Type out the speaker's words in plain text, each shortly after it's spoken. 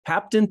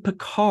Captain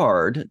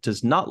Picard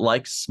does not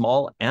like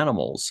small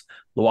animals.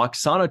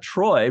 Loaxana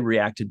Troy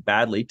reacted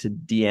badly to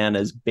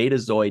Deanna's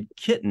Betazoid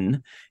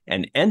kitten.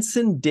 And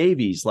Ensign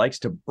Davies likes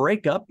to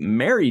break up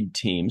married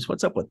teams.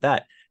 What's up with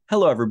that?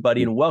 Hello,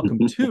 everybody, and welcome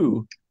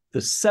to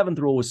The Seventh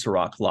Rule with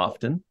Cirroc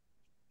Lofton.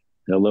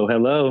 Hello,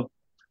 hello.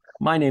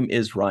 My name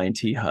is Ryan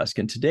T. Husk,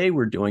 and today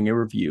we're doing a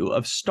review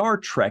of Star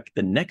Trek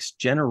The Next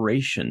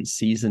Generation,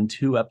 Season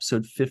 2,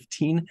 Episode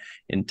 15,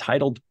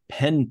 entitled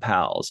Pen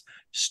Pals.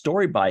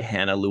 Story by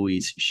Hannah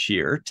Louise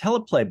Shear,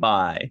 teleplay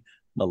by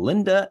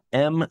Melinda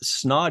M.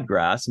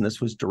 Snodgrass, and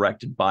this was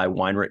directed by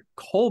Weinrich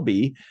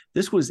Colby.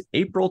 This was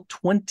April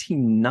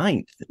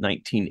 29th,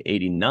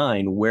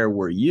 1989. Where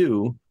were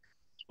you?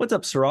 What's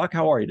up, Cirroc?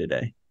 How are you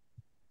today?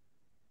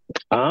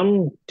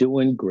 I'm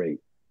doing great.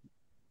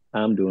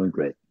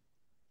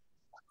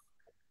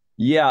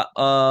 Yeah,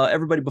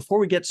 everybody, before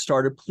we get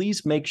started,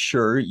 please make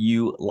sure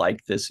you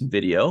like this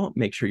video.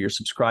 Make sure you're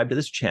subscribed to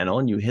this channel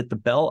and you hit the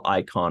bell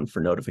icon for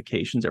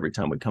notifications every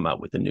time we come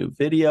out with a new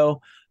video.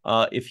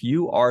 If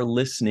you are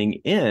listening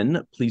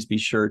in, please be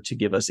sure to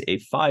give us a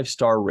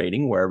 5-star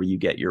rating wherever you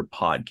get your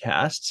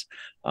podcasts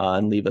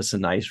and leave us a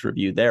nice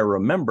review there.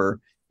 Remember,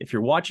 if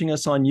you're watching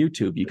us on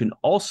YouTube, you can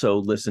also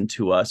listen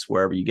to us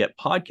wherever you get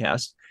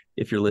podcasts.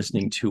 If you're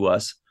listening to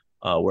us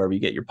wherever you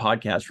get your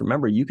podcasts,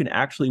 remember, you can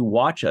actually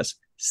watch us,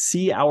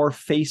 see our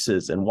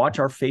faces, and watch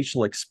our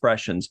facial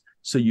expressions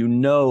so you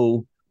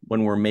know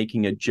when we're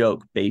making a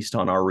joke based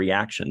on our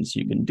reactions.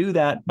 You can do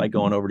that by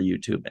going over to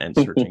YouTube and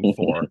searching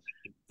for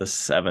The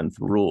Seventh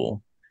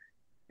Rule.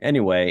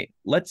 Anyway,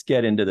 let's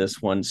get into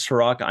this one.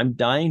 Cirroc, I'm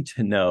dying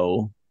to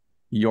know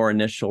your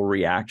initial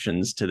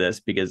reactions to this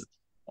because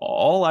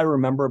all I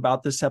remember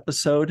about this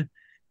episode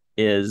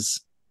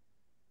is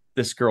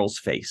this girl's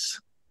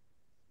face.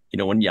 You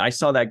know, when I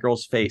saw that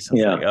girl's face, I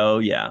was like, oh,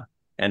 yeah.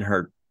 And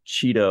her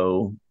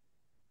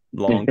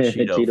long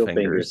Cheeto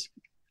fingers.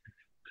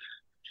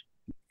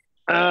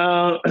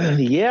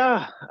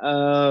 Yeah.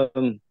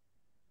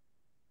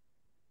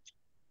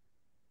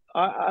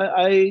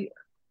 I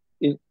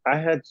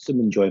had some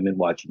enjoyment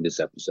watching this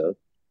episode.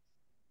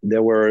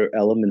 There were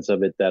elements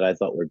of it that I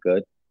thought were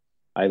good.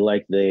 I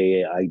like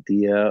the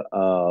idea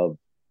of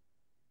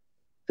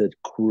the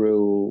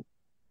crew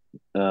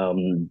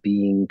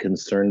being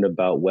concerned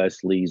about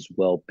Wesley's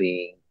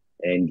well-being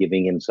and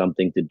giving him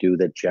something to do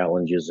that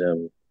challenges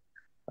him.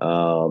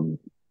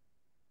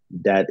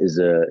 That is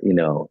a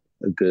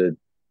good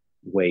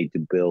way to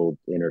build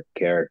inner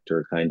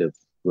character kind of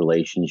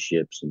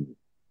relationships and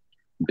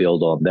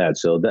build on that.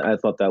 So I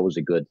thought that was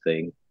a good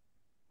thing.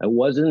 I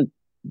wasn't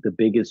the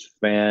biggest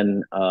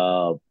fan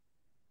of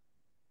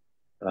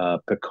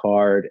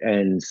Picard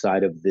and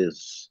side of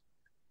this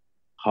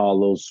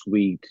hollow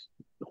suite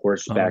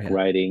horseback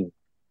riding.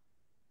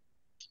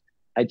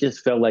 I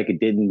just felt like it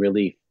didn't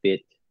really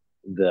fit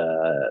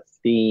the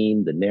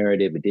theme, the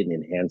narrative. It didn't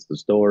enhance the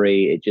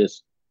story. It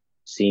just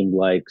seemed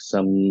like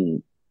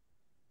some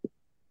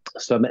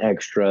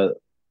extra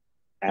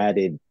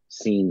added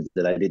scenes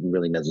that I didn't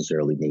really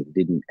necessarily need. It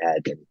didn't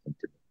add anything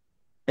to me.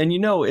 And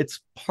it's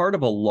part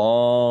of a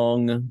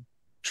long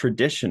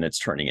tradition it's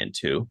turning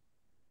into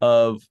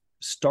of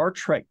Star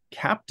Trek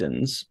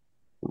captains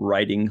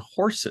riding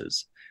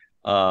horses.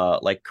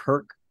 Like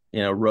Kirk,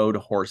 rode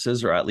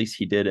horses, or at least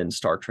he did in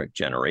Star Trek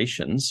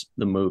Generations,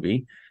 the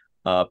movie.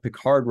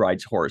 Picard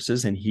rides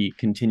horses, and he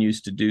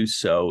continues to do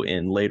so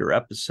in later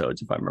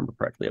episodes, if I remember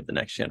correctly, of The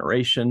Next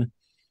Generation.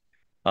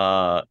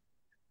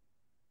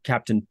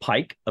 Captain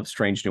Pike of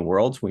Strange New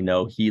Worlds, we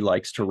know he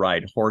likes to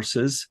ride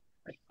horses.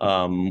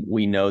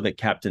 We know that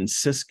Captain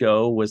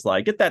Sisko was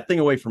like, get that thing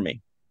away from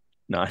me.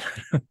 Not,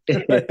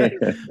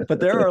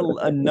 but there are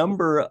a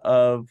number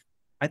of,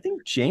 I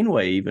think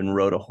Janeway even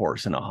rode a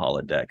horse in a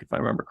holodeck, if I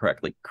remember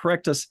correctly.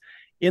 Correct us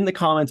in the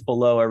comments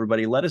below,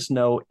 everybody. Let us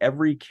know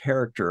every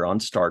character on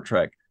Star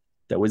Trek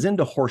that was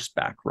into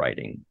horseback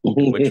riding,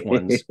 which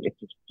ones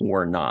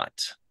were not.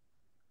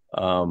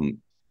 But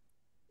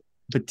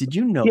did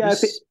you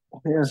notice?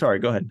 Sorry,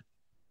 go ahead.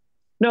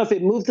 No, if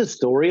it moved the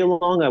story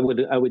along, I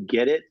would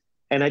get it.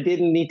 And I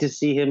didn't need to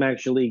see him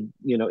actually,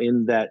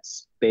 in that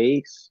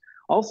space.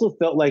 Also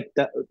felt like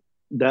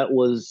that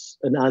was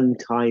an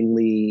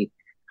untimely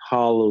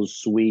hollow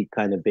suite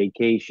kind of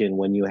vacation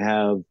when you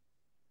have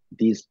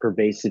these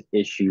pervasive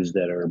issues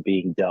that are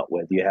being dealt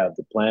with. You have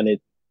the planet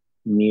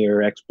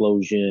near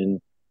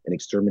explosion and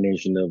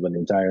extermination of an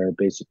entire,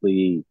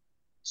 basically,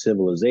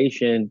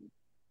 civilization.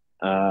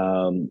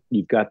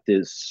 You've got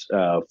this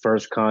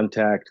first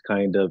contact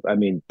kind of,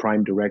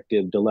 prime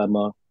directive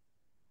dilemma.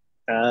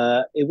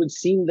 It would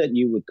seem that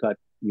you would cut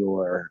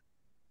your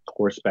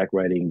horseback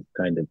riding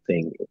kind of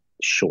thing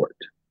short.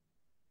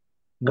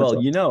 Well,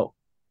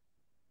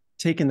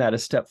 taking that a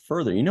step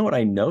further, you know what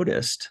I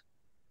noticed?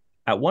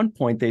 At one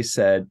point, they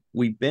said,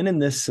 we've been in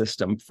this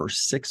system for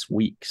 6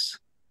 weeks.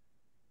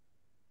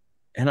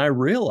 And I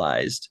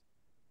realized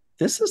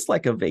this is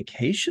like a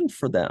vacation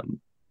for them.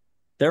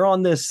 They're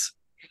on this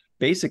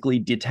basically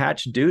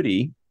detached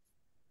duty.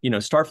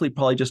 Starfleet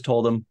probably just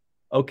told them,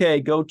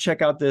 okay, go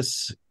check out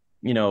this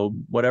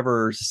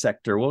whatever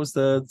sector. What was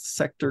the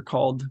sector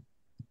called?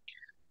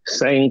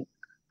 Saint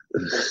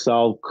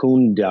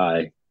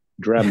Salkundai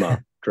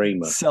Drema.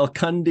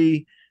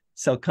 Selkundi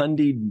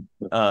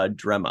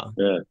Drema.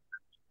 Yeah.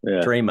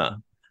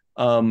 Drema.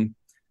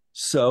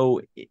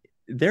 So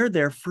they're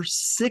there for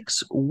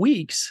 6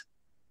 weeks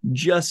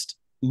just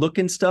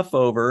looking stuff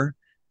over.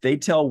 They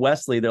tell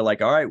Wesley, they're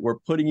like, all right, we're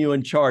putting you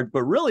in charge.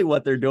 But really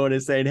what they're doing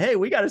is saying, hey,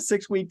 we got a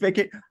 6-week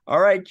vacation. All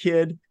right,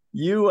 kid,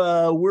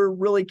 we're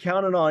really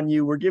counting on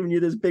you. We're giving you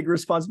this big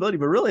responsibility.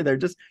 But really, they're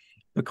just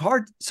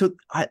Picard. So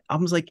I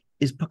was like,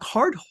 is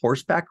Picard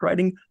horseback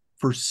riding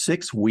for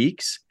 6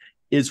 weeks?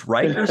 Is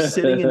Riker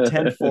sitting in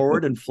 10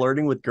 forward and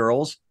flirting with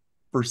girls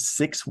for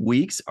 6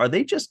 weeks? Are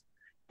they just,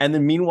 and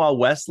then meanwhile,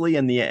 Wesley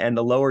and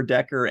the lower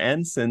decker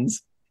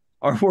ensigns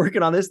are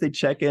working on this. They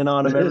check in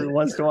on him every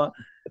once in a while.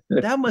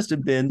 That must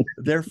have been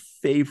their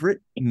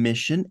favorite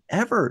mission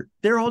ever.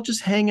 They're all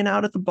just hanging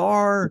out at the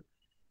bar,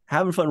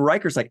 having fun.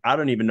 Riker's like, I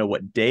don't even know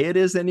what day it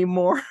is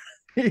anymore.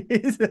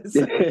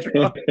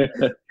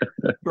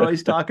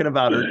 Roy's talking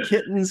about her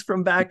kittens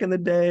from back in the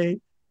day.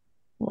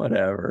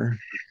 Whatever.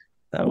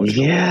 That was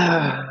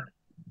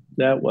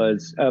that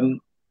was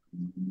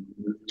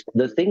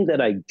the thing that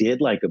I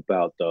did like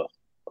about the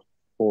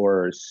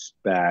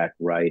horseback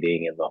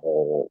riding and the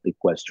whole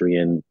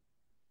equestrian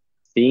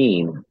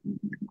theme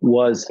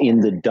was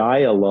in the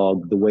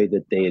dialogue, the way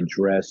that they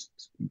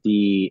addressed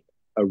the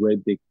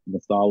Arabic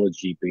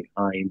mythology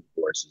behind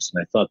horses.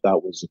 And I thought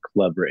that was a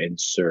clever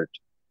insert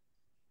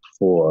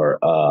for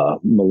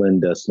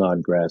Melinda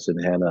Snodgrass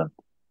and Hannah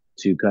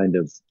to kind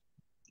of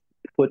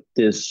put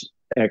this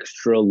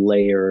extra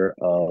layer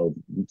of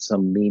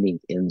some meaning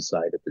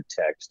inside of the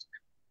text.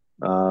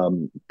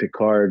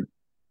 Picard,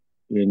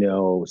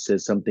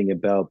 says something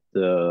about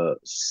the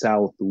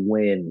south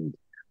wind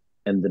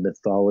and the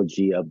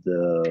mythology of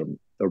the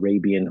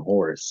Arabian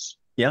horse.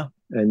 Yeah.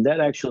 And that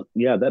actually,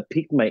 that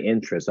piqued my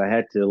interest. I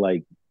had to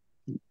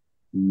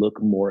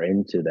look more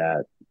into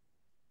that,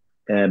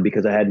 and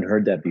because I hadn't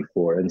heard that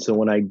before. And so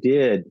when I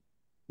did,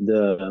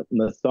 the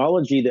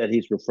mythology that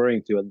he's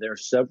referring to, and there are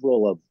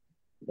several of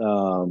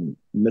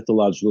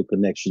mythological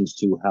connections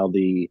to how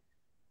the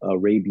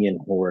Arabian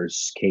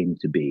horse came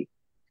to be.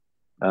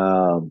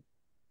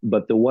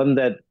 But the one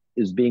that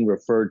is being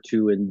referred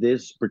to in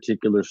this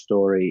particular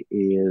story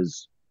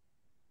is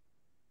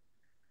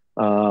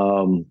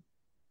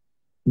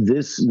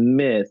this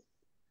myth.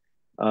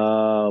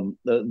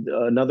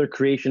 Another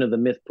creation of the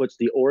myth puts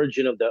the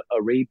origin of the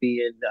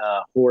Arabian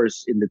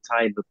horse in the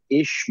time of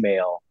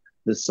Ishmael,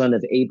 the son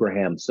of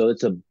Abraham. So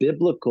it's a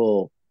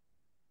biblical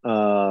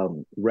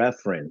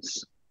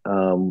reference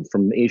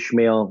from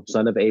Ishmael,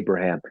 son of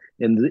Abraham.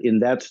 In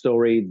that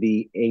story,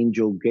 the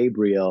angel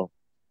Gabriel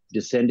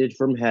descended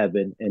from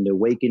heaven and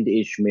awakened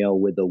Ishmael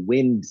with a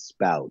wind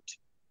spout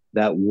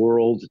that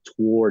whirled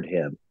toward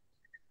him.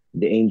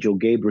 The angel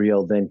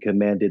Gabriel then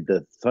commanded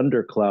the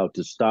thundercloud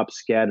to stop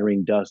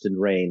scattering dust and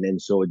rain,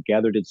 and so it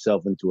gathered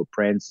itself into a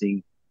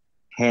prancing,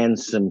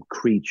 handsome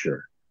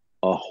creature,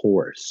 a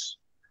horse,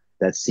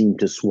 that seemed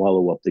to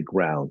swallow up the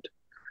ground.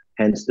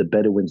 Hence the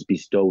Bedouins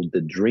bestowed the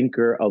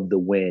drinker of the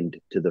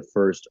wind to the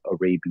first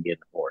Arabian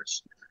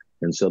horse.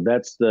 And so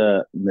that's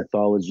the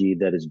mythology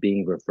that is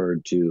being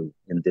referred to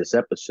in this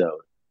episode.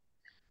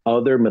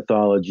 Other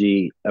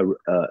mythology,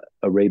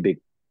 Arabic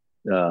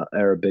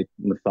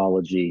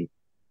mythology,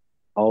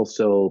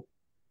 also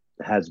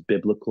has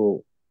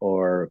biblical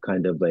or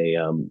kind of a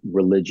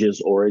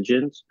religious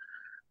origins.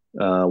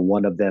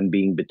 One of them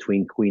being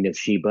between Queen of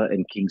Sheba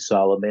and King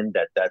Solomon,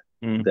 that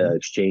the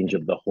exchange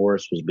of the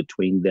horse was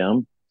between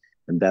them.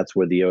 And that's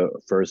where the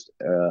first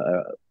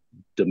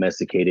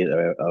domesticated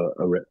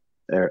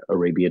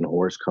Arabian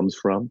horse comes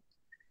from.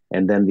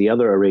 And then the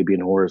other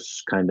Arabian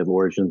horse kind of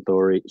origin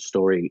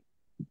story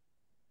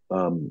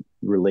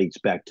relates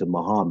back to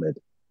Muhammad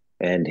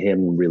and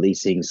him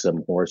releasing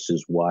some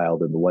horses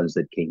wild, and the ones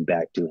that came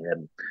back to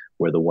him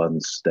were the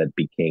ones that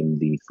became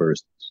the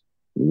first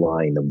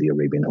line of the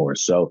Arabian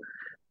horse. So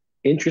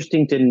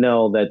interesting to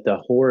know that the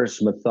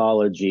horse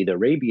mythology, the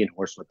Arabian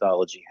horse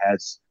mythology,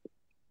 has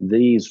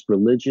these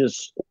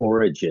religious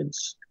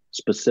origins,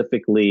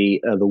 specifically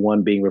the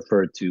one being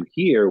referred to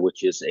here,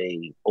 which is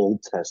a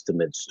Old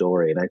Testament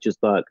story. And I just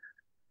thought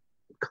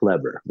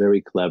clever,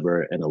 very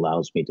clever, and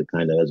allows me to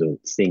kind of, as a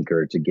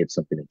thinker, to get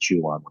something to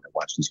chew on when I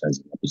watch these kinds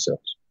of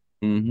episodes.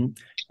 Mm-hmm.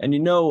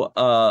 And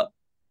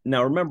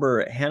now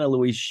remember Hannah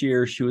Louise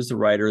Shear, she was the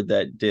writer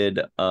that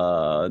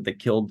that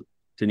killed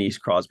Denise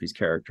Crosby's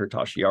character,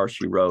 Tasha Yar.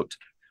 She wrote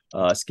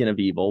Skin of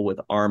Evil with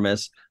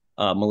Armis.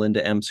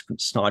 Melinda M.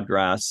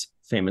 Snodgrass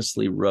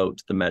famously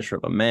wrote The Measure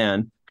of a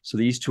Man. So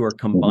these two are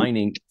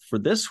combining for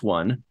this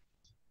one.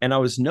 And I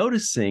was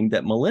noticing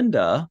that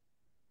Melinda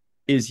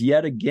is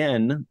yet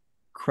again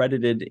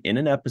credited in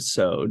an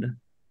episode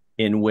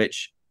in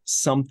which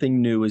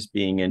something new is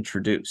being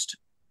introduced.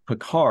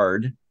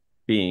 Picard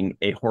being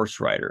a horse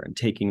rider and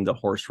taking the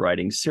horse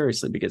riding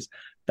seriously, because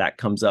that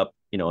comes up,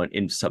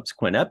 in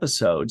subsequent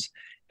episodes.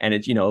 And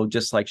it's,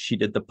 just like she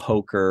did the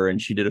poker and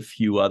she did a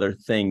few other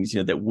things,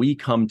 that we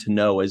come to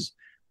know as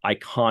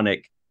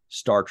iconic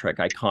Star Trek,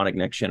 iconic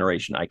Next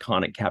Generation,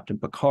 iconic Captain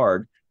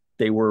Picard,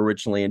 they were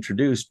originally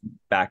introduced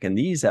back in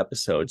these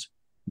episodes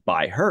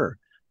by her.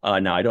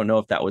 Now, I don't know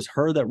if that was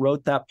her that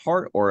wrote that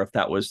part or if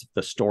that was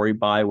the story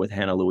by with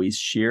Hannah Louise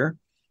Shear,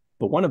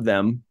 but one of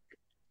them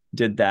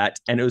did that.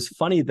 And it was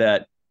funny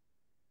that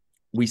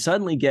we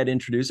suddenly get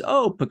introduced.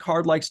 Oh,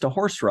 Picard likes to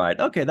horse ride.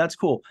 Okay, that's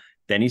cool.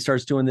 Then he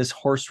starts doing this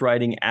horse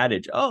riding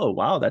adage. Oh,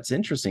 wow, that's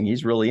interesting.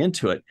 He's really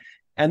into it.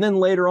 And then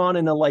later on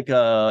in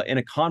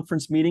a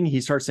conference meeting,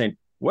 he starts saying,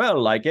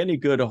 well, like any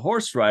good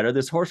horse rider,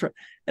 this horse rider.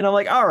 And I'm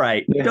like, all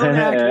right, don't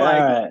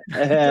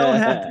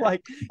act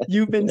like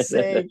you've been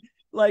saying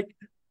like,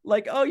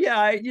 oh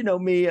yeah,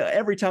 me,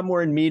 every time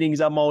we're in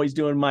meetings, I'm always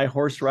doing my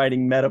horse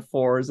riding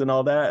metaphors and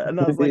all that. And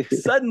I was like,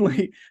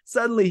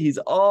 suddenly he's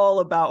all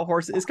about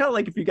horses. It's kind of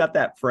like if you got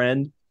that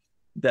friend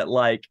that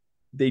like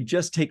they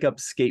just take up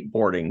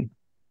skateboarding,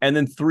 and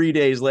then 3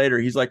 days later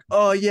he's like,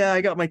 oh yeah,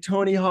 I got my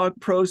Tony Hawk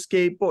Pro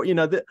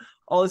skateboard,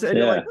 all this, and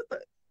you're like, what the?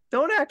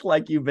 Don't act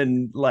like you've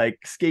been like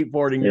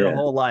skateboarding your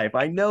whole life.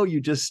 I know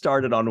you just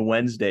started on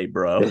Wednesday,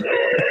 bro. So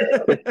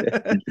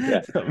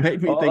it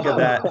made me think of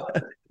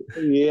that.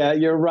 Yeah,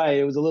 you're right.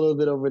 It was a little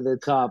bit over the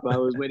top. I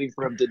was waiting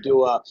for him to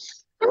do a.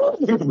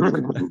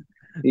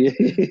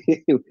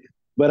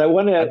 But I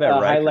want to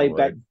highlight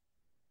back.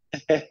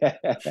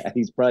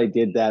 He's probably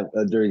did that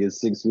during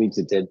his 6 weeks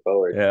at 10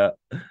 Forward. Yeah.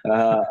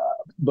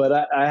 But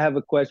I have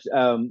a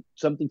question,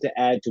 something to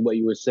add to what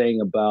you were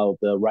saying about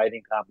the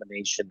writing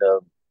combination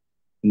of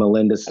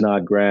Melinda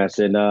Snodgrass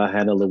and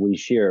Hannah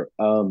Louise Shear.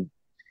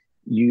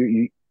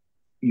 You're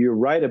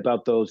right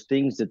about those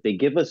things, that they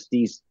give us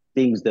these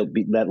things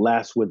that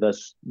last with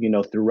us,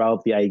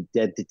 throughout the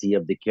identity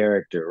of the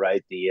character,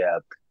 right? The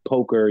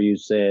poker, you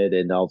said,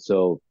 and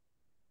also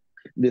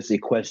this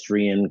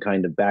equestrian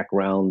kind of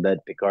background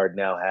that Picard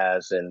now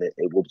has, and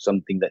it will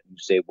something that you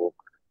say will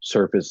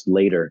surface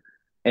later.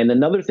 And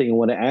another thing I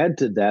want to add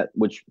to that,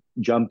 which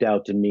jumped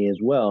out to me as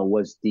well,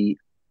 was the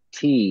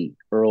tea,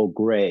 Earl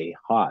Grey,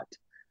 hot.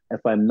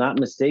 If I'm not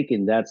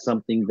mistaken, that's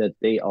something that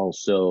they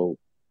also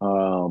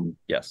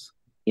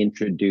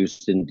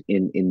introduced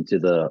into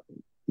the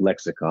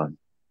lexicon.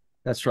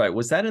 That's right.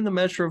 Was that in The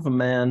Measure of a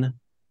Man?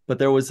 But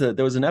there was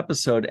an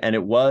episode, and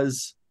it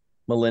was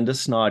Melinda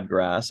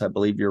Snodgrass, I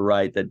believe you're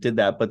right, that did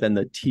that. But then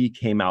the tea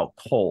came out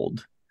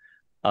cold.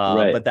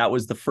 Right. But that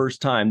was the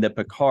first time that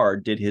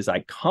Picard did his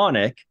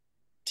iconic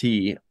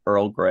tea,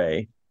 Earl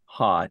Grey,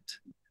 hot.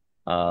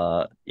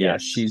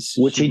 Yes.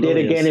 Which he did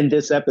again in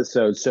this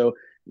episode. So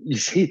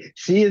she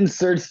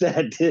inserts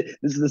that. This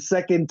is the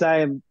second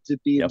time to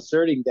be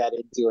inserting that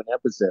into an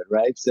episode,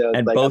 right? So,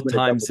 and like,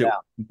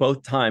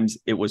 both times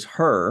it was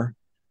her.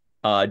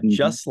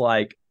 Just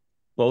like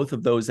both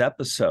of those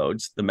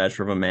episodes, The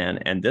Measure of a Man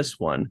and this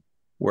one,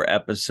 were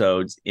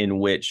episodes in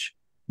which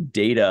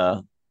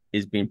Data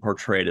is being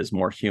portrayed as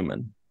more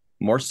human,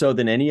 more so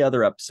than any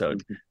other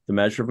episode. The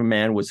Measure of a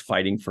Man was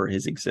fighting for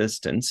his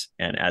existence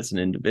and as an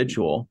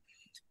individual,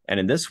 and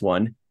in this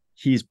one,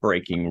 he's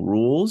breaking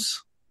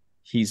rules.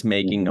 He's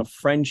making a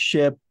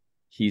friendship.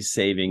 He's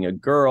saving a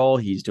girl.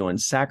 He's doing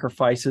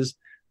sacrifices.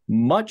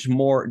 Much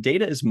more.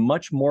 Data is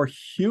much more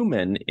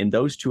human in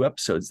those two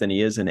episodes than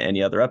he is in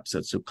any other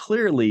episode. So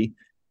clearly,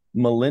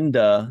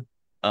 Melinda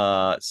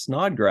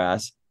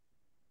Snodgrass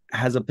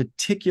has a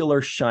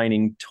particular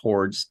shining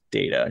towards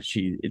Data.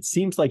 It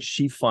seems like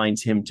she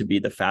finds him to be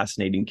the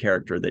fascinating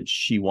character that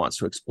she wants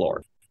to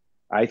explore.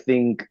 I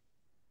think,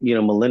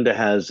 Melinda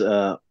has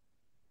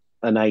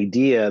an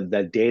idea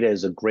that Data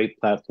is a great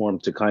platform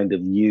to kind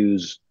of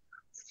use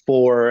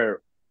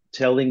for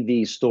telling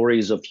these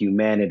stories of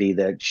humanity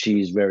that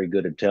she's very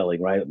good at telling,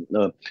 right?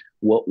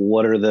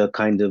 What are the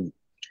kind of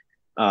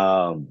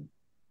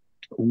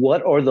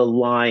what are the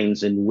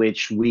lines in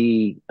which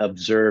we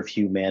observe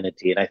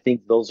humanity? And I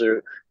think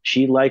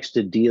she likes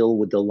to deal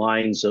with the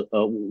lines of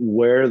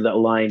where the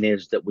line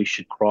is that we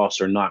should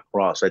cross or not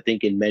cross. I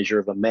think in Measure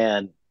of a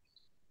Man,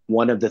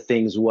 one of the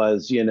things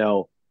was,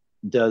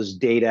 does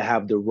Data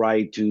have the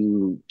right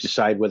to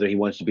decide whether he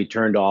wants to be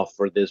turned off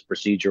for this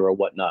procedure or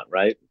whatnot,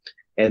 right?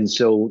 And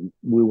so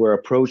we were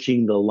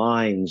approaching the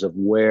lines of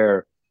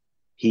where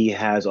he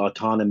has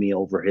autonomy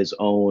over his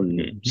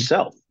own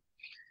self.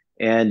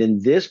 And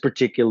in this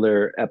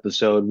particular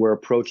episode, we're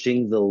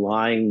approaching the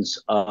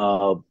lines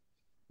of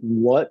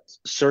what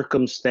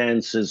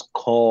circumstances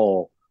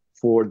call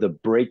for the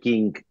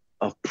breaking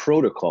of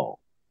protocol.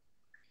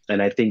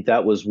 And I think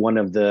that was one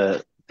of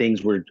the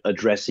things we're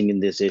addressing in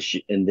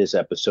this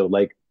episode.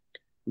 Like,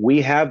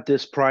 we have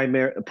this prime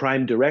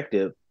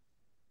directive,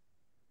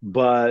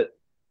 but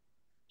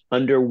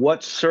under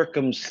what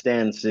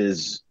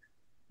circumstances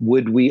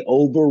would we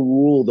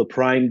overrule the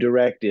prime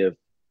directive?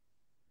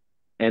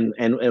 And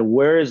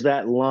where is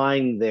that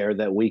line there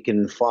that we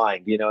can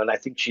find? And I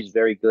think she's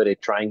very good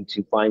at trying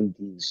to find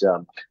these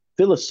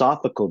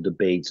philosophical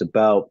debates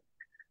about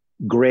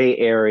gray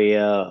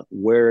area.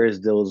 Where is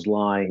those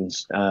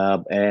lines?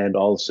 And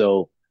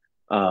also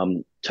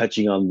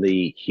touching on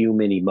the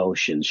human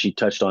emotions. She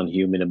touched on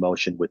human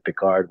emotion with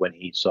Picard when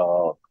he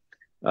saw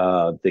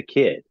the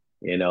kid.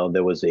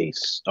 There was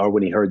or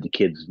when he heard the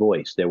kid's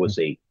voice, there was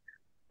a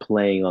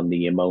playing on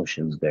the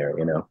emotions there.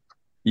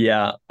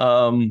 Yeah.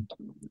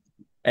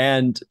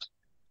 And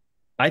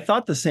I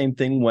thought the same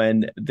thing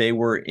when they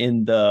were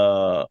in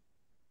the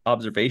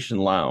observation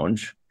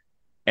lounge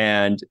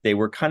and they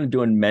were kind of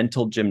doing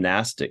mental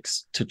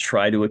gymnastics to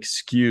try to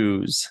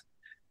excuse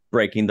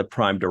breaking the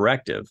prime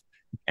directive.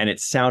 And it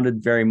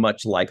sounded very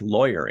much like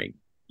lawyering,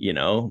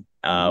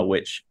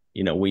 which,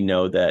 we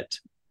know that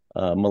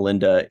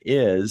Melinda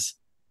is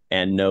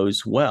and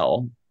knows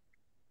well.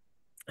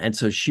 And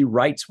so she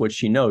writes what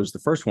she knows. The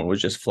first one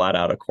was just flat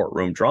out a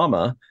courtroom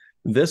drama.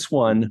 This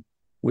one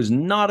was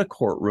not a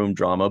courtroom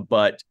drama,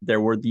 but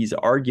there were these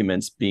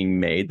arguments being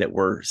made that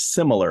were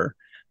similar.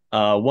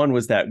 One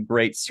was that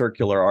great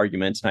circular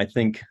argument, and I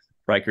think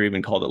Riker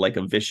even called it like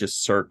a vicious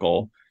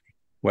circle,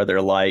 where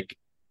they're like,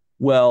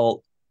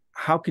 well,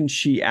 how can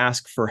she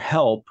ask for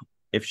help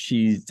if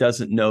she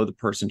doesn't know the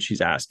person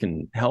she's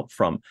asking help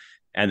from?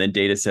 And then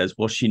Data says,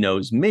 well, she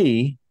knows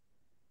me,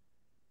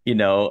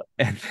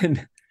 and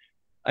then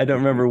I don't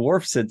remember,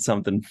 Worf said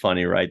something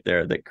funny right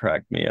there that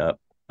cracked me up.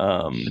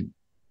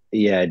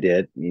 Yeah, I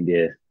did. He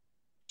did.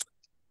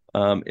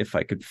 If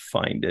I could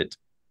find it.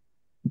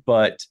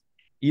 But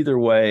either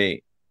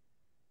way.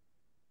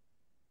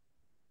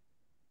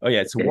 Oh,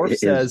 yeah. So Worf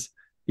says,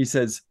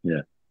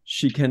 yeah,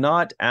 she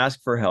cannot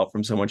ask for help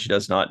from someone she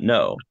does not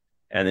know.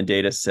 And then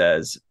Data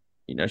says,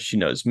 she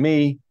knows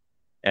me.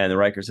 And the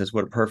Riker says,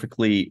 what a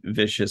perfectly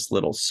vicious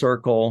little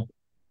circle.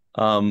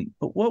 But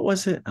what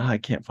was it? Oh, I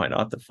can't find it.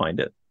 I'll have to find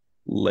it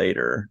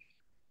later.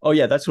 Oh,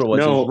 yeah, that's what it was.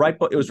 No.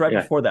 It was right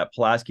before that.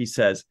 Pulaski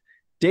says,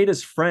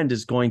 Data's friend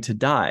is going to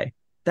die.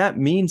 That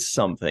means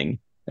something.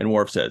 And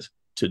Worf says,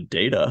 to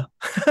Data.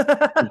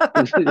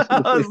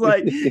 I was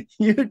like,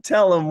 you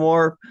tell him,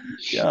 Worf.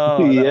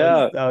 Oh,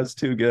 that was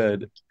too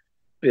good.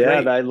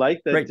 Yeah, I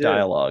like that. Great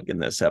dialogue in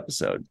this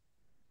episode.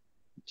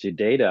 To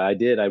Data, I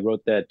did. I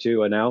wrote that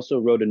too. And I also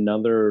wrote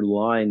another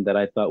line that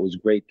I thought was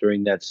great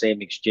during that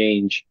same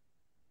exchange.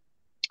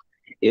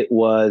 It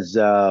was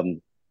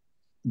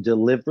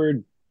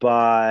delivered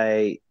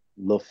by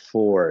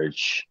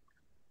LaForge.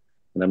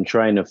 And I'm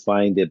trying to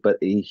find it, but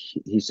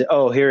he said,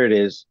 oh, here it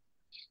is.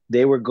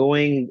 They were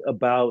going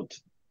about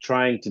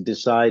trying to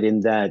decide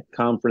in that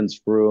conference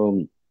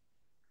room,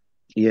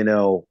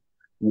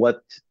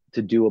 what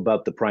to do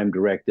about the prime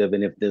directive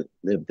and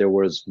if there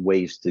was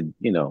ways to,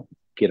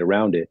 get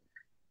around it.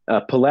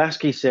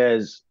 Pulaski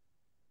says,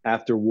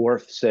 after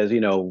Worf says,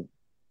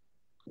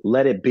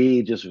 let it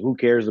be, just who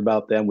cares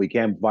about them? We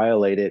can't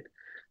violate it.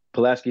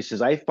 Pulaski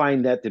says, I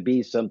find that to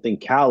be something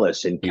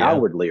callous and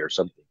cowardly or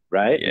something,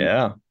 right?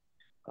 Yeah.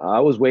 And I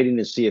was waiting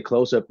to see a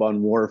close-up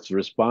on Worf's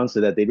response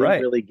to that. They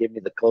didn't really give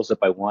me the close-up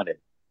I wanted.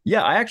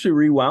 Yeah, I actually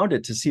rewound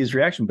it to see his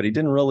reaction, but he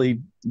didn't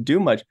really do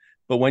much.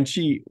 But when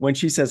she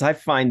says, I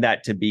find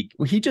that to be,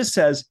 he just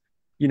says,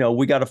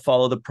 we got to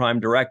follow the prime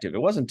directive.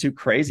 It wasn't too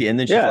crazy. And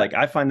then she's like,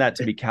 I find that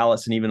to be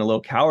callous and even a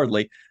little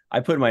cowardly. I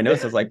put in my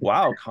notes, I was like,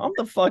 wow, calm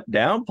the fuck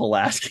down,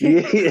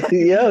 Pulaski.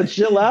 Yo,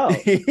 chill out.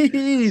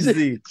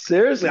 Easy.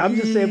 Seriously, I'm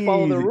just saying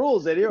follow the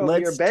rules. And you're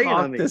banging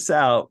on me. Let's talk this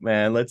out,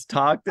 man. Let's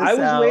talk this out.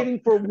 I was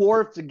waiting for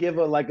Worf to give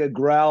a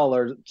growl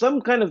or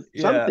some kind of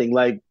something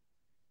like,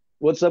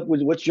 what's up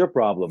with, what's your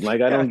problem?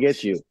 Like, I don't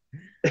get you.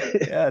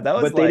 Yeah, that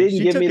was but like,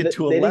 she took it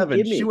to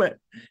 11.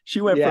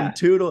 She went from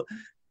 2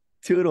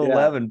 to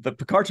 11, but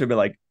Picard should be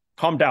like,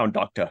 calm down,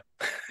 doctor.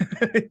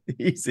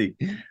 Easy.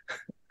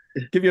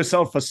 Give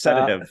yourself a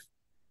sedative.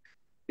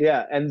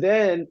 And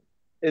then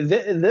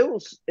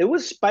it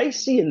was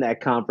spicy in that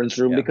conference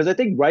room because I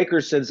think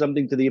Riker said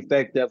something to the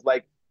effect of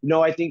like,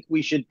 no, I think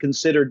we should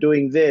consider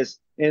doing this.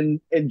 And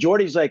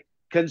Geordi's like,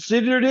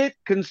 considered,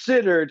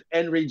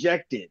 and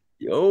rejected.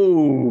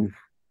 Oh,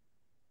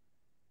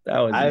 that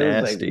was nasty.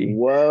 I was like,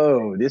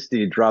 whoa, this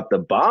dude dropped a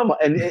bomb.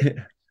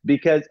 And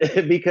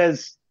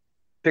because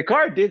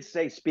Picard did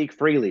say speak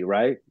freely,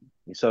 right?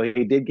 So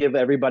he did give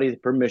everybody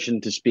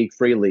permission to speak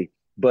freely.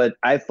 But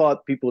I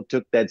thought people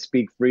took that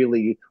speak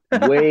freely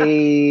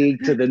way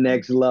to the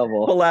next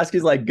level.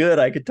 Pulaski's like, good,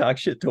 I could talk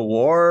shit to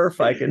Worf.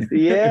 I can,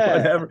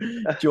 whatever.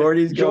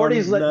 Geordi's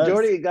nuts.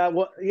 Geordi got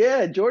what?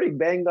 Yeah, Geordi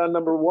banged on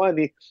number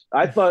one.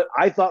 I thought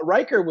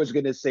Riker was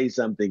going to say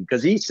something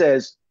because he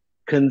says,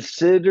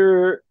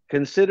 considered,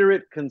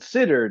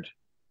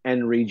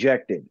 and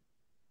rejected.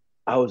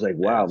 I was like,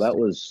 wow, that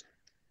was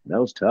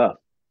tough.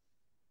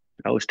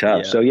 That was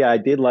tough. Yeah. So I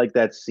did like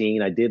that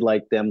scene. I did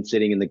like them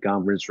sitting in the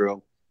conference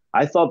room.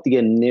 I thought the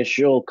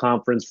initial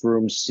conference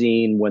room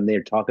scene when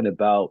they're talking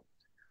about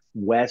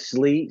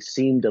Wesley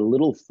seemed a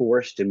little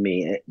forced to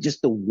me.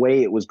 Just the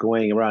way it was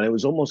going around. It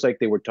was almost like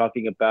they were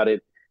talking about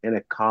it in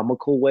a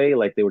comical way,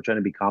 like they were trying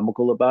to be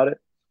comical about it.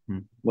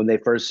 When they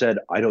first said,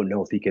 I don't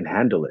know if he can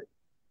handle it.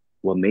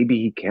 Well, maybe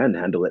he can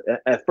handle it.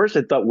 At first,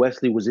 I thought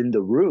Wesley was in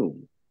the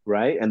room,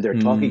 right? And they're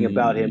talking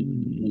about him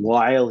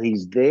while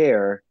he's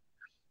there.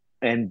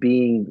 And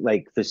being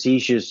like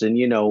facetious, and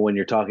when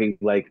you're talking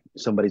like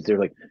somebody's there,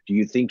 like, do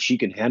you think she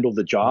can handle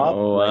the job?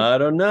 Oh, I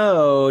don't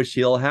know.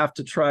 She'll have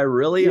to try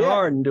really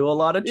hard and do a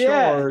lot of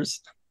chores.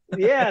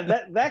 Yeah,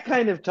 that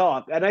kind of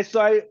talk. And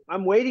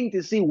I'm waiting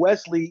to see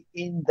Wesley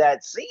in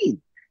that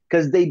scene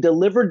because they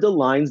delivered the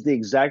lines the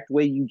exact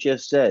way you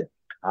just said.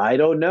 I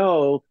don't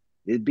know.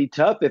 It'd be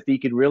tough if he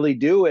could really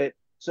do it.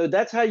 So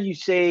that's how you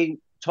say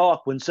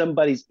talk when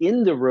somebody's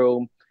in the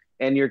room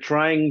and you're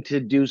trying to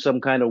do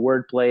some kind of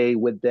wordplay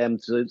with them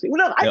to say,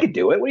 well, no, I Yep. could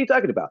do it. What are you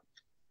talking about?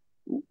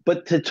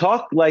 But to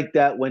talk like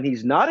that when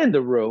he's not in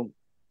the room,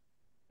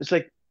 it's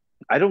like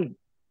I don't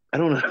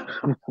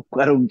know.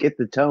 I don't get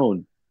the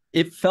tone.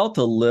 It felt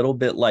a little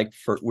bit like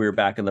we were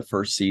back in the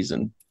first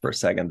season for a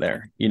second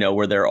there,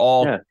 where they're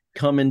all Yeah.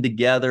 coming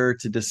together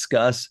to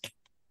discuss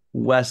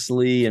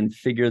Wesley and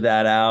figure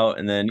that out.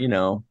 And then,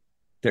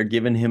 they're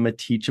giving him a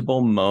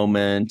teachable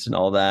moment and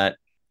all that.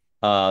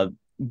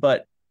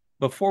 But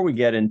before we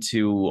get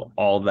into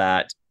all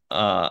that,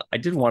 I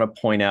did want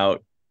to point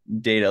out,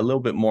 Data, a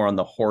little bit more on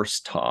the horse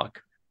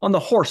talk, on the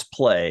horse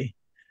play.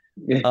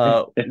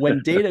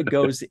 When Data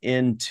goes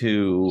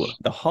into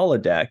the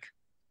holodeck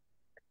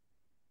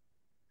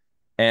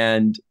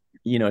and,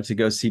 to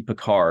go see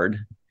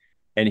Picard,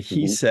 and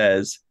he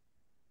says,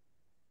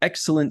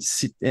 excellent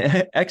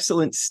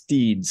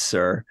steed,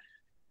 sir.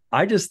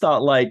 I just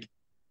thought, like,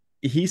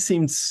 he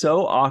seemed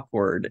so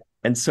awkward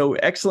and so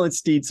excellent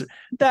steeds.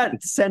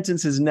 That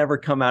sentence has never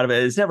come out of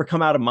it. It's never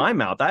come out of my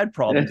mouth. I had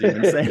problems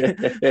even saying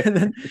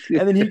it.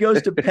 And then he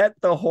goes to pet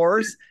the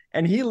horse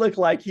and he looked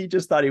like he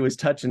just thought he was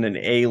touching an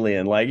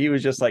alien. Like he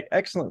was just like,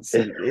 excellent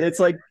steed. It's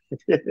like,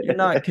 you're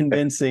not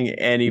convincing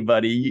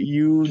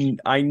anybody.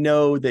 I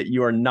know that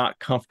you are not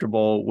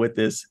comfortable with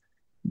this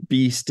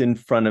beast in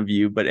front of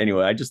you. But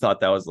anyway, I just thought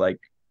that was like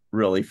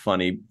really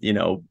funny.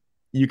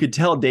 You could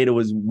tell Data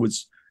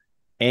was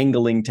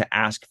angling to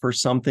ask for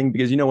something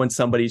because when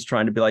somebody's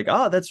trying to be like,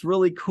 oh, that's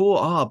really cool,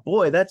 oh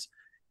boy, that's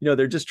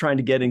they're just trying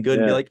to get in good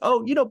and be like,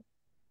 oh,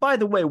 by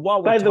the way,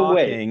 while we're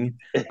talking,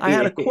 I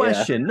had a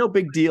question. No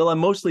big deal, I'm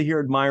mostly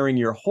here admiring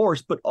your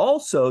horse, but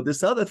also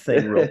this other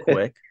thing real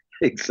quick.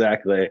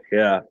 Exactly.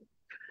 Yeah.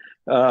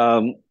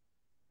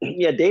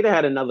 Data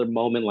had another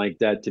moment like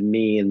that to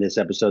me in this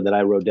episode that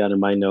I wrote down in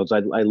my notes. I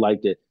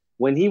liked it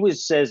when he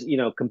says,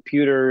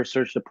 computer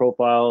search the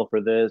profile for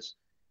this,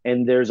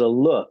 and there's a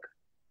look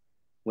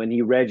when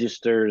he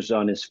registers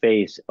on his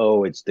face,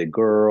 oh, it's the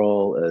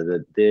girl,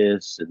 the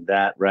this and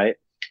that, right?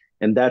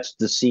 And that's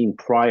the scene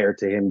prior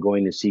to him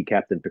going to see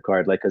Captain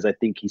Picard. Like, because I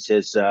think he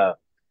says,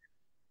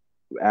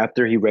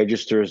 after he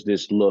registers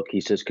this look, he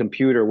says,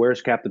 computer,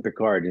 where's Captain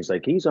Picard? And he's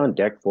like, he's on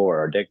deck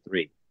 4 or deck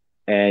 3.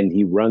 And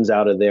he runs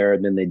out of there,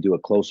 and then they do a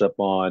close-up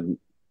on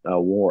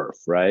Worf,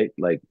 right?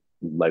 Like,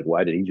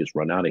 why did he just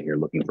run out of here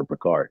looking for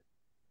Picard?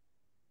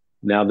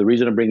 Now, the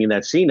reason I'm bringing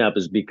that scene up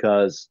is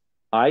because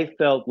I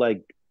felt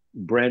like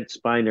Brent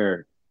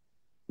Spiner,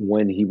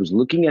 when he was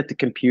looking at the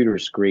computer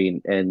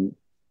screen and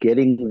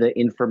getting the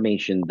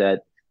information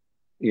that,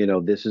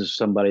 this is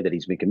somebody that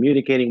he's been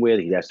communicating with,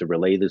 he has to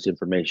relay this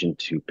information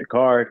to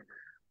Picard.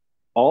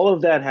 All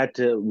of that had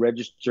to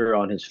register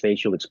on his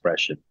facial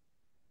expression.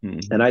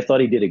 Mm-hmm. And I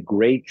thought he did a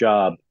great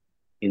job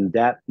in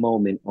that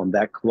moment on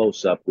that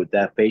close-up with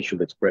that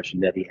facial expression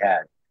that he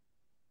had.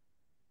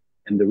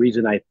 And the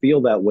reason I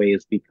feel that way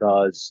is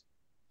because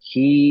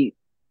he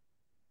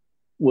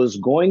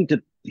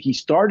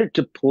started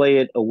to play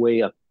it a way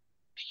a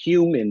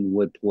human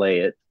would play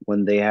it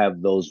when they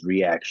have those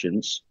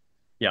reactions.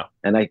 Yeah.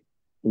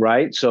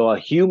 Right? So a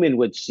human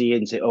would see it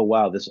and say, oh,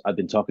 wow, I've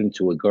been talking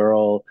to a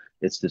girl.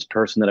 It's this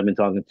person that I've been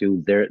talking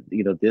to. They're,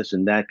 this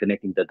and that,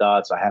 connecting the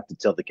dots. I have to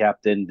tell the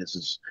captain this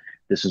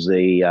is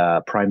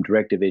a prime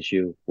directive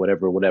issue,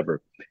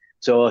 whatever.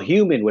 So a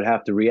human would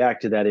have to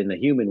react to that in a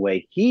human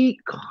way. He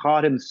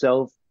caught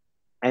himself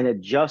and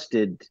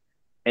adjusted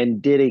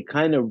and did a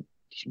kind of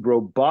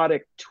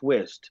robotic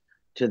twist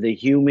to the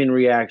human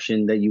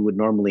reaction that you would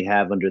normally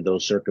have under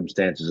those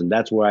circumstances. And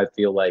that's where I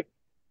feel like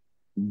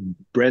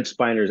Brent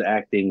Spiner's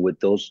acting with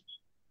those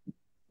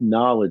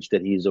knowledge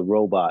that he's a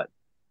robot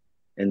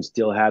and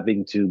still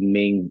having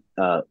to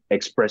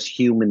express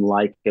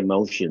human-like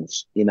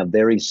emotions in a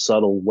very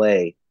subtle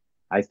way,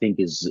 I think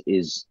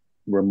is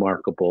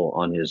remarkable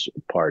on his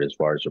part as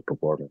far as the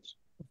performance.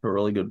 A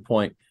really good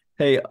point.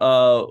 Hey,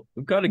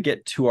 we've got to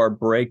get to our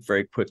break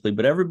very quickly,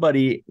 but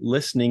everybody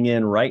listening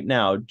in right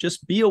now,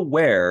 just be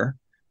aware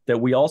that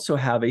we also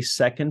have a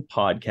second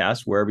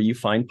podcast wherever you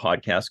find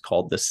podcasts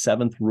called The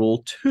Seventh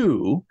Rule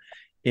 2,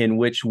 in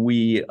which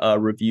we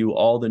review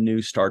all the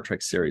new Star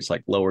Trek series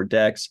like Lower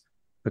Decks,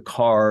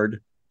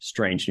 Picard,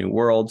 Strange New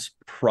Worlds,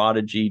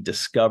 Prodigy,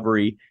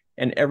 Discovery,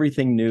 and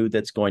everything new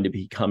that's going to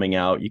be coming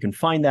out. You can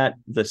find that,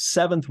 The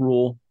Seventh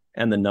Rule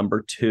and the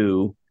number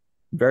 2.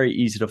 Very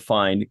easy to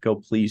find. Go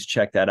please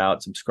check that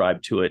out,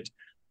 subscribe to it,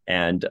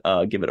 and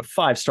give it a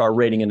 5-star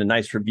rating and a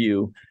nice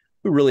review.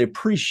 We really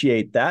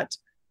appreciate that.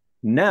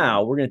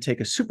 Now we're going to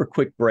take a super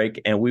quick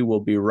break, and we will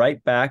be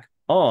right back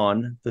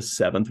on The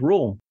Seventh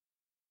Rule.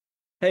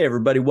 Hey,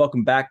 everybody.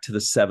 Welcome back to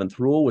The Seventh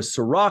Rule with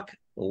Cirroc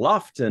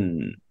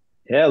Lofton.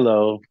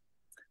 Hello.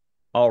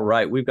 All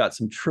right. We've got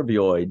some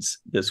trivioids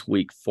this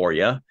week for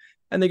you,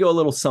 and they go a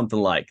little something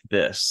like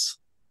this.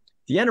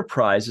 The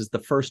Enterprise is the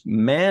first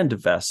manned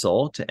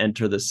vessel to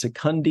enter the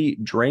Secundi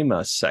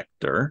Drama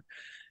sector.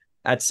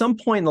 At some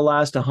point in the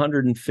last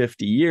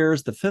 150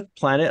 years, the fifth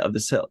planet of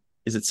the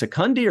is it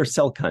Secundi or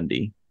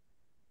Selkundi?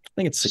 I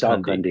think it's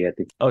Secundi. Selkundi, I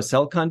think. Oh,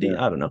 Selkundi?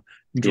 Yeah. I don't know.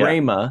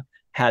 Drama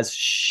has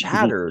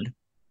shattered,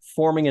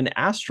 forming an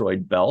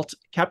asteroid belt.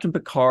 Captain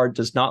Picard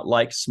does not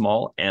like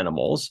small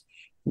animals.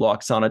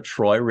 Loxana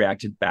Troi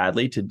reacted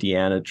badly to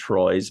Deanna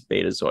Troi's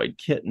Betazoid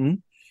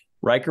kitten.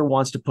 Riker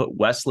wants to put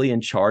Wesley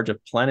in charge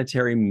of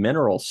planetary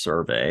mineral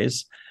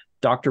surveys.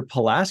 Dr.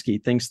 Pulaski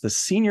thinks the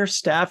senior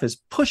staff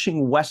is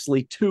pushing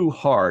Wesley too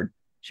hard.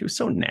 She was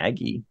so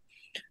naggy.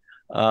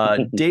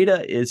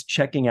 Data is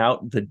checking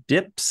out the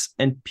dips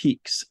and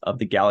peaks of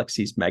the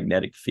galaxy's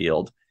magnetic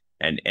field,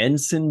 and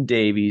Ensign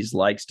Davies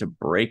likes to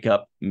break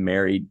up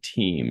married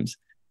teams.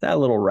 That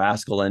little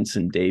rascal,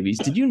 Ensign Davies.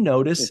 Did you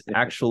notice,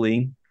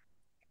 actually,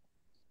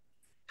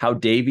 how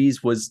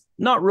Davies was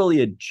not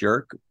really a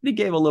jerk, but he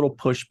gave a little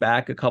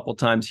pushback a couple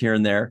times here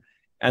and there.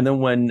 And then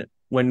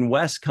when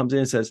Wes comes in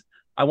and says,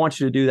 I want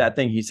you to do that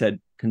thing, he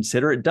said,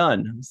 consider it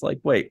done. It's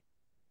like, wait,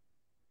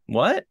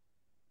 what?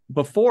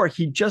 Before,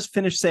 he just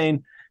finished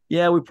saying,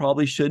 yeah, we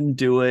probably shouldn't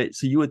do it.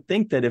 So you would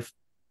think that if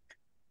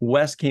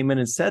Wes came in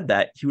and said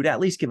that, he would at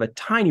least give a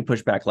tiny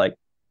pushback, like,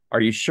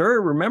 are you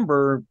sure?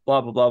 Remember, blah,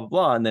 blah, blah, blah,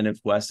 blah. And then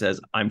if Wes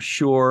says, I'm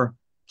sure,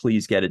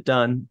 please get it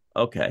done.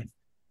 Okay.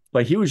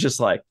 But he was just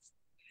like,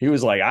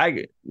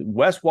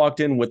 Wes walked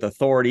in with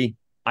authority.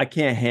 I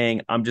can't hang.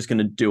 I'm just going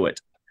to do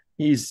it.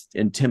 He's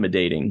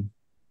intimidating.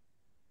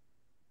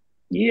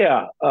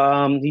 Yeah.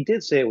 He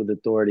did say it with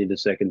authority the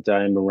second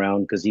time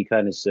around, because he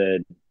kind of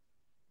said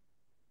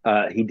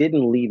he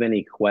didn't leave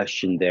any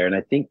question there. And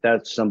I think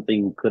that's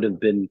something could have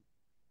been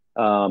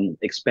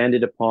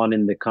expanded upon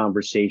in the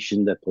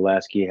conversation that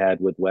Pulaski had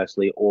with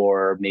Wesley,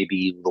 or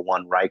maybe the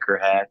one Riker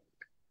had.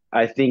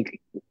 I think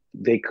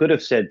they could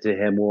have said to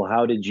him, well,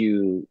 how did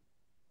you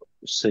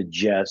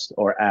suggest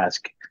or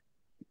ask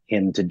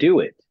him to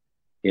do it?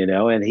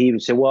 And he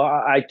would say, well,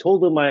 I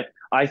told him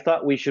I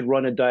thought we should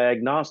run a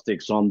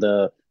diagnostics on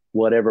the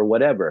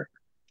whatever.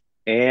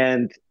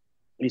 And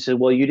he said,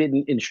 well, you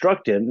didn't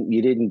instruct him.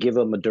 You didn't give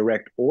him a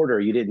direct order.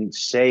 You didn't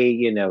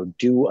say,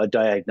 do a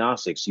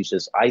diagnostics. He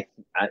says, I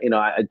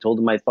told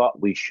him I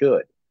thought we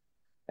should.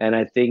 And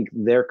I think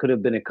there could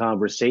have been a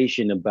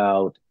conversation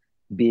about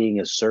being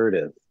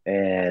assertive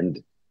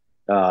and,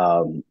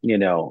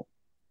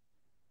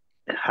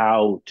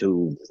 how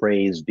to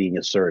phrase being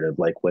assertive.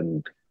 Like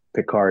when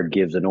Picard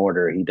gives an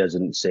order, he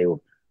doesn't say,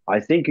 well,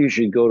 I think you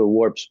should go to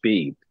warp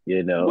speed.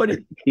 What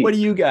do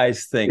you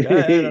guys think?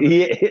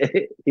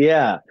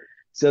 Yeah.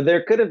 So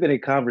there could have been a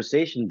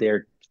conversation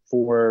there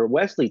for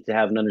Wesley to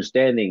have an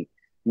understanding.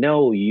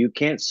 No, you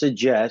can't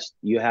suggest,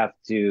 you have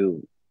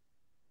to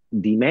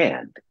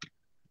demand,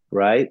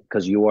 right?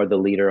 Because you are the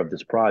leader of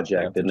this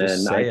project. And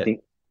then I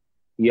think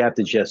you have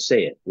to just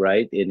say it,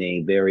 right? In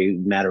a very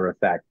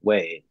matter-of-fact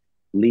way,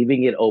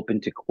 leaving it open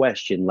to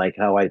question, like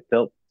how I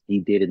felt he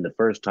did in the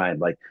first time.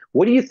 Like,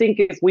 what do you think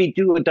if we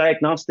do a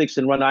diagnostics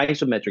and run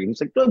isometric? And he's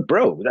like, oh,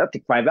 bro, that'll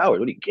take 5 hours.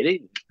 What are you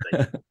kidding?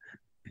 Like,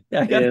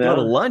 yeah, I got to go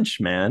to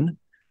lunch, man.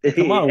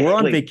 Come on, we're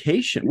on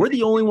vacation. We're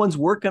the only ones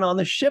working on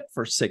the ship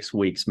for 6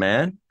 weeks,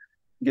 man.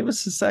 Give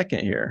us a second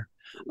here.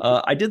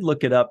 I did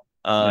look it up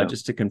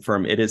just to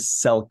confirm. It is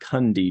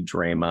Selkundi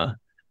Drama.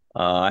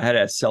 I had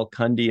a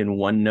Selkundi in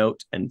one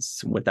note and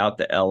without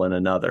the L in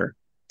another.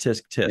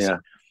 Tisk, tisk. Yeah.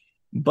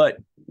 But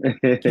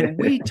can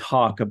we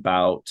talk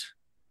about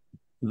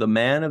the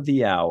man of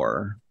the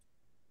hour,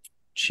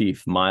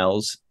 Chief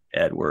Miles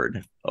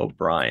Edward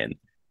O'Brien?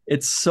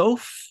 It's so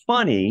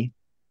funny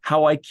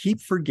how I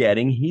keep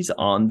forgetting he's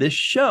on this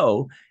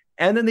show,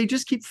 and then they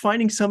just keep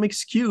finding some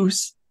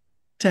excuse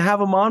to have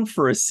him on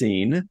for a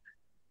scene,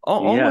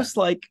 almost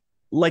like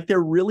they're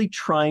really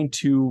trying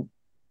to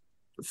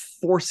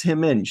force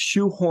him in,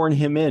 shoehorn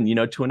him in,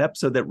 to an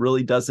episode that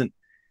really doesn't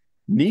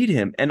need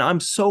him. And I'm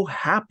so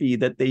happy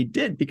that they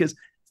did, because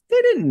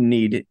they didn't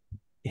need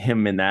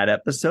him in that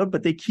episode,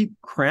 but they keep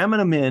cramming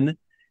him in,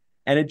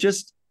 and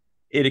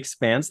it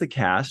expands the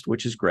cast,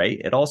 which is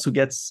great. It also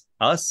gets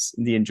us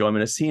the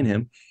enjoyment of seeing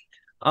him.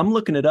 I'm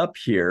looking it up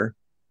here,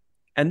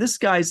 and this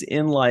guy's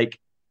in like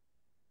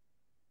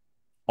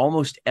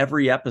almost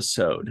every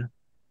episode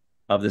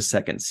of the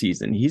second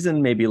season. He's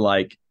in maybe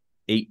like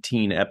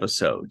 18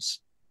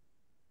 episodes,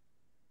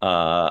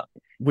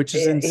 which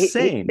is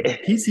insane.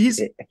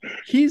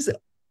 He's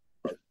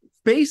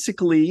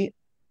basically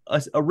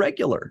a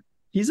regular.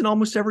 He's in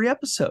almost every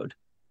episode.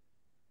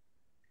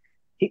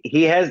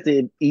 He has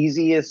the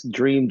easiest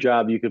dream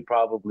job you could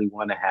probably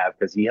want to have,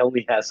 because he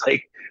only has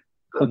like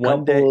a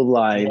couple of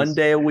lines. 1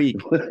 day a week.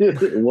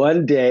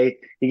 1 day.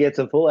 He gets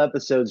a full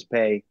episode's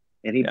pay,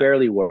 and he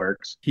barely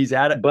works. He's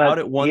out at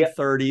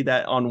 1:30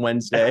 that on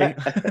Wednesday.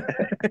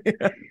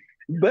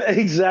 But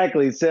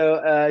exactly.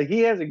 So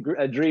he has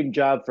a dream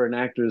job for an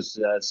actor's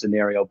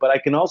scenario. But I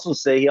can also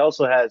say he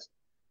also has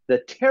the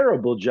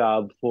terrible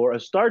job for a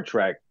Star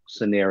Trek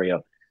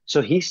scenario.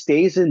 So he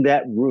stays in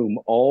that room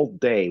all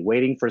day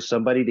waiting for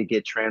somebody to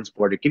get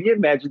transported. Can you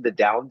imagine the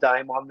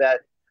downtime on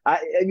that? I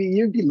mean,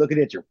 you'd be looking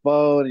at your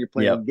phone, you're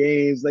playing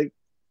games. Like,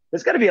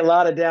 there's got to be a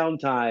lot of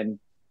downtime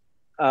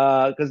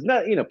because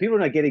not, people are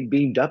not getting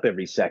beamed up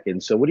every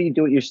second. So what do you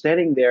do? You're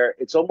standing there.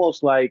 It's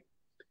almost like,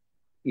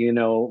 in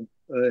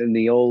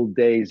the old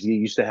days, you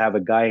used to have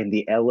a guy in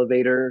the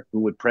elevator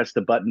who would press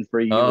the button for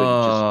you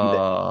and just be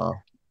there. Oh,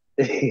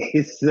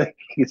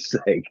 It's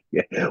like,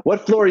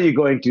 what floor are you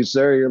going to,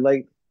 sir? You're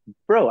like,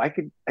 bro, I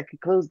could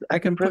close. I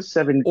can press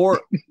 7.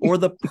 or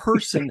the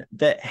person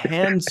that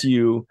hands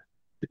you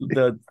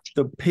the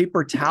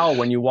paper towel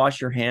when you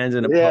wash your hands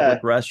in a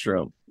public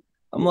restroom.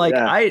 I'm like,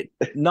 I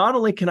not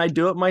only can I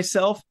do it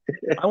myself,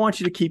 I want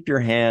you to keep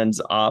your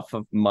hands off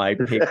of my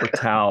paper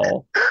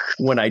towel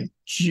when I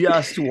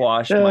just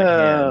wash my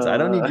hands. I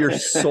don't need your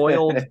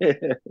soiled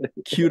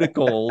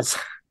cuticles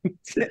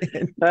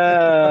in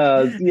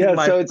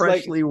my so it's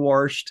freshly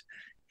washed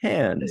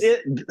hands.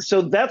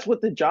 So that's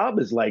what the job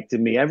is like to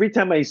me. Every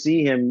time I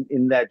see him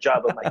in that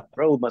job, I'm like,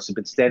 bro must have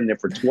been standing there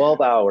for 12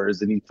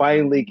 hours and he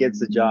finally gets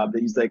the job.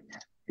 And he's like,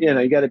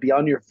 you got to be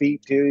on your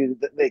feet too.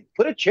 They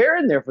put a chair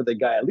in there for the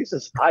guy. At least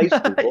it's high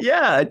school.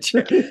 Yeah,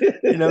 give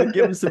him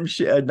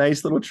a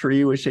nice little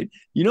tree with shade.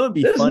 It'd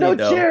be funny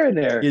though. Chair in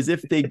there. Is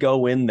if they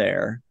go in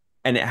there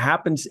and it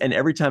happens, and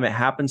every time it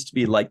happens to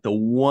be like the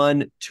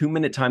 1-2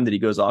 minute time that he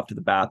goes off to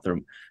the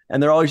bathroom,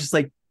 and they're always just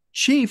like,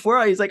 Chief, where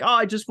are you? He's like, oh,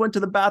 I just went to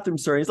the bathroom,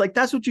 sir. He's like,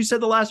 that's what you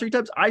said the last 3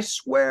 times. I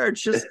swear,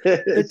 it's just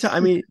the time. I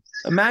mean,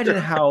 imagine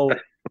how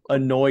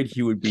annoyed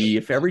he would be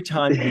if every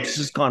time he's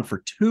just gone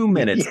for 2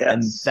 minutes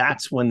and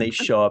that's when they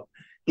show up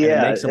and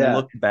it makes him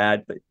look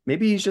bad. But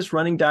maybe he's just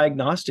running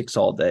diagnostics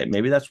all day.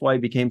 Maybe that's why he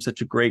became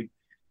such a great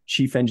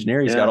chief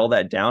engineer. He's got all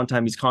that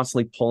downtime. He's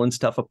constantly pulling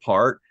stuff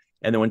apart.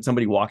 And then when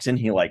somebody walks in,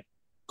 he like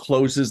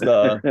closes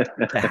the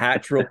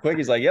hatch real quick.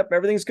 He's like, yep,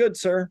 everything's good,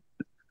 sir.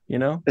 You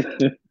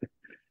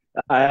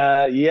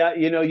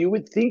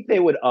would think they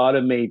would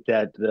automate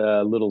that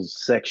little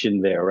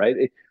section there,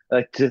 right?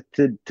 Like to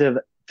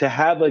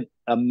have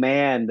a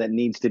man that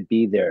needs to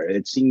be there.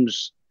 It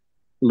seems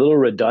a little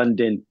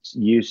redundant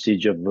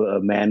usage of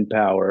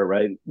manpower,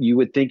 right? You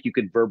would think you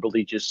could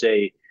verbally just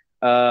say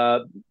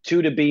 2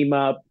 to beam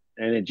up,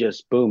 and it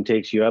just boom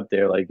takes you up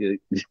there. Like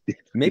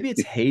maybe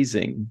it's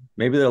hazing.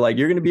 Maybe they're like,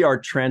 you're going to be our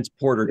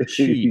transporter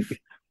chief.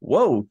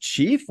 Whoa,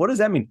 chief? What does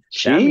that mean?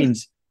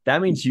 Chief?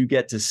 That means you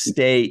get to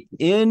stay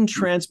in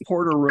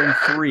transporter room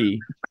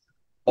 3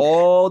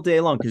 all day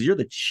long because you're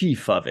the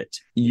chief of it.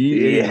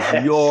 You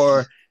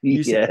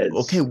say,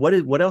 okay,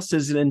 what else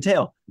does it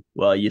entail?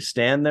 Well, you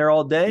stand there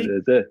all day,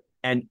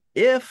 and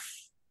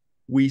if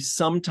we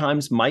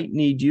sometimes might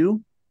need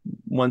you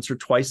once or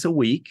twice a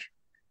week,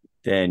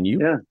 then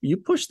you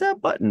push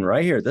that button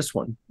right here. This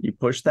one, you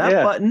push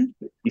that button.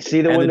 You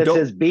see the one that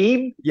says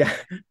beam? Yeah.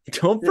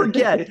 Don't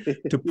forget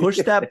to push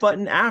that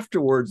button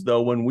afterwards,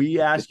 though, when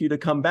we ask you to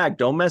come back.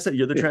 Don't mess it.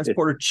 You're the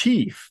transporter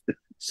chief.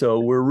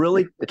 So we're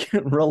really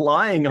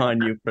relying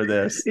on you for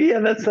this. Yeah,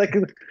 that's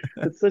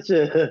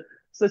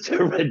such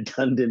a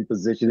redundant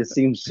position. It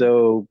seems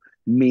so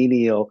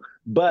menial.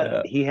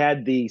 But he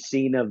had the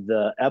scene of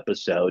the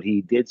episode.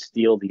 He did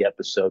steal the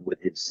episode with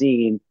his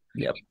scene.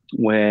 Yep.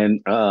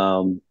 When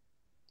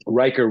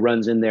Riker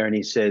runs in there and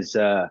he says,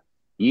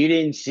 you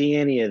didn't see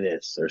any of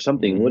this or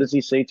something. What does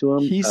he say to him?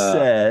 He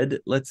said,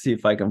 let's see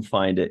if I can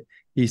find it.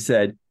 He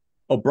said,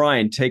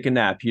 O'Brien, take a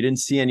nap. You didn't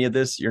see any of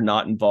this. You're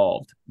not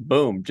involved.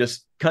 Boom.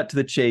 Just cut to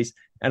the chase.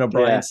 And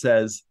O'Brien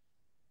says,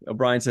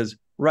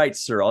 right,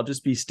 sir. I'll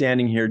just be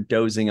standing here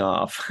dozing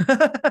off.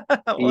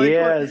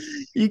 Yes.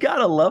 You got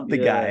to love the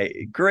guy.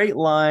 Great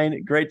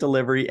line, great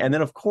delivery. And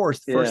then, of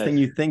course, the first thing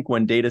you think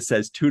when Data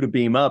says 2 to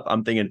beam up,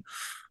 I'm thinking,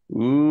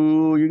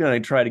 ooh, you're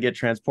going to try to get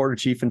transporter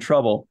chief in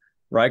trouble.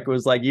 Riker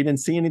was like, you didn't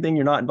see anything.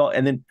 You're not involved.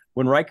 And then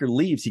when Riker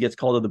leaves, he gets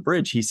called to the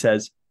bridge. He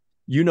says,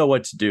 you know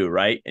what to do,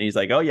 right? And he's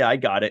like, oh, yeah, I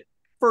got it.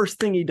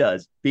 First thing he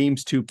does,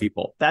 beams 2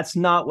 people. That's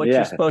not what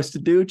you're supposed to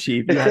do,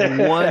 Chief. You had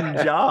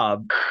one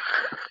job.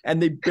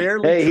 And they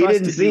barely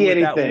trusted you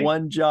with that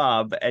one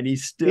job. And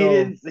he's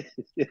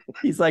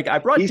like, I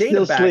brought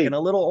Data back in a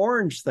little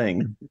orange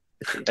thing.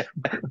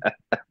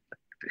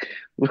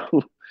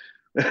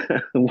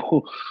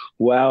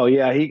 Wow,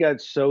 yeah, he got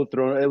so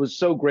thrown. It was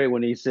so great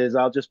when he says,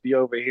 I'll just be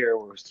over here.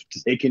 We're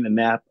taking a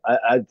nap.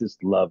 I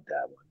just loved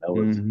that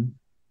one.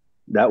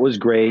 That was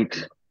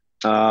great.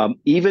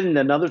 Even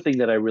another thing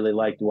that I really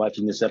liked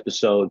watching this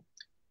episode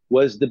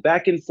was the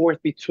back and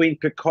forth between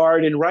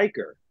Picard and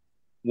Riker.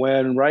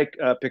 When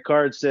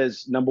Picard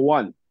says, number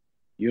 1,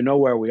 you know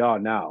where we are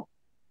now.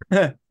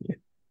 Yeah.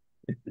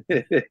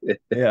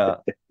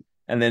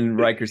 And then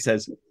Riker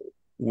says,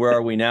 where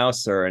are we now,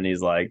 sir? And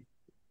he's like,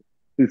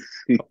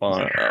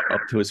 up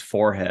to his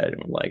forehead.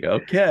 And we're like,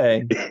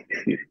 okay.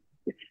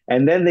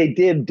 And then they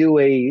did do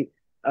a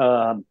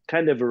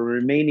kind of a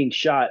remaining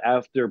shot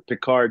after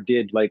Picard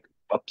did like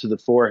up to the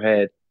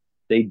forehead.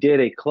 They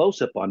did a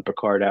close-up on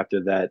Picard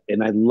after that,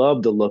 and I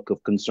love the look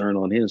of concern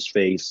on his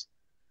face.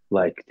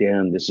 Like,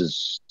 damn, this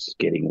is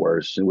getting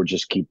worse, and we're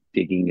just keep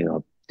digging in a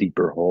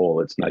deeper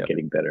hole. It's not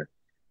getting better.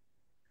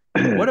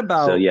 What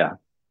about? So, yeah.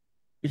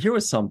 Here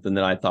was something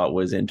that I thought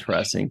was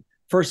interesting.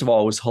 first of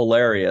all, it was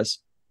hilarious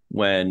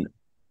when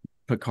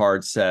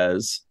Picard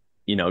says,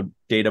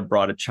 Data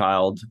brought a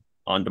child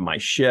onto my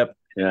ship,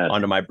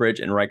 onto my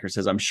bridge. And Riker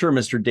says, I'm sure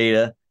Mr.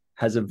 Data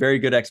has a very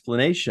good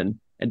explanation.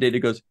 And Data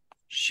goes,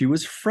 she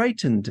was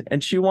frightened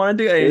and she wanted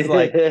to. And he's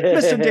like,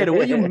 Mr. Data,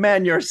 will you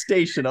man your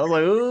station? I was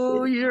like,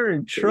 oh, you're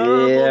in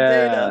trouble,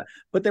 Data.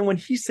 But then when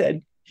he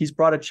said he's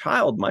brought a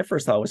child, my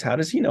first thought was, how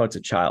does he know it's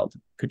a child?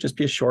 Could just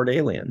be a short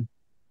alien.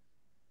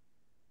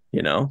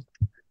 Yeah.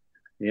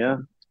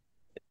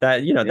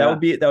 That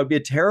that would be a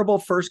terrible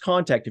first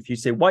contact if you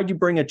say, why'd you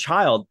bring a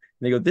child?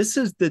 And they go, this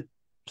is the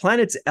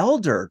planet's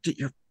elder.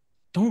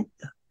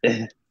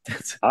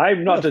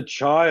 I'm not a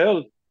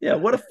child. Yeah,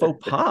 what a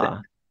faux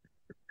pas.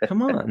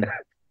 Come on.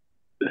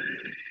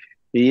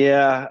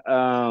 Yeah.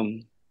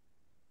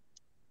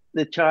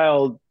 The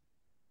child,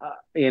 I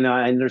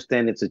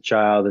understand it's a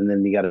child, and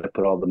then you got to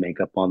put all the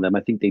makeup on them.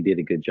 I think they did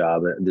a good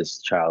job. This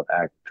child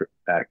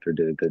actor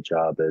did a good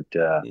job at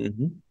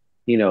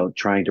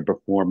trying to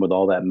perform with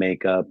all that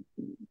makeup.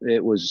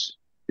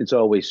 It's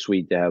always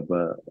sweet to have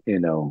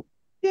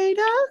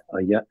Data?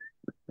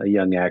 a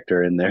young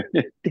actor in there.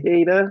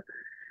 Data.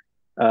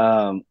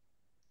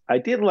 I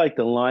did like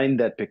the line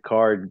that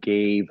Picard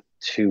gave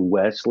to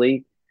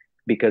Wesley,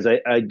 because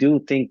I do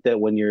think that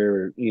when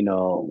you're,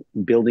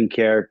 building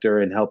character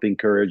and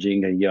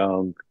encouraging a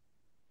young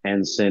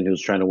ensign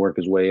who's trying to work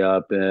his way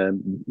up,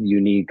 you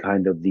need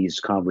kind of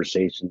these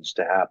conversations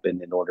to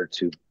happen in order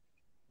to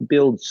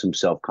build some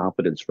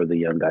self-confidence for the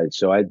young guy.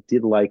 So I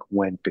did like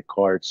when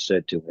Picard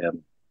said to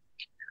him,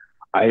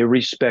 I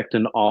respect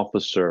an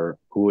officer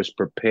who is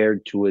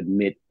prepared to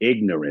admit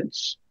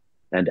ignorance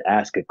and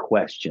ask a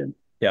question.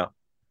 Yeah.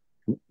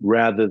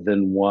 Rather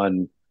than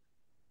one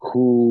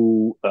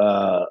who,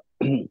 out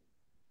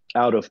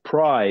of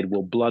pride,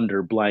 will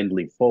blunder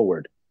blindly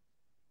forward.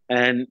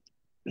 And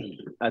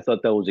I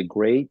thought that was a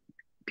great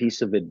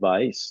piece of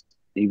advice,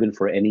 even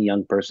for any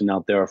young person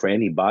out there or for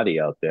anybody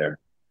out there.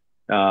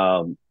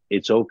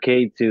 It's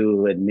okay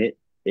to admit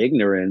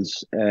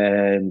ignorance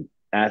and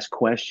ask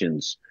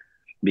questions,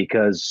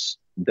 because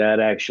that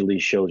actually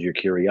shows your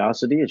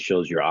curiosity. It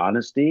shows your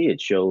honesty.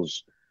 It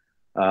shows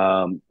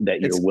that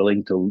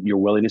your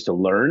willingness to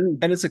learn,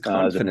 and it's a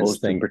confidence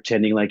thing.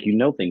 Pretending like you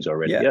know things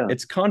already. Yeah,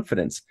 it's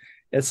confidence.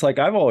 It's like,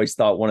 I've always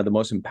thought one of the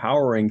most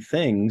empowering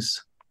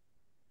things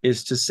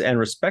and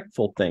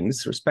respectful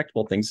things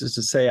is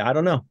to say, I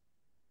don't know.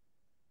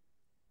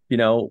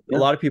 A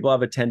lot of people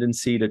have a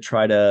tendency to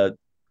try to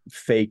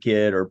fake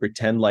it or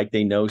pretend like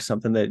they know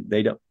something that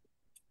they don't.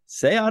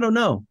 Say, I don't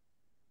know.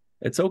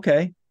 It's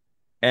okay.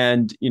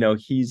 And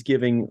he's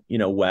giving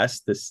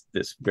Wes, this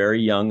very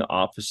young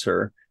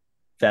officer,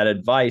 that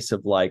advice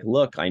of like,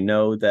 look, I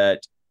know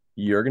that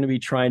you're going to be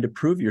trying to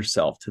prove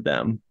yourself to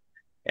them,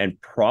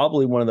 and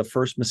probably one of the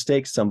first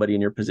mistakes somebody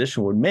in your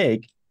position would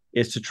make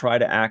is to try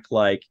to act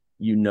like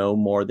you know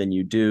more than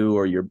you do,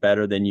 or you're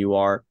better than you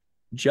are.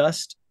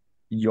 Just,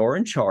 you're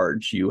in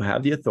charge, you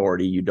have the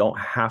authority, you don't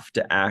have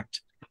to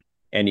act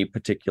any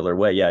particular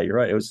way. Yeah, you're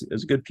right. It was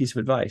a good piece of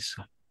advice.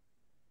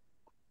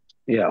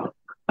 Yeah.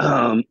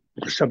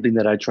 Something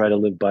that I try to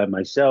live by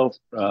myself.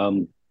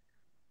 I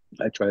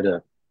try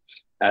to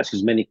ask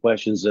as many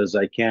questions as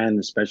I can,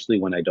 especially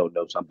when I don't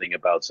know something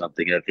about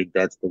something. I think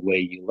that's the way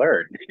you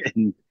learn.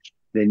 And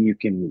then you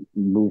can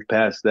move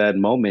past that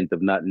moment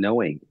of not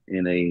knowing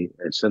in a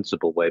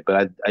sensible way.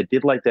 But I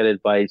did like that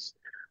advice.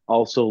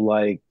 Also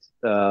liked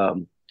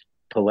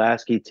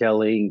Pulaski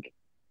telling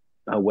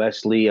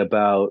Wesley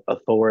about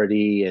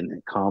authority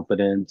and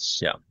confidence.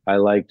 Yeah. I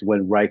liked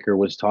when Riker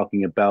was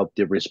talking about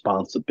the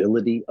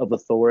responsibility of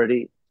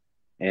authority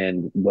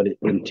and what it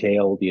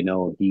entailed.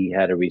 He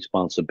had a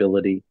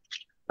responsibility.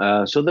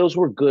 So those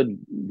were good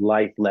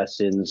life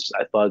lessons.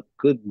 I thought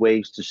good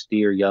ways to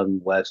steer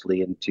young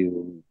Wesley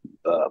into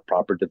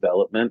proper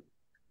development.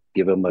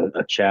 Give him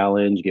a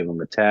challenge, give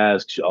him a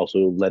task,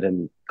 also let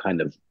him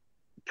kind of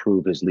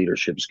prove his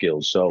leadership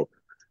skills. So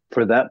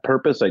for that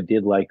purpose, I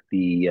did like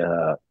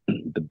the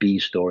B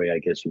story, I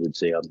guess you would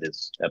say, on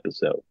this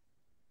episode.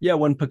 Yeah,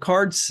 when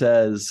Picard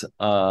says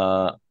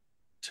to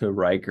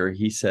Riker,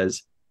 he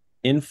says,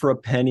 in for a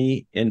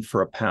penny, in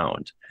for a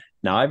pound.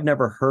 Now, I've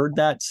never heard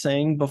that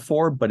saying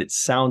before, but it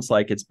sounds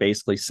like it's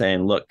basically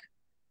saying, look,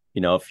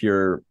 if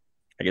you're,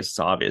 I guess it's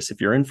obvious, if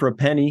you're in for a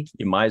penny,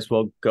 you might as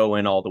well go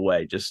in all the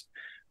way. Just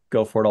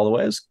go for it all the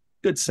way. It's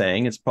a good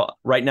saying. It's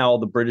right now, all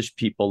the British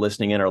people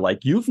listening in are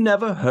like, you've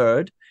never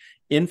heard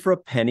in for a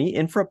penny,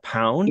 in for a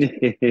pound.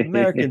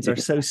 Americans are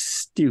so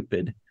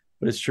stupid,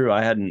 but it's true.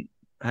 I hadn't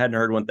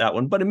heard that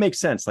one, but it makes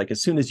sense. Like,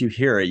 as soon as you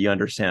hear it, you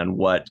understand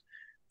what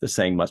the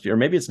saying must be. Or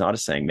maybe it's not a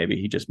saying. Maybe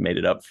he just made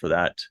it up for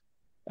that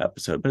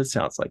episode, but it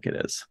sounds like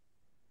it is.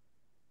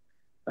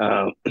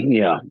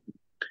 Yeah,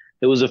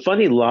 it was a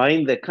funny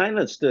line that kind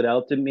of stood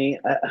out to me,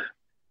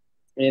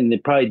 and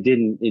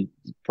it's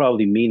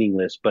probably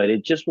meaningless, but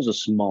it just was a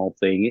small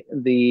thing.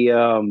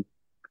 The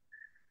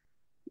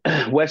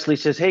Wesley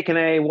says, hey, can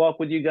I walk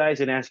with you guys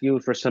and ask you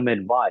for some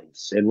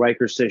advice? And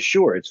Riker says,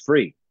 sure, it's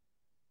free.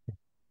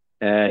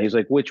 He's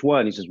like, which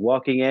one? He says,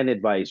 walking and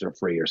advice are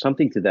free, or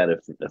something to that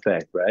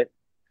effect, right?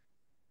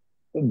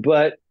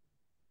 But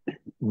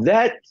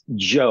that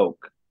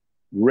joke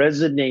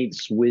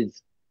resonates with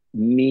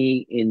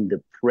me in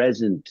the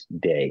present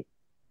day,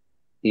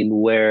 in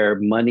where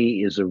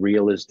money is a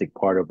realistic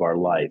part of our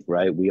life,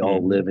 right? We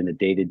all live in a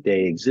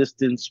day-to-day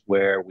existence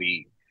where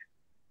we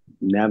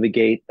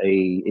navigate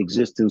a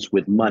existence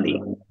with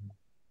money.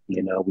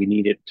 You know, we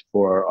need it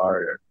for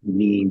our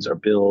needs, our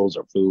bills,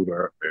 our food,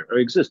 our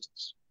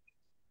existence.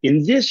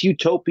 In this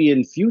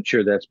utopian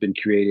future that's been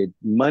created,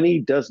 money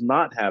does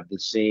not have the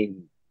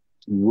same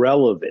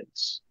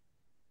relevance.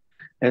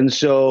 And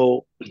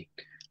so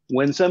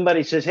when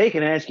somebody says, hey,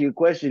 can I ask you a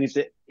question? He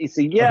said,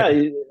 yeah,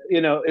 Right.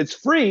 it's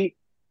free.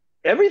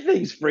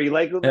 Everything's free.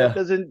 Like that Yeah.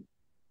 doesn't,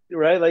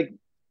 right? Like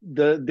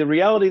the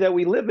reality that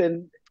we live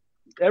in,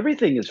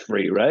 everything is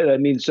free, right? I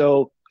mean,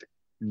 so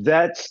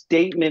that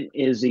statement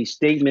is a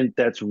statement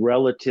that's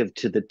relative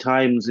to the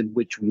times in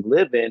which we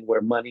live in, where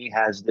money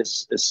has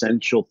this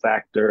essential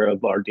factor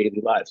of our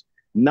daily lives,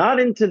 not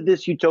into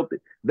this utopia.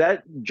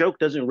 That joke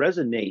doesn't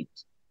resonate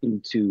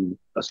into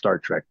a Star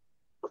Trek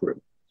crew,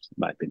 in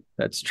my opinion.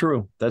 That's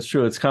true. That's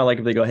true. It's kind of like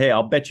if they go, hey,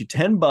 I'll bet you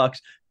 $10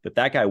 that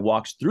that guy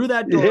walks through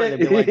that door, and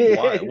they'd be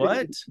like,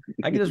 what?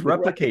 I can just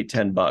replicate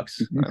Right.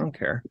 $10. I don't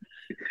care.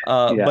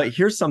 Yeah. But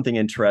here's something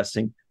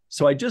interesting.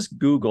 So I just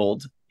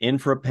Googled in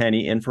for a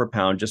penny, in for a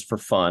pound, just for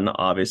fun,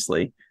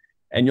 obviously.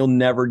 And you'll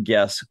never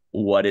guess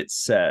what it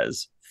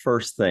says.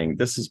 First thing,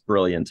 this is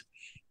brilliant.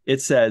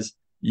 It says,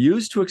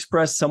 used to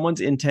express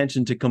someone's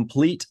intention to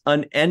complete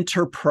an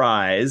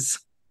enterprise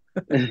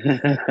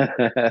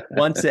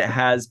once it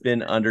has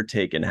been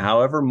undertaken,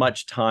 however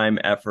much time,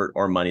 effort,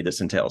 or money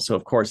this entails. So,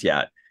 of course,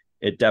 yeah,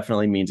 it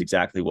definitely means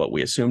exactly what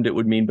we assumed it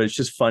would mean. But it's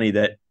just funny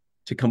that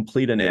to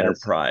complete an Yes.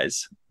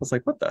 enterprise, I was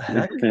like, what the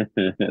heck?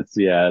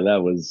 Yeah,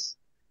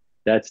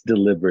 that's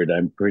deliberate,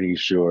 I'm pretty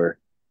sure.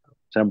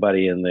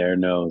 Somebody in there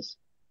knows.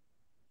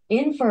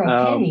 In for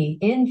a penny,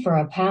 in for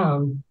a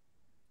pound.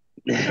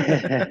 I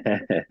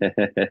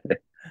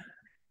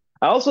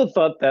also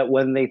thought that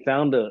when they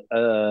found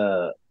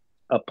a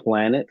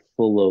planet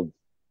full of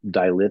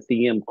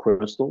dilithium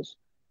crystals,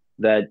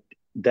 that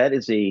that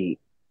is a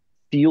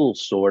fuel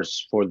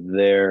source for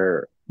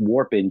their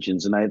warp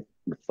engines, and I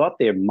thought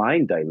they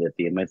mined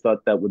dilithium. I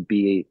thought that would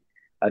be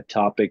a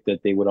topic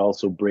that they would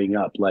also bring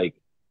up, like,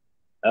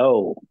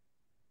 oh,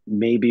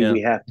 maybe Yeah.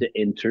 we have to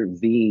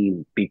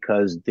intervene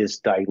because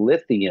this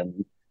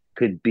dilithium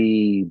could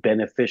be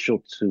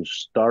beneficial to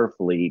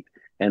Starfleet,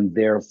 and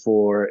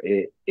therefore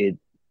it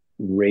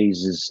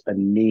raises a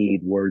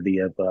need worthy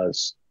of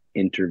us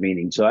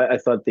intervening. So I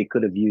thought they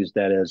could have used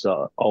that as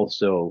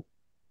also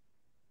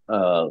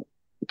a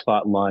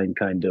plot line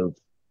kind of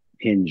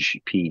hinge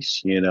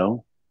piece, you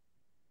know?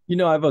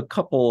 I have a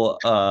couple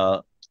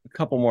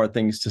more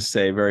things to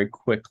say very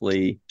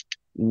quickly.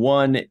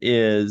 One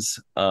is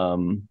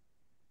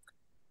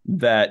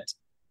that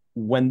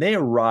when they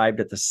arrived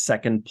at the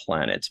second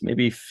planet,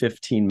 maybe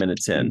 15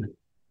 minutes in,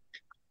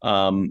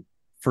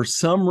 for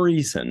some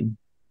reason,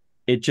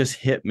 it just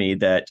hit me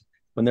that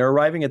when they're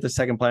arriving at the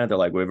second planet, they're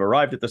like, we've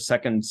arrived at the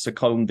second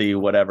Secondi,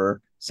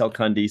 whatever,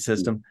 Selkundi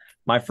system.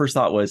 My first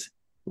thought was,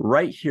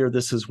 right here,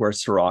 this is where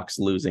Cirroc's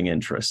losing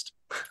interest.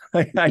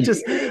 I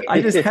just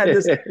had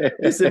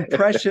this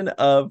impression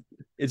of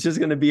it's just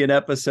going to be an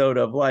episode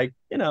of, like,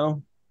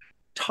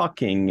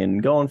 talking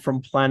and going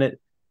from planet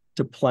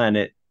to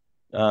planet.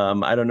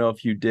 I don't know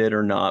if you did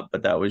or not,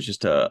 but that was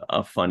just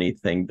a funny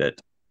thing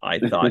that I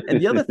thought. And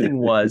the other thing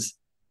was,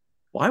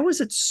 why was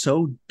it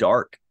so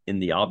dark in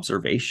the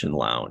observation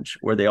lounge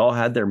where they all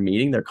had their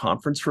meeting, their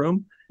conference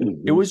room?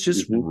 It was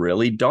just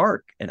really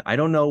dark. And I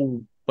don't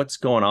know what's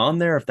going on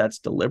there, if that's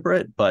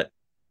deliberate, but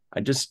I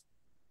just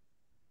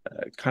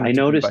kind of I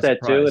noticed that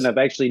too, and surprise. I've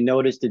actually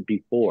noticed it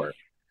before.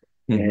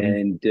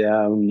 Mm-hmm.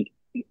 And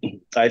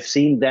I've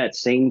seen that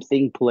same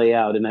thing play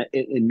out, and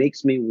it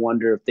makes me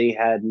wonder if they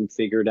hadn't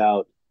figured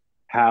out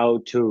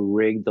how to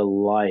rig the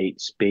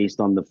lights based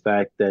on the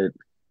fact that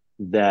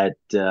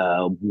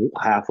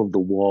half of the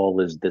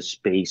wall is the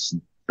space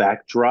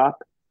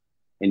backdrop,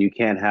 and you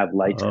can't have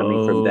lights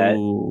coming from that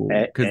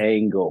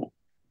angle.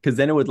 Because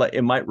then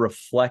it might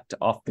reflect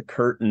off the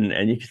curtain,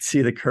 and you could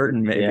see the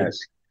curtain maybe. Yes.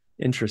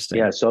 Interesting.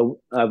 Yeah, so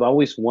I've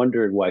always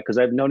wondered why, because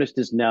I've noticed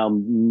this now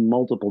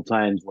multiple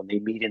times when they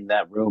meet in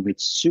that room.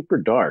 It's super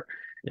dark.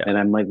 Yeah. And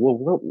I'm like,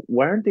 well,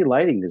 why aren't they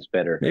lighting this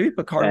better? Maybe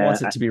Picard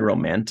wants it to be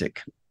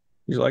romantic.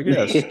 He's like,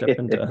 yeah, step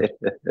into.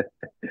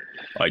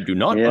 I do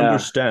not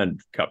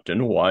understand,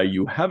 Captain, why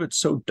you have it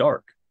so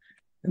dark.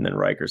 And then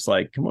Riker's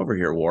like, come over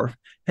here, Worf.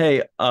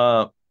 Hey,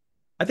 I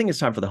think it's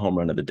time for the home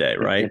run of the day,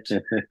 right?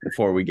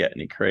 Before we get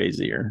any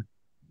crazier.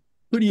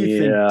 Who do you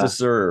think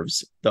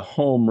deserves the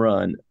home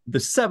run, the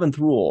seventh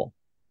rule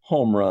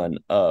home run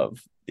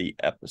of the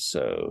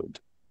episode?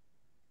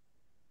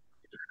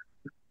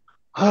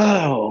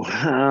 Oh,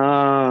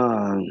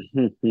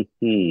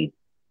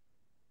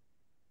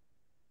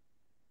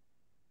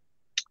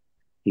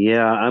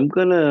 yeah, I'm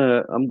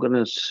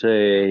gonna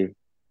say,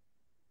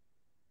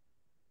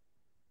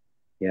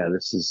 yeah,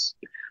 this is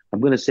I'm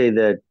going to say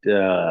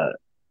that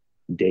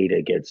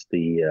Data gets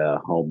the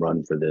home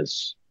run for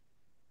this.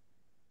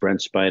 Brent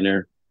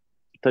Spiner,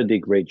 I thought he did a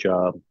great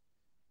job.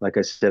 Like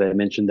I said, I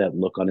mentioned that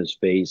look on his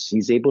face.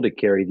 He's able to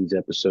carry these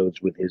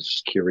episodes with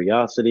his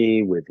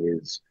curiosity, with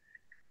his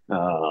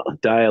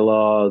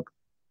dialogue.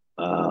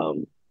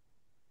 Um,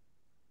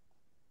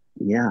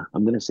 yeah,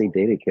 I'm going to say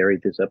Data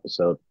carried this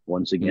episode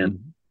once again.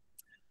 Mm.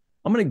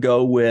 I'm going to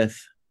go with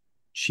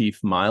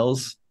Chief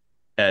Miles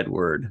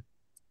Edward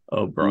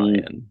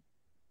O'Brien.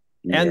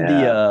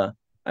 And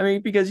I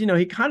mean, because,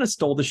 he kind of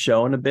stole the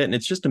show in a bit, and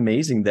it's just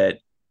amazing that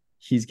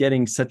he's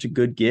getting such a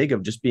good gig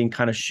of just being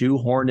kind of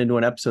shoehorned into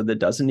an episode that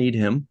doesn't need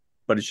him,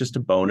 but it's just a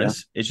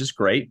bonus. Yeah. It's just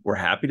great. We're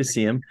happy to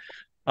see him.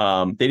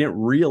 They didn't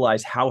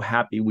realize how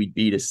happy we'd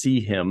be to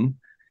see him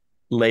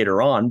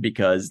later on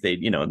because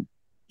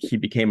he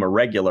became a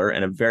regular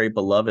and a very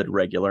beloved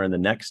regular in the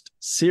next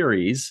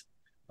series,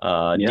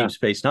 Deep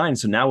Space Nine.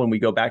 So now when we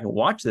go back and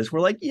watch this, we're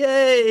like,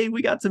 yay,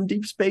 we got some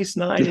Deep Space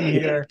Nine in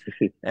here.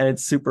 And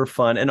it's super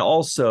fun. And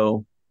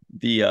also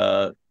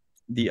the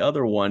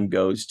other one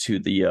goes to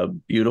the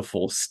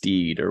beautiful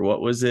steed, or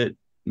what was it?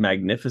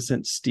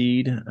 Magnificent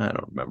steed? I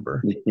don't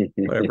remember.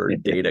 Whatever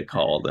Data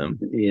called him.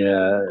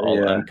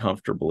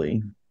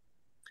 Uncomfortably.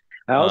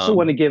 I also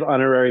want to give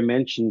honorary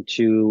mention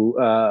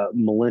to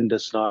Melinda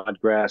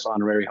Snodgrass,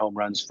 honorary home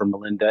runs for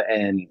Melinda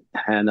and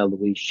Hannah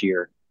Louise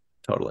Shear.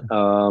 Totally.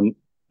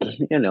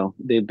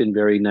 They've been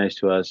very nice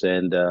to us,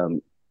 and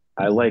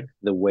I like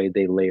the way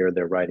they layer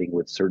their writing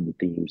with certain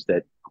themes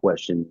that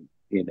question,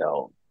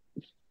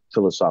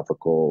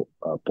 philosophical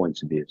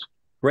points of views.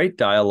 Great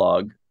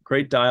dialogue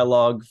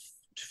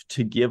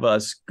to give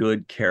us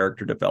good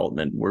character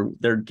development.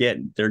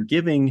 They're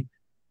giving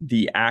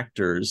the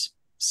actors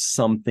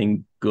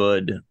something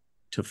good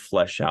to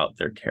flesh out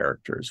their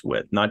characters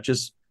with, not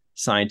just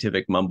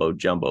scientific mumbo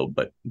jumbo,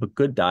 but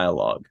good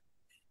dialogue.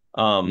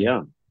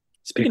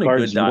 Speaking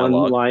Picard's of good dialogue,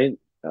 one line.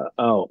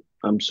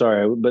 I'm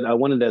sorry, but I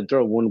wanted to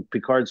throw when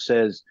Picard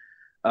says,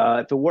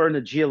 "If it weren't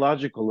a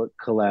geological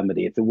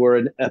calamity, if it were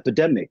an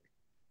epidemic,"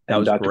 that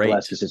was Dr. great.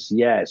 Pulaski says,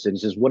 "Yes," and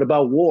he says, "What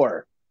about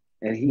war?"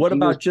 And what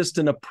about just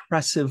an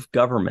oppressive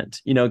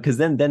government? Because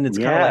then it's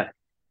kind of like,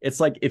 it's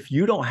like if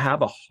you don't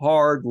have a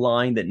hard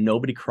line that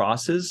nobody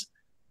crosses,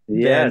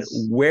 then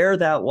where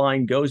that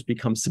line goes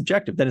becomes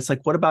subjective. Then it's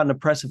like, what about an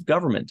oppressive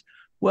government?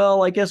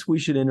 Well, I guess we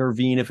should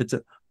intervene if it's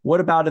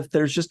what about if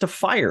there's just a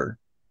fire?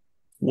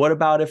 What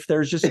about if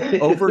there's just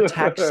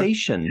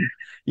overtaxation?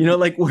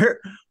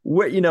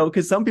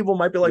 Because some people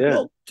might be like,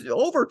 well,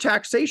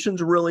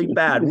 overtaxation's really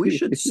bad. We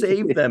should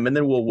save them. And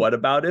then, well, what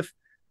about if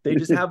they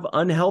just have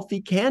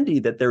unhealthy candy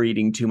that they're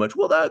eating too much?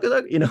 Well,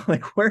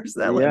 where's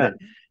that line?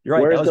 You're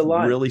right. That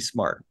was really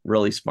smart.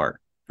 Really smart.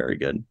 Very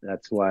good.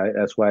 That's why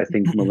I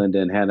think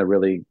Melinda and Hannah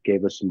really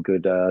gave us some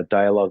good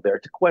dialogue there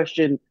to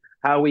question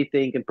how we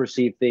think and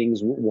perceive things,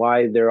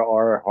 why there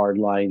are hard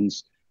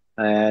lines,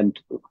 and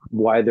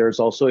why there's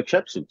also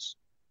exceptions.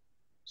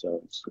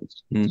 So it's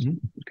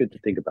good to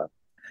think about.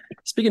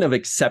 Speaking of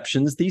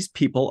exceptions, these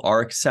people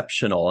are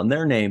exceptional, and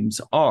their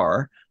names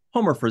are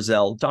Homer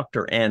Frizzell,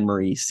 Dr.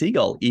 Marie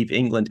Segal, Eve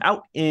England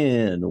out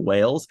in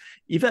Wales,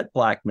 Yvette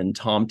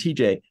Blackmon-Tom,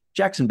 TJ,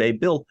 Jackson-Bey,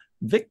 Bill,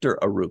 Victor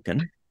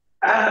Arucan,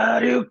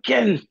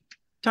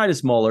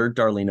 Titus Mohler,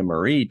 Darlena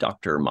Marie,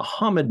 Dr.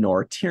 Mohamed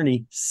Noor,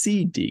 Tierney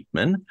C.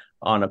 Dieckmann,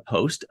 on a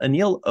post,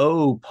 Anil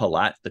O.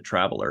 Polat, the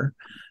Traveler,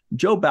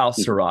 Joe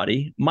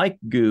Balsarotti, Mike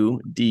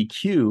Gu,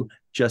 Dequeue,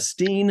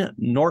 Justine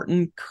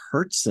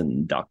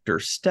Norton-Kertson, Dr.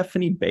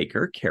 Stephanie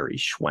Baker, Carrie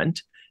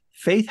Schwent,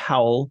 Faith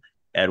Howell,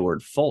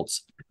 Edward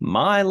Foltz,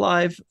 My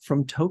Live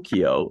from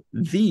Tokyo,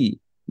 the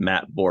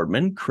Matt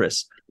Boardman,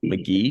 Chris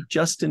McGee,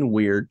 Justin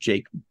Weir,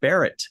 Jake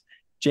Barrett,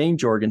 Jane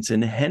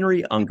Jorgensen,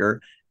 Henry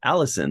Unger,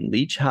 Allyson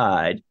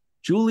Leach-Heid,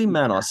 Julie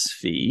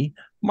Manosfi,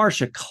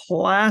 Marcia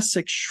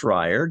Classic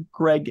Schreier,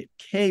 Greg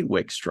K.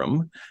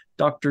 Wickstrom,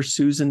 Dr.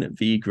 Susan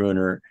V.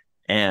 Gruner,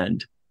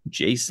 and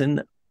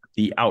Jason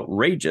the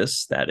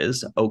Outrageous, that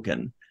is,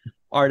 Okun.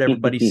 All right,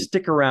 everybody,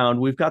 stick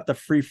around. We've got the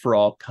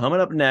free-for-all coming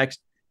up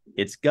next.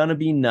 It's going to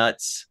be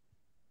nuts.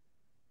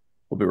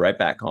 We'll be right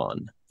back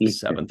on The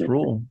Seventh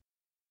Rule.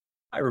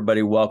 Hi,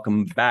 everybody.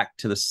 Welcome back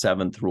to The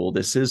Seventh Rule.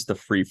 This is the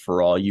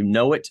free-for-all. You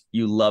know it.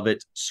 You love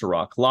it.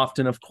 Cirroc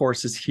Lofton, of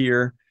course, is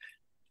here.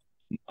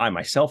 I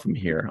myself am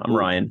here. I'm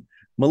Ryan.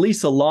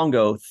 Melissa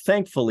Longo,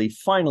 thankfully,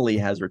 finally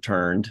has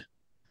returned.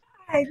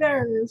 Hi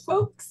there,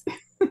 folks.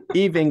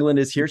 Eve England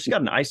is here. She's got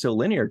an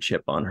isolinear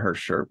chip on her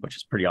shirt, which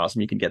is pretty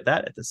awesome. You can get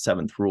that at the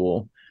Seventh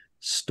Rule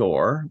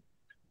store.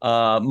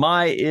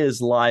 Mai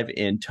is live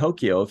in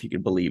Tokyo, if you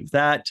can believe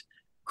that.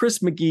 Chris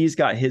McGee's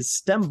got his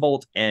Stem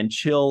Bolt and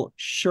Chill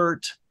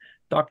shirt.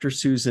 Dr.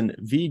 Susan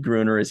V.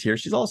 Gruner is here.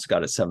 She's also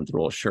got a Seventh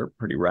Rule shirt,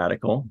 pretty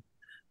radical.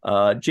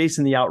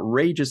 Jason the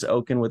Outrageous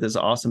Okun with his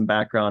awesome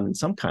background and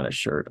some kind of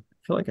shirt. I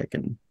feel like I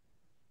can...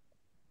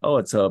 Oh,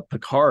 it's a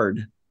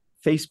Picard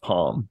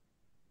facepalm.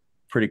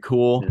 Pretty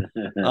cool.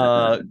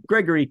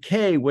 Gregory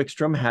K.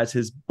 Wickstrom has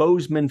his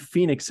Bozeman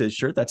Phoenixes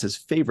shirt. That's his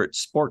favorite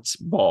sports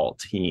ball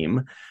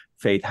team.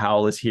 Faith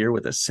Howell is here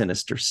with a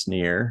sinister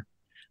sneer.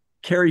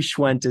 Carrie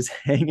Schwent is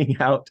hanging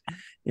out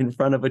in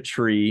front of a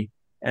tree,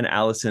 and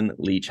Allyson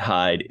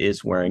Leach-Heid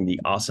is wearing the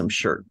awesome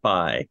shirt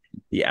by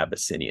the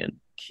Abyssinian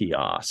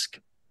Kiosk.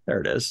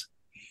 There it is.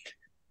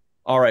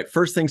 All right,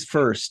 first things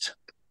first.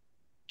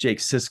 Jake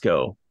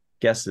Sisko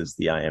guesses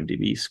the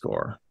IMDb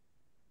score.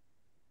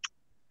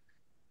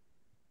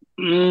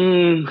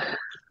 I'm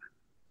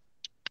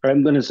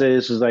going to say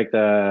this is like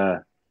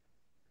a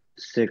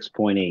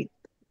 6.8.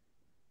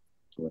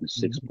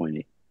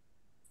 6.8.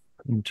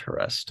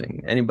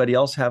 Interesting. Anybody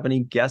else have any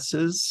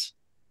guesses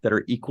that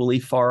are equally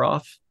far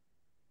off?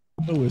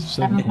 Oh, it's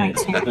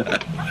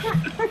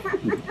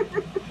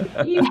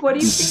 7.2. Eve, what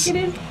do you think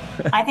it is?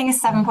 I think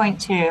it's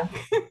 7.2.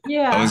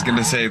 Yeah. I was going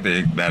to say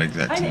that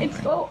exact same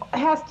thing. It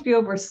has to be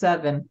over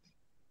 7.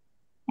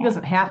 It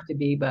doesn't have to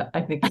be, but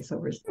I think it's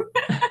over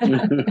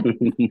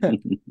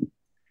 7.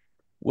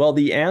 Well,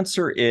 the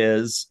answer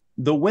is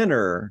the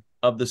winner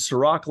of the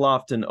Cirroc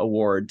Lofton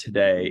Award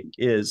today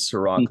is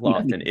Cirroc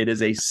Lofton. It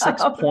is a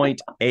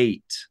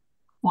 6.8.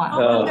 Wow.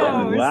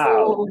 Oh,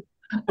 wow.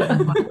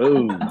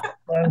 Boom.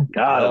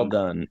 Well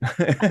done.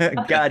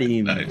 Got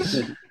him.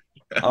 Nice.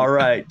 All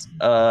right.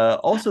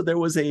 Also, there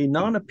was a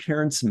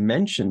non-appearance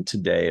mentioned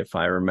today, if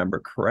I remember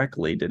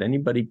correctly. Did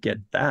anybody get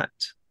that?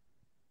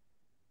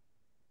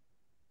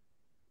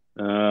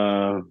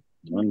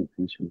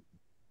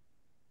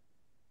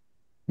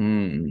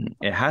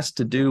 It has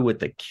to do with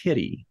the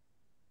kitty.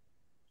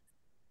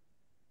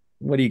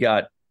 What do you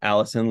got,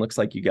 Allyson? Looks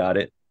like you got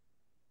it.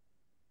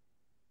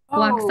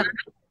 Loxana.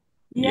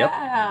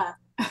 Yeah.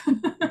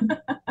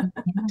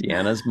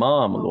 Deanna's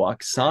mom,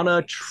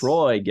 Loxana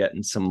Troy,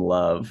 getting some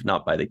love,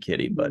 not by the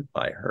kitty, but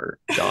by her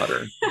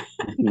daughter.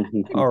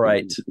 All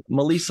right.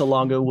 Melissa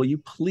Longo, will you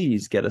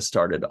please get us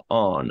started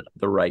on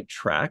the right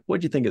track? What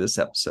do you think of this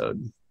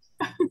episode?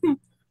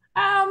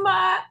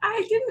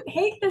 I didn't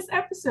hate this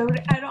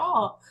episode at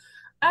all.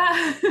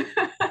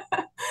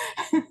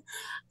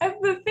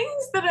 The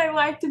things that I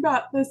liked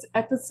about this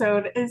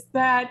episode is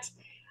that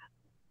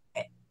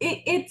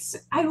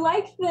I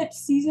like that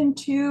season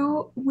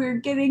 2, we're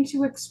getting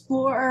to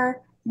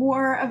explore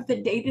more of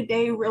the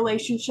day-to-day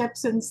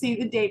relationships and see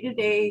the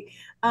day-to-day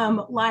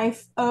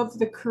life of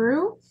the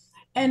crew.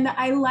 And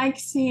I like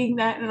seeing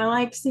that, and I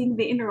like seeing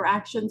the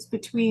interactions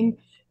between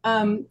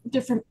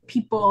different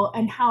people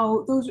and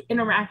how those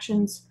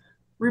interactions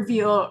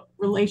reveal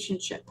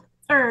relationship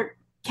or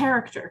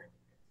character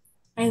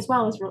as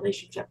well as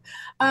relationship.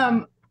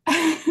 But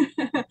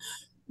I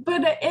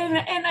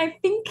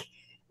think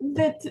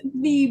that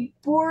the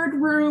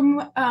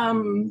boardroom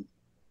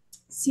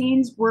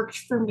scenes worked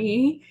for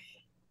me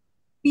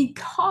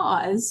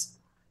because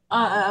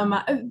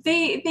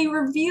they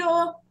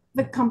reveal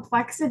the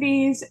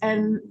complexities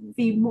and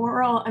the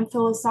moral and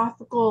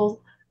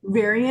philosophical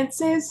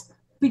variances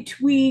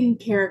between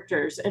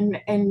characters,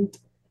 and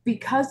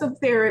because of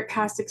their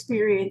past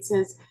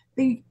experiences,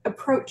 they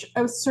approach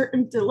a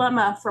certain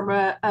dilemma from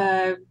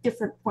a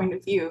different point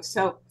of view.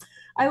 So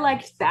I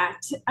liked that.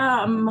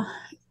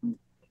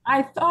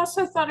 I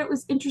also thought it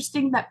was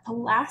interesting that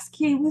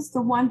Pulaski was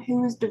the one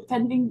who was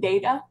defending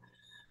Data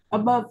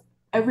above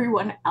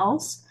everyone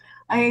else.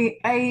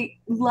 I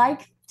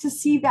like to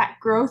see that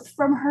growth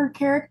from her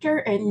character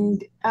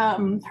and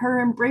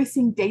her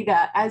embracing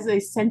Data as a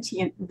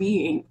sentient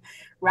being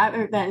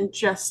rather than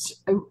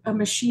just a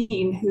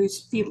machine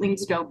whose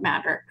feelings don't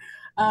matter.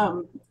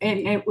 And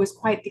it was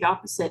quite the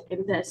opposite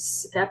in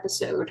this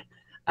episode.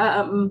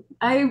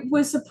 I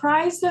was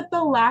surprised at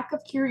the lack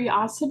of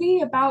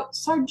curiosity about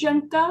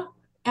Sargenta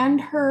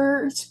and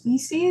her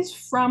species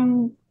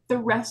from the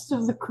rest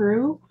of the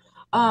crew.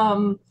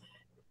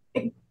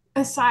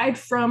 Aside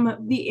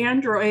from the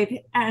android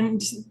and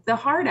the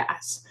hard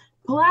ass,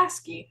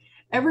 Pulaski,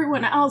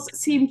 everyone else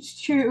seemed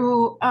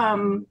to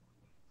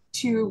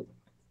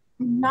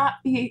not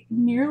be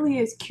nearly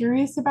as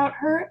curious about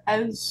her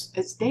as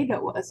Data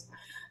was.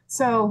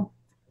 So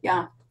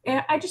yeah,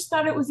 I just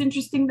thought it was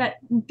interesting that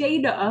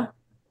Data,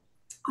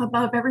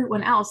 above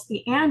everyone else,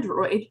 the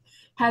android,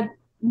 had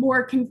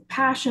more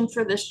compassion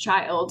for this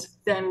child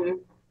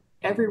than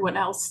everyone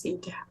else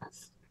seemed to have.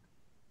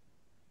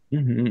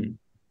 Mm-hmm.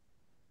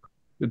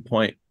 Good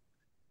point.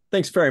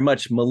 Thanks very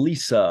much,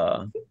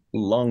 Melissa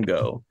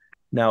Longo.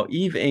 Now,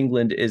 Eve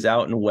England is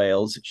out in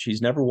Wales.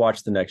 She's never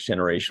watched The Next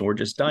Generation. We're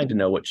just dying to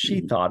know what she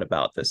thought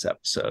about this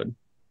episode.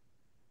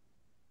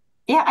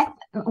 Yeah,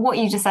 what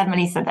you just said,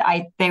 Melissa,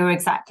 that they were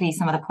exactly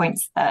some of the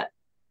points that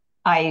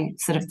I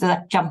sort of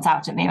that jumped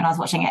out at me when I was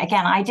watching it.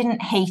 Again, I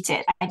didn't hate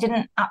it. I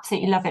didn't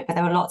absolutely love it, but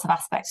there were lots of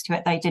aspects to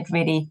it that I did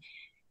really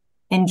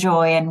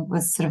enjoy and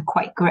was sort of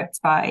quite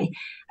gripped by.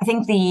 I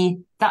think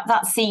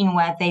that scene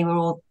where they were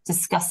all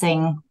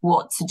discussing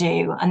what to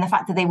do and the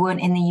fact that they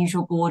weren't in the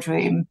usual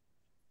boardroom,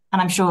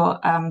 and I'm sure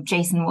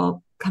Jason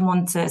will come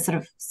on to sort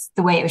of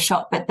the way it was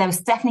shot, but there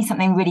was definitely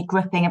something really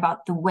gripping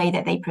about the way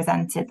that they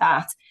presented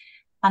that,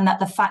 and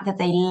that the fact that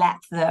they let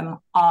them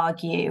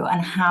argue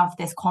and have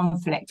this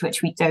conflict,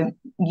 which we don't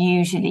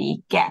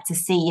usually get to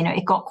see. You know,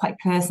 it got quite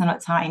personal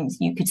at times.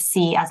 You could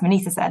see, as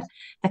Melissa said,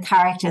 the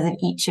characters of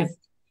each of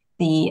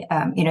the,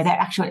 their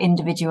actual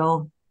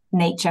individual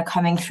nature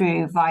coming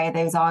through via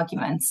those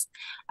arguments.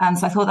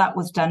 So I thought that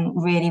was done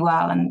really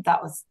well, and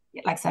that was,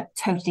 like I said,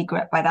 totally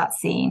gripped by that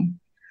scene.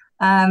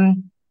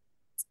 Again,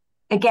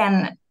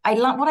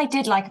 what I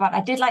did like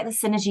the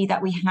synergy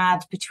that we had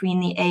between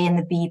the A and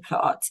the B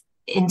plot,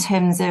 in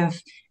terms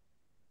of,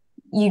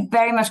 you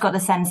very much got the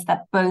sense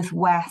that both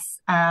Wes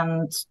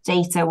and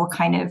Data were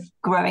kind of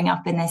growing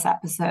up in this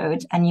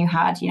episode, and you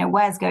had,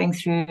 Wes going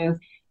through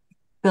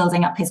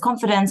building up his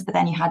confidence, but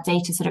then you had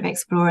Data sort of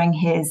exploring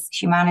his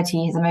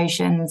humanity, his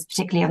emotions,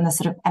 particularly on the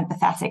sort of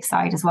empathetic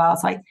side as well.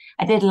 So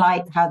I did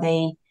like how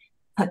they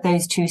put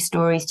those two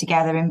stories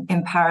together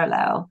in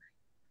parallel.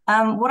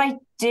 What I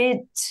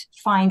did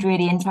find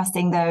really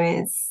interesting, though,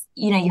 is,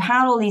 you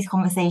had all these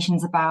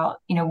conversations about,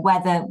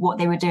 whether what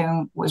they were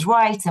doing was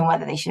right and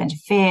whether they should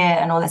interfere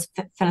and all these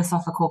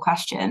philosophical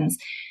questions.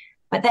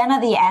 But then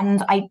at the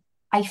end,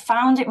 I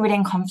found it really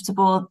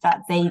uncomfortable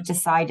that they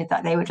decided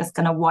that they were just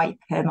going to wipe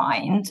her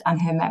mind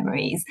and her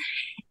memories.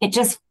 It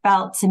just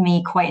felt to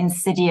me quite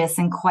insidious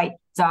and quite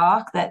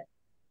dark, that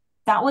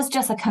was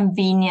just a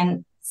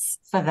convenience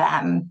for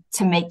them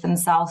to make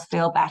themselves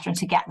feel better and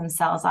to get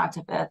themselves out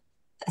of a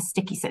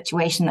sticky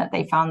situation that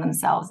they found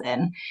themselves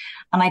in.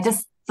 And I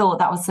just thought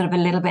that was sort of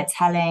a little bit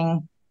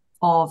telling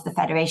of the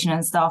Federation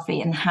and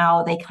Starfleet, and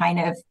how they kind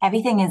of,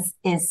 everything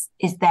is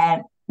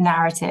their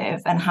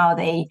narrative, and how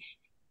they,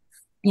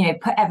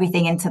 put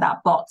everything into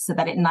that box so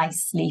that it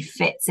nicely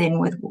fits in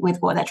with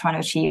what they're trying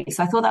to achieve.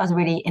 So I thought that was a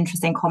really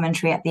interesting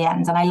commentary at the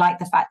end. And I like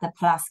the fact that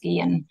Pulaski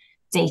and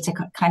Data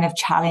kind of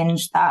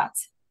challenged that.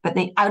 But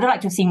I would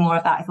like to have seen more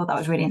of that. I thought that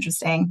was really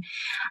interesting.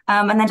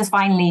 And then just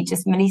finally,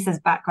 just Melissa's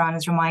background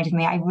has reminded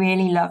me, I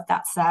really loved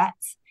that set.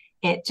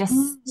 It just,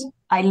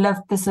 I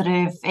loved the sort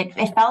of,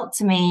 it felt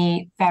to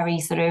me very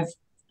sort of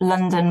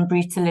London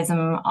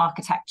brutalism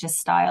architecture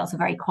style, so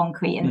very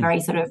concrete and very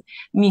sort of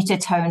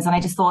muted tones. And I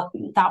just thought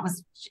that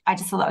was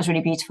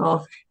really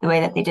beautiful, the way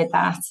that they did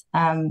that.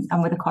 And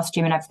with the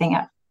costume and everything,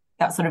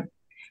 that sort of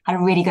had a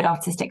really good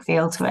artistic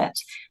feel to it.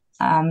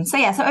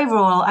 So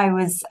overall, I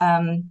was,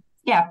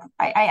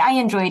 I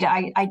enjoyed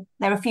it.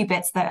 There were a few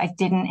bits that I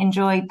didn't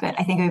enjoy, but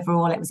I think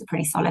overall it was a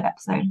pretty solid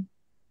episode.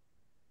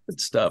 Good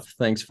stuff.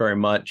 Thanks very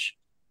much.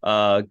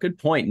 Good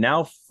point.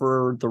 Now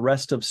for the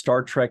rest of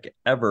Star Trek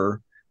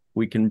Ever,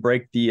 we can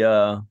break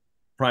the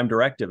Prime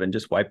Directive and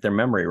just wipe their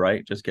memory,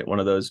 right? Just get one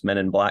of those Men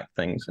in Black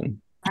things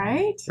and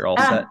you're all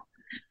set.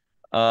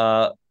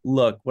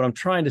 Look, what I'm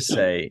trying to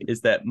say is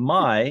that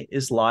Mai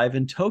is live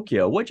in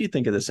Tokyo. What do you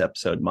think of this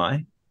episode,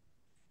 Mai?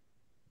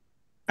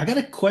 I got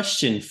a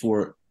question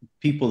for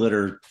people that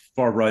are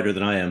far brighter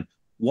than I am.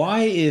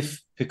 Why,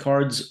 if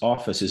Picard's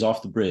office is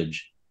off the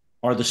bridge,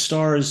 are the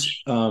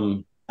stars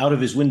out of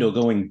his window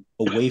going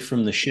away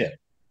from the ship?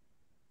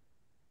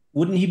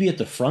 Wouldn't he be at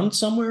the front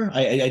somewhere?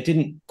 I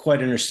didn't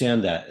quite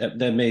understand that.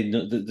 That made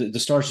the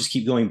stars just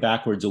keep going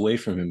backwards away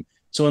from him.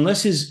 So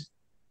unless his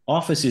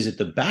office is at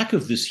the back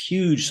of this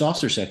huge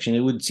saucer section,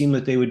 it would seem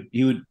that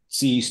he would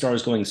see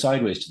stars going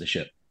sideways to the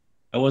ship.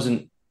 I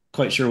wasn't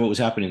quite sure what was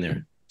happening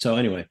there. So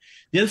anyway,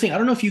 the other thing, I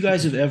don't know if you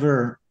guys have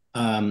ever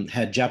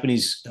had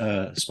Japanese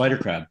spider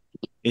crab.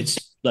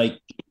 It's like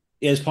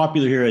as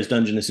popular here as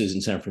Dungeness is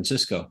in San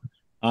Francisco.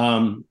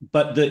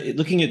 But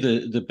looking at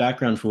the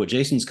background for what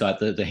Jason's got,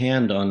 the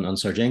hand on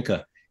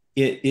Sarjenka,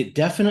 it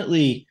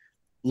definitely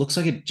looks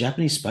like a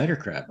Japanese spider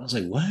crab. I was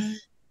like, what?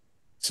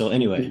 So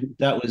anyway,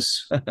 that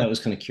was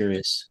kind of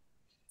curious.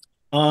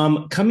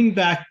 Coming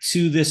back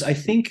to this, I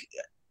think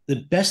the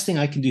best thing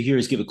I can do here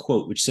is give a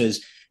quote which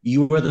says,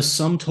 "You are the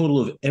sum total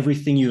of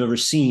everything you've ever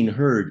seen,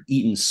 heard,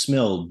 eaten,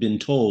 smelled, been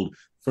told,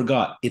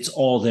 forgot. It's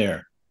all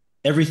there.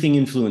 Everything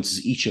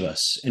influences each of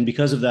us. And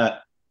because of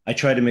that, I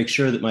try to make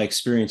sure that my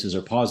experiences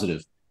are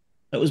positive."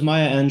 That was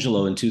Maya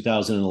Angelou in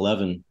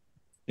 2011.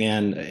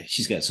 And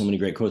she's got so many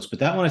great quotes. But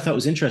that one I thought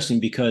was interesting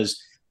because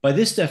by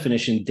this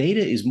definition,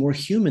 Data is more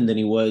human than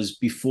he was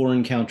before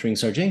encountering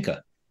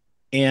Sarjenka.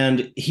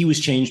 And he was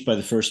changed by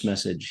the first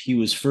message. He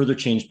was further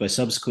changed by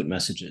subsequent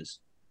messages.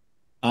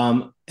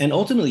 And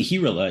ultimately, he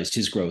realized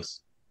his growth.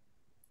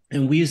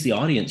 And we as the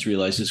audience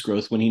realize his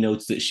growth when he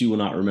notes that she will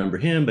not remember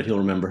him, but he'll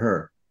remember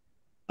her.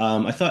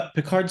 I thought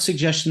Picard's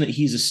suggestion that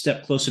he's a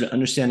step closer to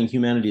understanding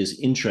humanity is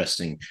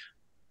interesting.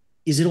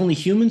 Is it only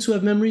humans who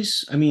have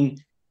memories? I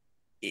mean,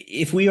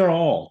 if we are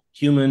all,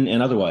 human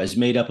and otherwise,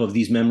 made up of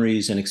these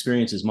memories and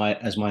experiences,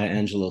 as Maya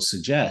Angelou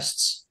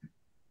suggests,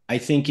 I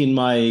think in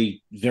my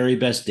very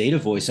best Data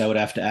voice, I would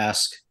have to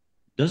ask,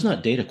 does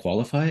not Data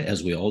qualify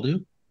as we all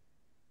do?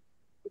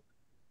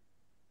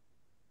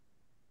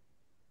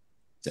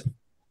 That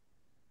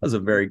was a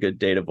very good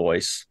Data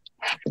voice.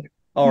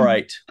 All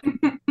right.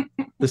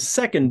 The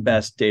second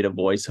best Data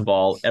voice of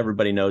all,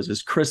 everybody knows,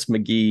 is Chris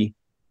McGee.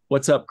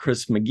 What's up,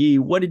 Chris McGee?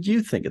 What did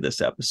you think of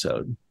this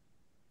episode?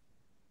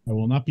 I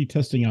will not be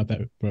testing out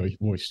that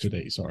voice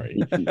today. Sorry.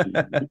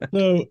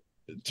 So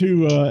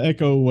to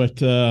echo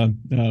what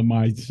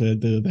Mike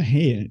said,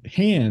 the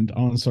hand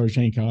on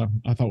Sarjenka,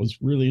 I thought was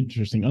really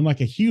interesting.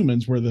 Unlike a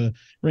human's, where the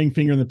ring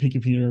finger and the pinky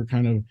finger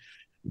kind of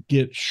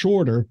get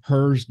shorter,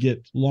 hers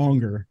get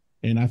longer.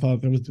 And I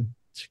thought that was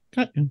it's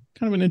kind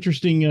of an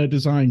interesting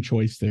design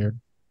choice there.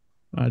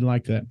 I'd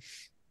like that.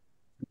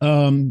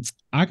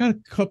 I got a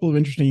couple of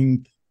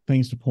interesting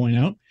things to point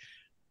out.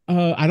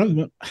 I don't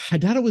know. I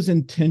doubt it was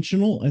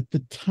intentional at the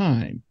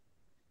time,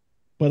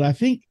 but I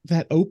think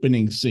that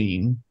opening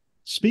scene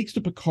speaks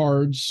to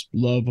Picard's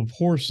love of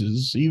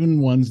horses, even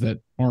ones that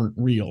aren't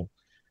real.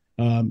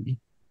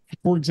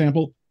 For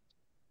example,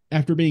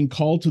 after being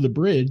called to the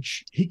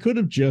bridge, he could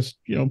have just,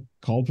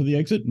 called for the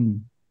exit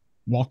and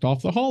walked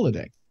off the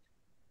holodeck.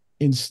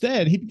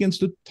 Instead, he begins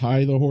to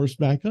tie the horse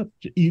back up,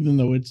 even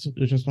though it's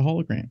just a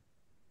hologram.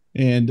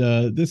 And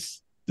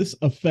this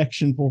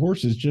affection for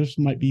horses just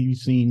might be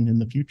seen in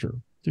the future,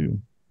 too.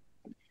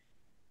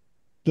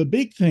 The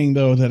big thing,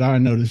 though, that I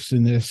noticed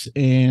in this,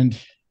 and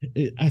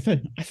I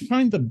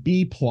find the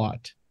B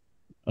plot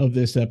of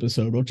this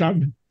episode, which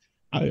I'm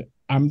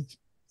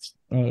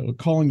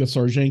calling the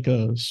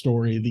Sarjenka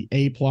story the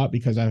A plot,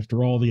 because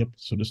after all, the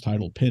episode is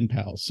titled Pen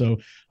Pals. So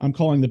I'm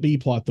calling the B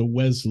plot the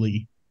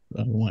Wesley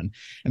one.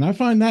 And I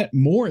find that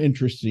more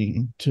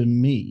interesting to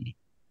me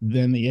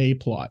than the A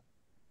plot.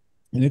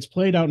 And it's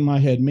played out in my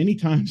head many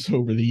times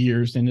over the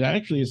years, and it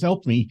actually has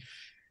helped me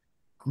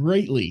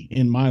greatly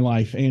in my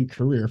life and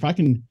career. If I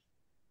can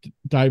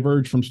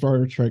diverge from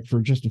Star Trek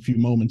for just a few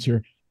moments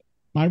here,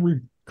 my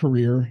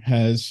career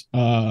has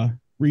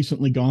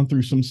recently gone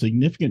through some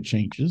significant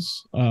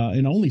changes,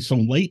 and only so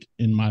late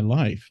in my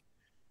life.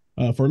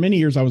 For many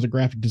years, I was a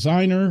graphic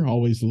designer,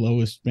 always the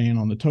lowest man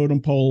on the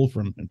totem pole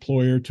from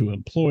employer to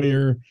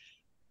employer.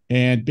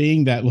 And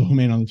being that low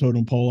man on the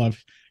totem pole,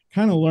 I've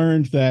kind of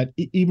learned that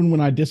even when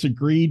I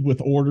disagreed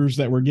with orders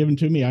that were given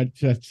to me, I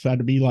just had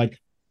to be like,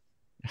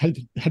 had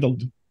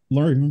to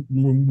learn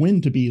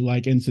when to be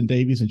like Ensign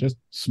Davies and just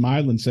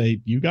smile and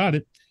say, you got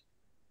it,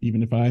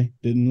 even if I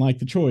didn't like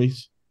the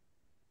choice.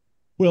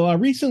 Well, I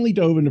recently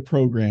dove into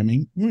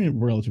programming,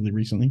 relatively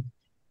recently,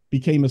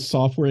 became a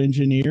software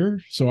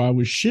engineer. So I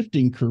was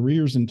shifting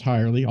careers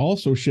entirely,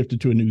 also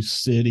shifted to a new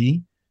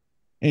city.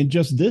 And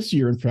just this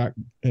year, in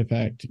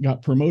fact,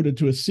 got promoted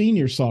to a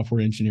senior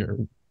software engineer,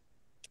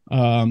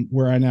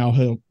 where I now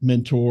help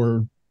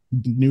mentor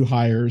new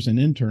hires and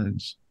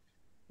interns.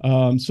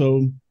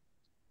 So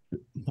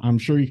I'm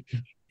sure I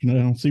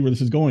don't see where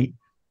this is going.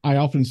 I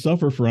often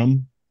suffer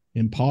from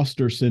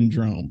imposter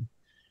syndrome,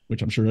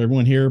 which I'm sure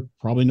everyone here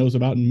probably knows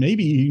about and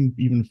maybe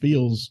even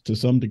feels to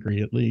some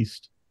degree at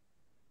least.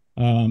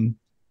 And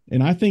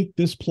I think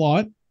this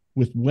plot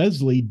with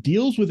Wesley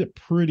deals with it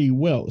pretty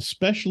well,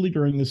 especially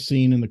during the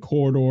scene in the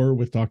corridor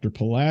with Dr.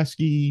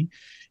 Pulaski,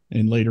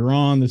 and later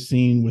on the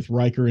scene with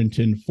Riker and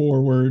 10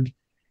 Forward,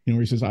 where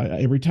he says,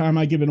 every time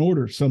I give an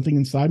order, something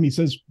inside me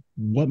says,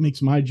 what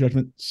makes my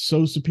judgment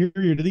so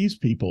superior to these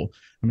people?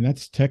 I mean,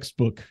 that's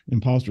textbook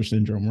imposter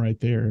syndrome right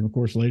there. And of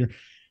course, later,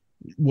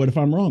 what if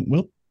I'm wrong?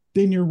 Well,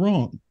 then you're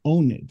wrong.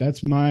 Own it.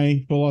 That's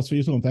my philosophy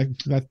as well. In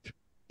fact,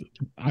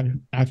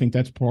 I think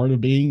that's part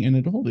of being an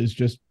adult, is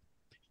just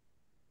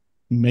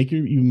make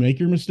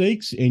your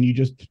mistakes, and you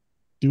just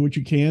do what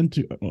you can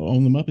to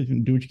own them up,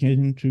 and do what you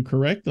can to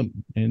correct them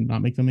and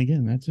not make them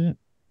again. That's it.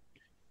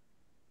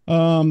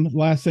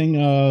 Last thing,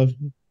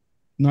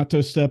 not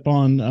to step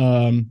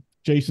on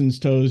Jason's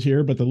toes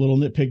here, but the little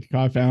nitpick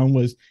I found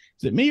was,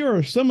 is it me,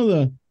 or some of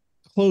the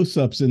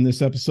close-ups in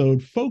this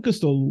episode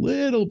focused a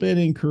little bit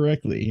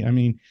incorrectly? I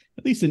mean,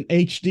 at least in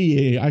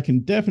HD, I can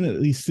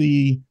definitely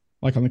see,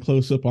 like on the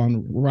close-up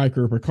on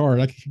Riker or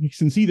Picard, I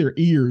can see their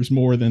ears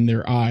more than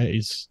their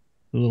eyes,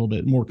 a little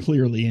bit more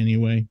clearly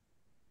anyway.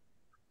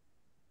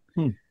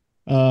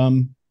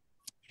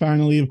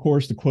 Finally, of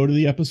course, the quote of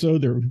the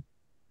episode, there were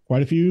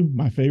quite a few.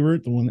 My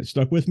favorite, the one that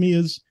stuck with me,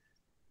 is,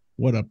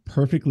 what a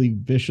perfectly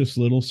vicious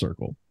little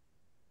circle.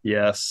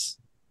 Yes.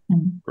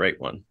 Great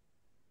one.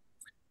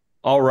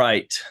 All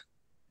right.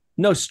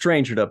 No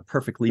stranger to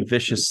perfectly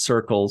vicious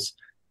circles,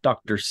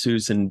 Dr.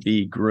 Susan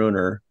B.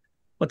 Gruner.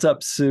 What's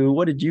up, Sue?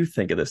 What did you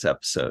think of this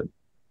episode?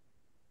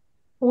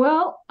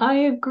 Well, I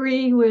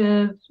agree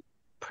with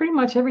pretty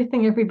much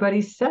everything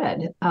everybody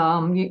said.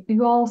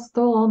 You all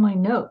stole all my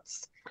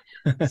notes.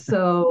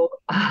 So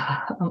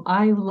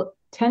I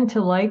tend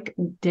to like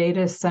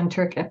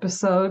data-centric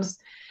episodes,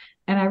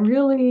 and I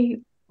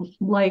really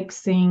like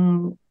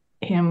seeing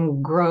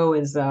him grow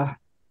as a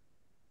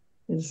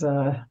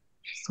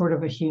sort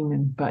of a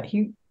human. But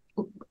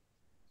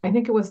I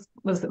think it was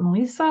it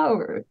Melissa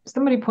or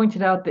somebody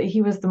pointed out that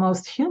he was the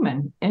most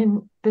human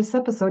in this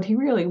episode. He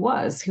really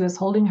was. He was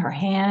holding her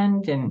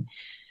hand, and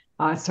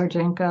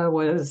Sarjenka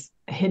was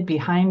hid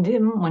behind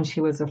him when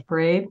she was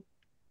afraid.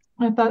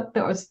 I thought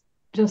that was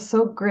just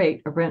so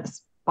great of Brent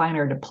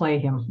Spiner to play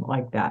him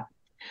like that.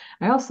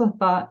 I also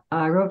thought,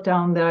 I wrote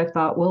down that I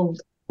thought Will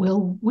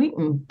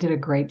Wheaton did a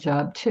great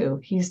job too.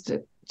 He's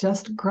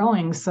just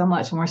growing so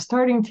much,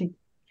 and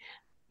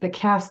the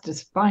cast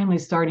is finally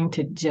starting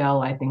to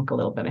gel, I think, a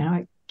little bit.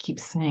 I keep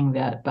saying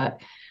that, but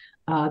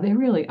they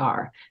really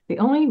are. The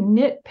only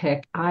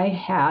nitpick I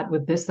had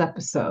with this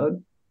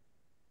episode,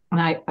 and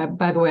I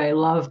by the way, I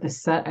love the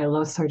set. I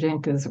love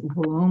Sarjenka's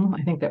room.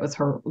 I think that was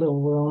her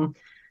little room.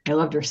 I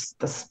loved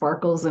the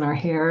sparkles in her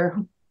hair.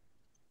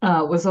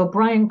 was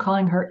O'Brien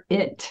calling her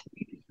it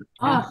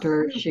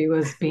after she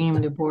was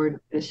beamed aboard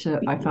the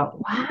ship. I thought,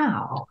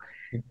 wow,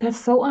 that's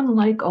so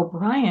unlike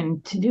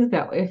O'Brien to do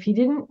that. If he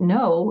didn't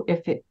know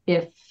if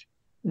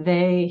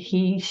they,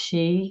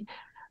 he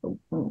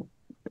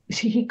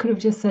could have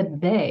just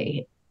said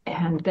they.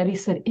 And that he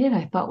said it,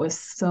 I thought was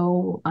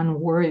so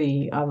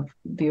unworthy of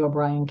the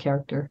O'Brien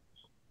character.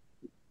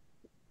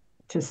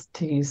 Just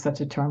to use such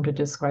a term to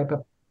describe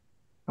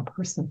a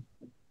person.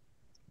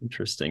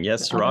 Interesting.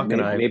 Yes, Cirroc and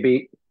I.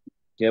 Maybe,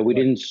 yeah, we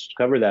didn't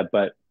cover that,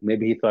 but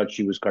maybe he thought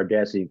she was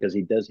Cardassian because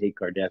he does hate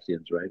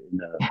Cardassians, right?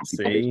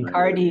 See?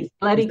 Cardi,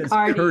 bloody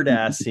Cardi.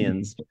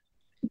 Cardassians.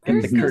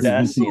 And the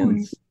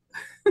Cardassians.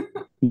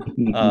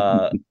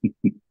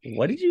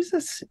 What did you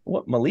say?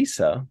 What,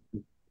 Melissa?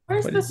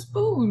 Where's the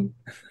spoon?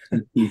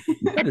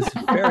 That is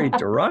very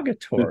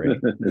derogatory.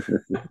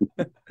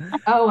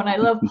 Oh, and I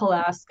love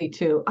Pulaski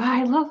too.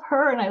 I love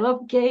her and I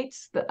love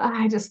Gates.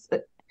 I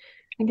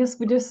guess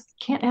we just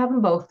can't have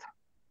them both.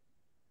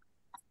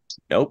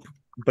 Nope.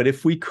 But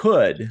if we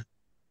could,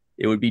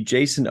 it would be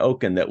Jason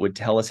Okun that would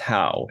tell us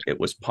how it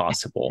was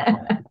possible.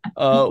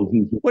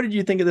 What did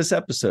you think of this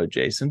episode,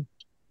 Jason?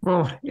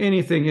 Well,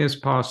 anything is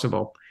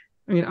possible.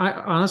 I mean,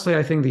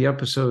 I think the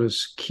episode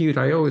is cute.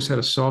 I always had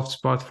a soft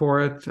spot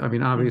for it. I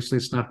mean, obviously,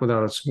 it's not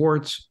without its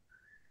warts.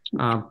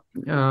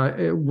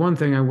 One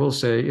thing I will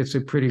say, it's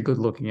a pretty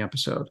good-looking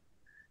episode.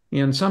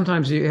 And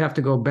sometimes you have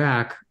to go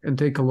back and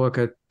take a look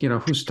at,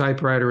 whose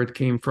typewriter it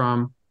came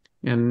from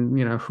and,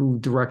 who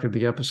directed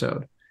the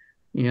episode.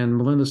 And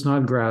Melinda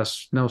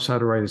Snodgrass knows how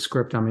to write a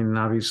script. I mean,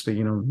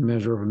 obviously,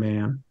 Measure of a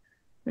Man.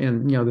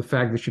 And, the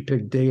fact that she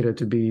picked Data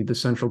to be the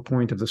central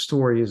point of the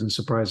story isn't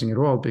surprising at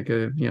all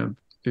because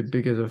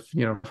of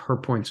her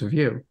points of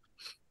view.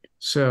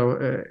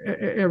 So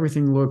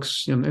everything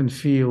looks and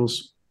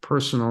feels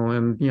personal,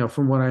 and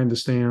from what I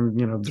understand,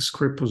 the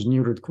script was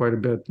neutered quite a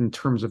bit in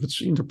terms of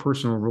its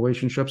interpersonal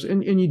relationships,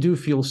 and you do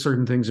feel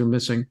certain things are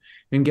missing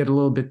and get a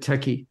little bit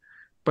techie,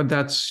 but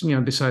that's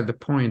beside the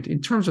point. In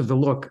terms of the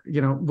look,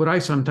 what I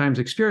sometimes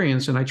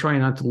experience, and I try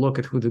not to look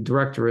at who the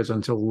director is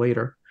until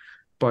later,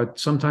 but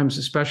sometimes,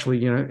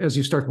 especially as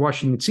you start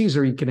watching it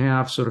Caesar, you can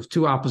have sort of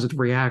two opposite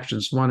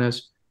reactions. One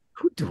is,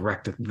 who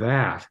directed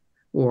that?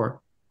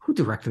 Or who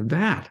directed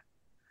that?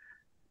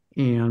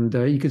 And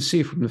you could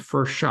see from the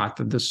first shot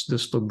that this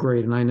looked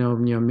great. And I know,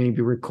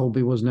 maybe Rick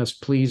Colby wasn't as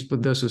pleased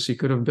with this as he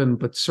could have been,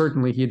 but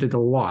certainly he did a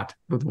lot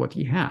with what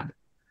he had.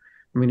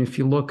 I mean, if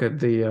you look at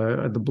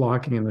the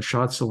blocking and the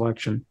shot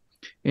selection,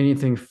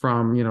 anything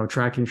from,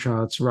 tracking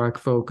shots, rack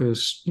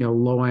focus,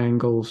 low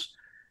angles,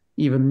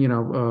 even,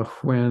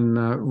 when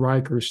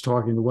Riker's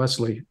talking to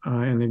Wesley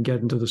and they get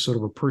into the sort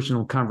of a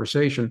personal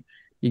conversation,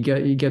 you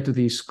get to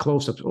these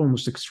close-ups,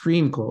 almost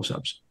extreme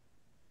close-ups.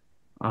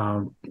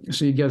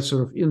 So you get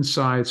sort of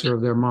inside sort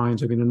of their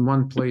minds. I mean, in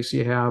one place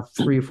you have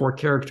 3 or 4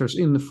 characters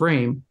in the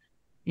frame,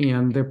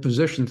 and they're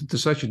positioned to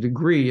such a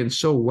degree and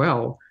so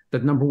well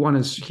that number one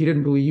is he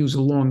didn't really use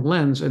a long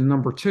lens, and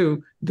number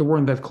two, they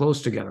weren't that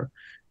close together.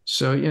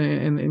 So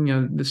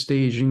and the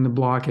staging, the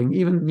blocking,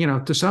 even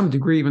to some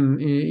degree,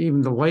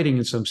 even the lighting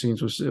in some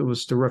scenes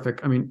was terrific.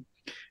 I mean,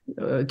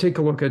 take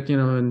a look at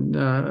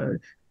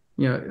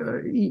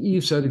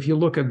you said if you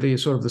look at the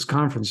sort of this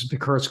conference,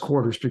 Picard's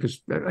quarters,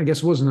 because I guess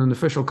it wasn't an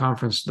official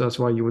conference, that's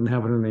why you wouldn't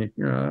have it in the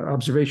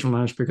observation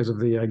lounge because of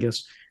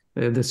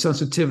the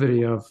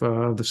sensitivity of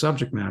the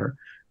subject matter.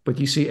 But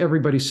you see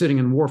everybody sitting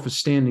and Worf is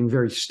standing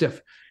very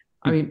stiff.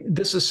 I mean,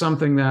 this is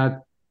something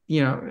that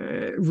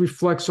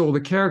reflects all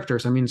the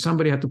characters. I mean,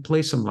 somebody had to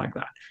place them like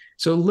that.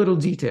 So little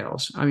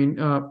details. I mean,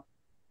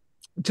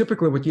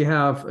 typically what you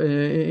have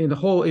in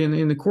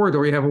the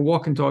corridor, you have a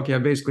walk and talk. You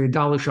have basically a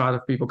dollar shot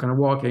of people kind of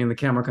walking and the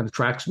camera kind of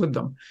tracks with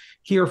them.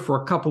 Here,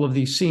 for a couple of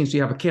these scenes,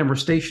 you have a camera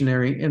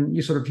stationary and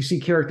you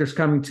see characters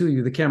coming to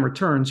you, the camera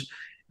turns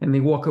and they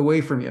walk away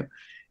from you.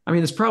 I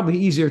mean, it's probably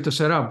easier to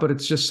set up, but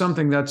it's just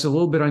something that's a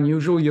little bit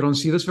unusual. You don't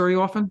see this very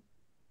often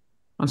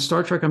on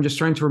Star Trek. I'm just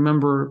trying to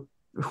remember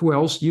who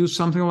else used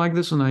something like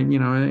this, and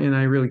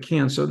I really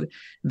can't. So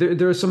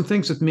there are some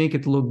things that make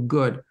it look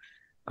good.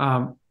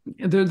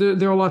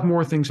 There are a lot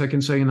more things I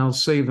can say, and I'll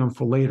save them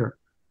for later.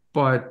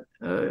 But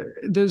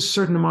there's a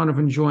certain amount of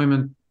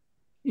enjoyment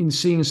in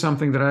seeing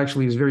something that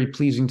actually is very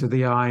pleasing to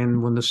the eye,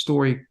 and when the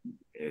story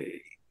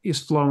is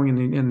flowing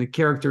and the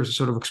characters are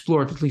sort of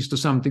explored, at least to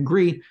some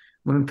degree.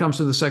 When it comes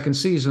to the second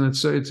season,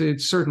 it's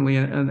certainly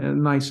a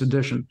nice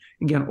addition.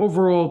 Again,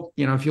 overall,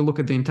 if you look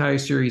at the entire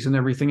series and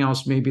everything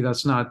else, maybe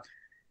that's not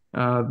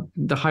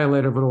the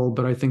highlight of it all,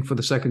 but I think for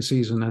the second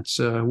season, that's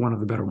one of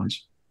the better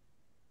ones.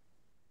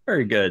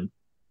 Very good.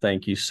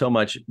 Thank you so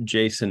much,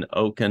 Jason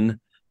Okun.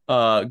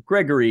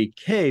 Gregory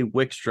K.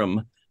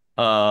 Wickstrom,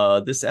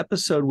 this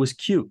episode was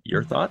cute.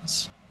 Your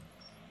thoughts?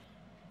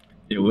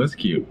 It was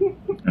cute,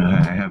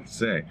 I have to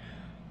say.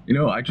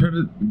 I try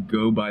to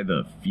go by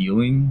the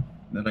feeling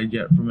that I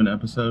get from an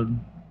episode,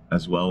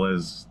 as well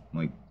as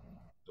like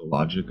the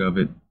logic of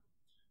it.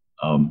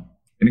 And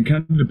it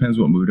kind of depends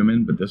what mood I'm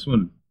in, but this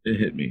one, it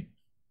hit me.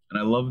 And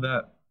I love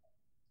that.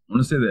 I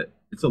want to say that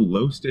it's a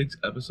low stakes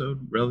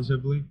episode,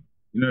 relatively.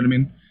 You know what I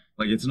mean?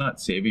 Like, it's not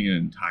saving an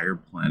entire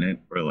planet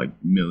or like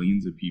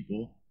millions of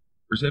people.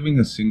 We're saving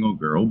a single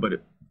girl, but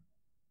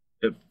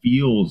it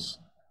feels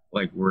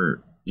like we're,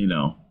 you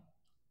know,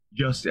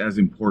 just as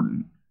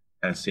important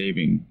as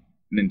saving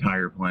an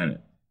entire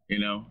planet, you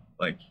know,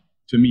 like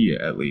to me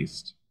at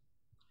least.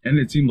 And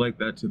it seemed like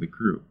that to the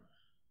crew.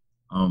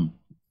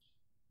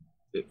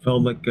 It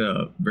felt like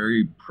a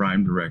very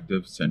Prime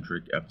Directive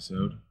centric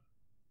episode.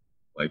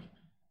 Like,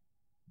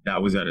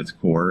 that was at its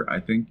core, I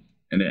think.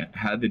 And it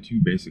had the two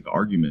basic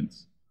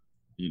arguments,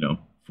 you know,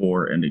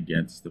 for and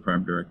against the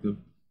Prime Directive.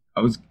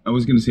 I was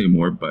going to say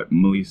more, but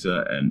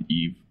Melissa and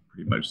Eve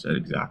pretty much said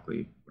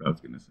exactly what I was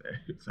going to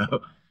say.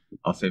 So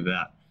I'll save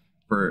that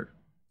for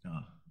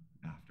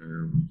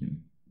after we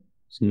can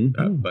skip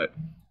that. But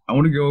I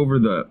want to go over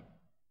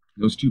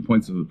those 2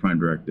 points of the Prime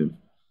Directive.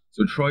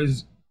 So Troy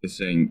is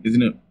saying,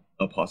 isn't it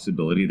a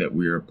possibility that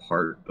we are a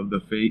part of the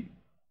fate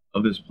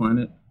of this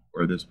planet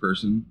or this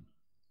person?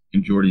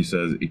 And Geordi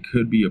says it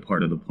could be a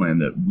part of the plan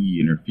that we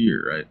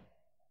interfere, right?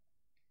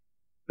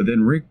 But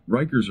then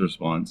Riker's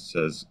response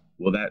says,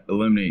 well, that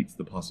eliminates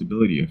the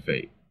possibility of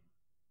fate,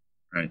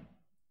 right?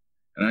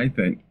 And I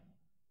think,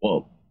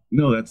 well,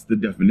 no, that's the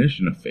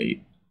definition of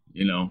fate,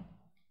 you know?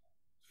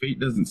 Fate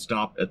doesn't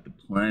stop at the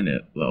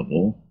planet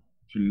level.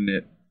 Shouldn't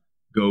it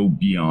go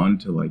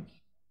beyond to, like,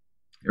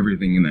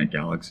 everything in that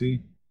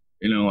galaxy?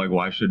 You know, like,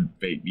 why should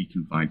fate be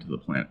confined to the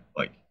planet?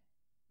 Like,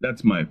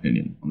 that's my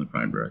opinion on the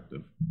Prime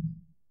Directive.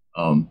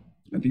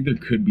 I think there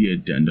could be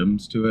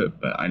addendums to it,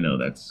 but I know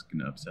that's going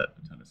to upset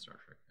a ton of Star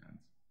Trek fans.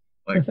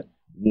 Like,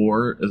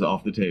 war is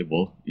off the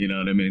table, you know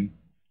what I mean?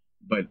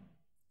 But,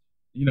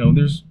 you know,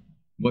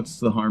 what's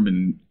the harm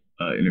in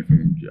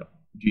interfering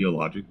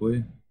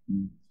geologically?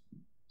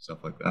 Stuff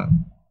like that.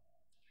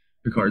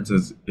 Picard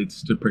says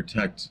it's to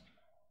protect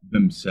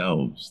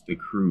themselves, the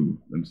crew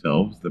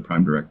themselves. The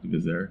Prime Directive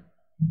is there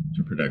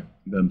to protect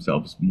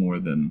themselves more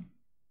than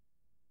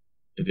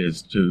it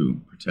is to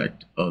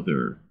protect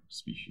other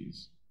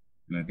species.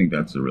 And I think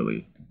that's a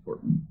really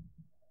important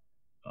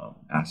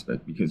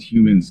aspect, because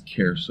humans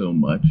care so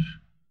much,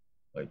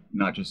 like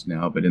not just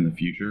now, but in the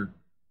future,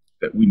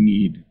 that we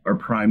need our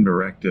Prime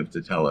Directive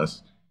to tell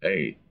us,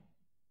 hey,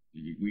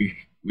 we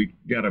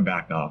got to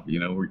back off. You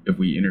know, if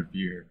we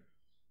interfere,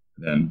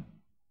 then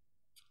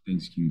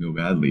things can go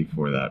badly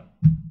for that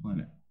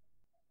planet.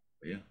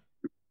 But yeah,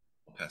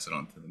 I'll pass it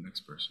on to the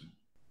next person.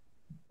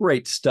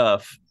 Great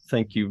stuff.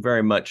 Thank you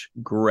very much,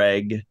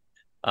 Greg.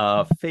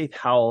 Faith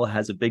Howell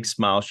has a big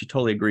smile. She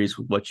totally agrees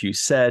with what you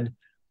said.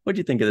 What do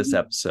you think of this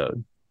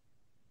episode?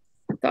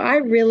 So I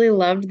really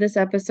loved this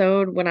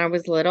episode when I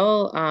was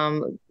little.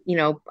 You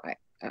know,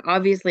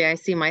 obviously I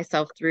see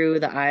myself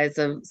through the eyes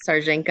of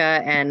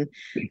Sarjenka, and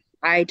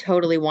I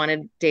totally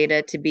wanted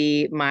Data to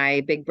be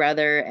my big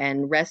brother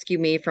and rescue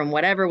me from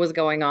whatever was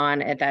going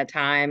on at that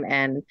time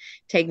and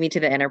take me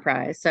to the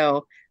Enterprise.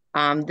 So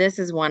this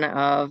is one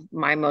of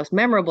my most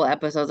memorable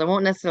episodes. I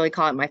won't necessarily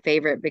call it my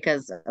favorite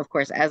because, of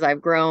course, as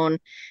I've grown,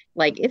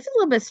 like, it's a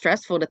little bit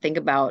stressful to think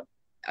about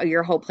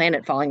your whole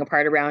planet falling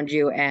apart around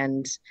you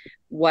and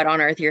what on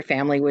earth your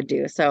family would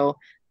do. So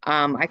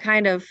I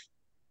kind of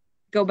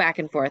go back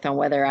and forth on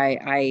whether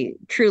I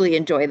truly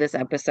enjoy this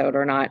episode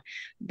or not.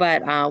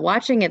 But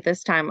watching it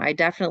this time, I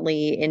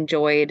definitely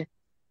enjoyed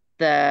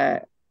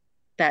that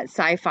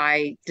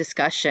sci-fi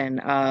discussion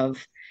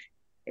of,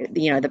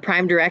 you know, the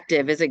Prime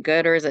Directive, is it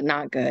good or is it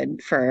not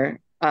good for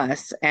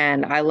us?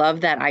 And I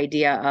love that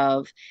idea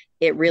of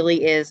it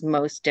really is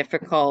most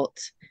difficult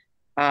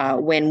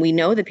when we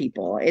know the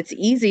people. It's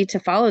easy to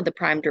follow the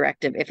Prime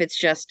Directive if it's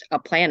just a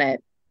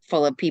planet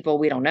full of people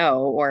we don't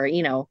know, or,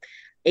 you know,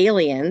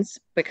 aliens,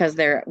 because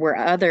we're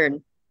other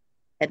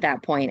at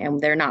that point and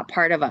they're not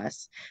part of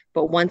us.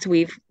 But once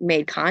we've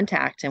made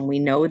contact and we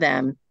know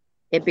them,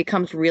 it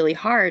becomes really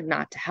hard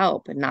not to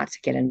help and not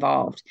to get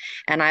involved.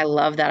 And I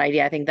love that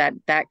idea. I think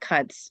that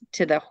cuts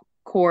to the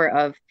core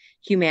of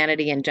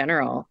humanity in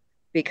general,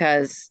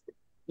 because,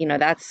 you know,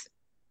 that's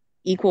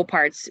equal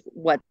parts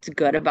what's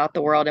good about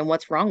the world and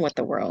what's wrong with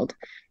the world.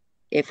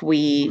 If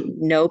we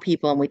know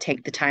people and we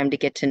take the time to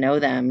get to know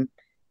them,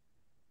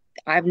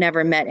 I've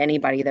never met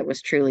anybody that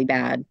was truly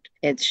bad.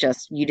 It's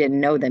just you didn't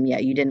know them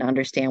yet. You didn't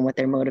understand what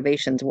their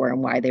motivations were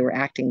and why they were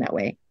acting that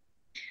way.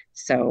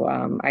 So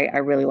I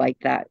really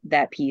liked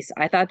that piece.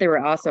 I thought there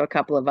were also a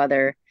couple of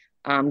other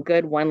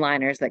good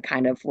one-liners that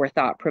kind of were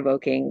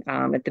thought-provoking.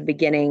 At the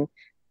beginning,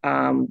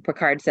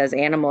 Picard says,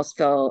 "Animals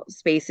fill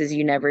spaces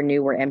you never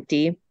knew were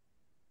empty."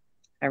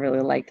 I really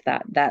liked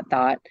that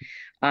thought.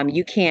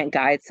 You can't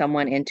guide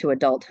someone into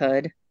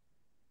adulthood.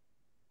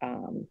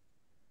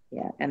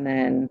 Yeah, and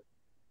then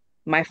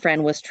my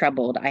friend was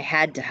troubled. I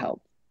had to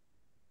help.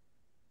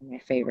 My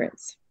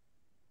favorites.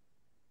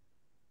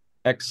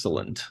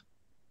 Excellent.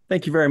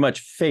 Thank you very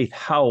much, Faith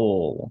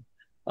Howell.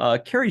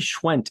 Carrie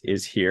Schwent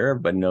is here,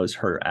 but knows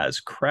her as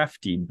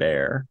Crafty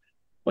Bear.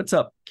 What's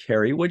up,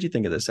 Carrie? What'd you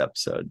think of this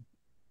episode?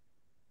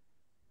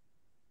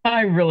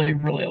 I really,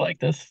 really like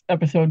this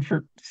episode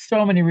for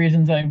so many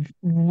reasons. I've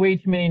way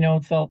too many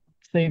notes. I'll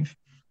save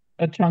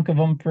a chunk of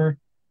them for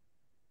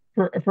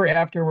for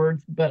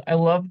afterwards. But I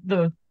love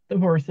the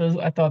horses.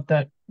 I thought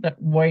that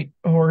white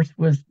horse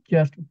was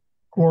just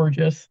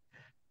gorgeous.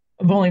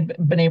 I've only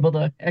been able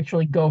to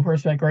actually go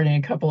horseback riding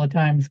a couple of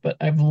times, but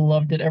I've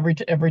loved it every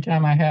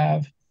time I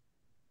have.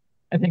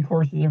 I think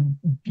horses are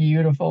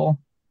beautiful,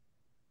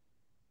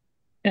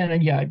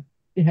 and yeah,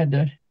 I had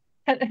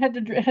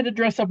to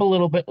dress up a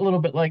little bit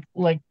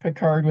like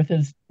Picard with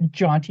his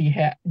jaunty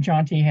hat,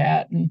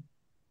 and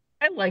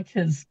I liked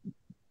his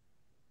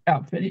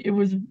outfit.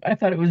 I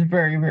thought it was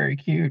very, very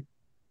cute.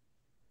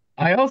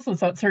 I also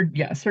thought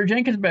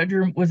Sarjenka's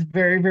bedroom was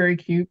very, very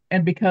cute.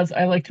 And because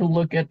I like to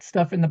look at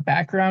stuff in the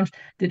background,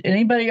 did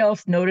anybody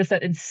else notice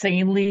that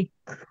insanely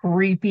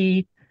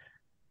creepy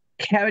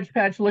Cabbage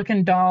Patch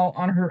looking doll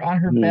on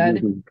her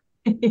bed?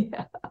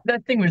 Yeah.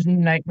 That thing was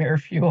nightmare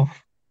fuel.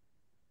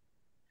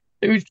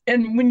 It was,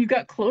 and when you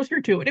got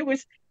closer to it, it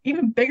was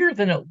even bigger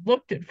than it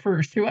looked at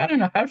first, too. I don't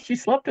know how she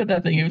slept with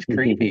that thing. It was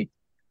creepy.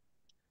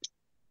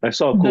 I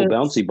saw a cool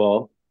bouncy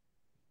ball.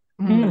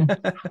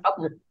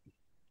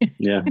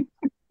 Yeah.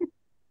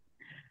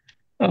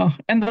 Oh,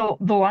 and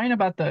the line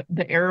about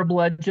the Arab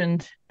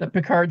legend that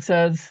Picard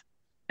says,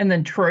 and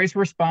then Troy's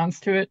response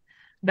to it,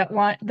 that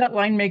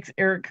line makes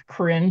Eric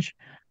cringe,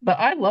 but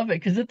I love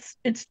it because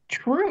it's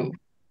true.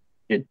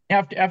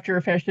 After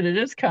a fashion, it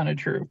is kind of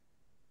true.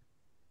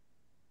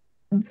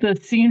 The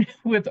scene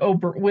with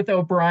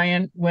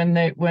O'Brien when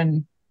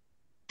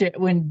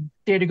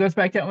Data goes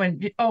back down,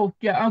 oh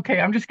yeah,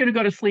 okay, I'm just gonna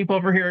go to sleep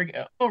over here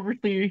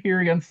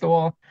against the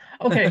wall.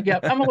 Okay, yeah,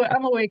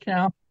 I'm awake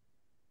now.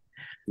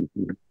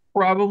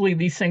 Probably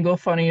the single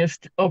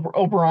funniest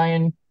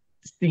O'Brien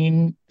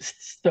scene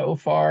so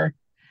far.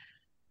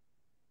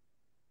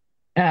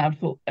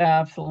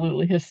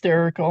 Absolutely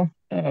hysterical.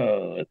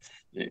 Oh,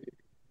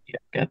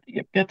 got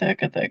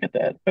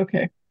that.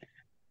 Okay,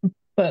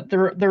 but the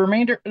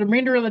remainder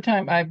of the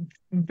time, I've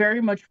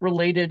very much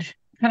related,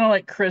 kind of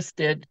like Chris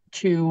did,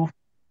 to.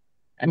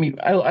 I mean,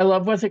 I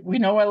love Wesley. We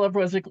know I love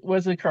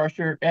Wesley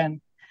Crusher, and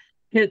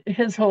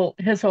his whole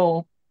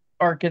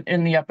arc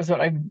in the episode.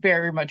 I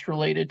very much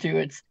related to.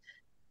 It's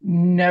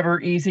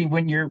never easy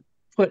when you're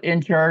put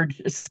in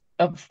charge,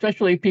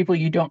 especially people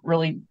you don't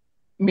really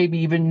maybe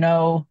even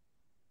know,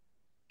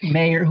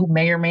 who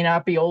may or may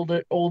not be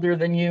older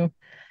than you,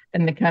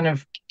 and the kind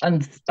of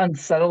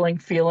unsettling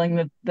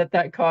feeling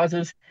that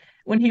causes.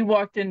 When he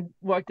walked into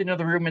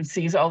the room and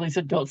sees all these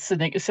adults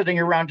sitting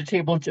around a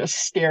table just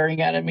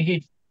staring at him,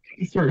 he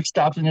sort of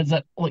stops and is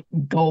like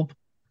gulp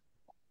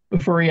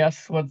before he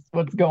asks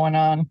what's going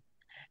on.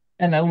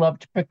 And I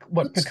loved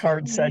what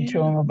Picard said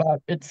to him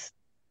about it's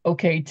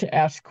okay to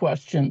ask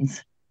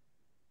questions.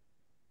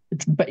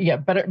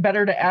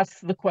 Better to ask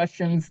the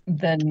questions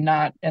than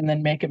not, and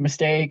then make a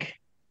mistake.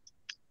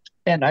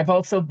 And I've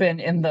also been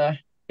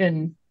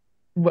in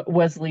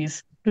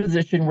Wesley's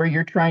position where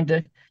you're trying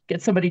to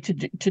get somebody to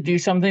do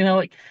something. They're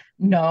like,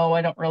 no,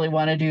 I don't really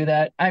want to do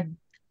that. I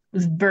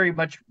was very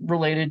much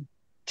related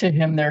to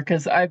him there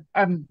because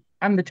I'm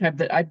the type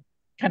that I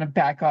kind of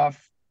back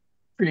off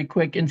pretty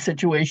quick in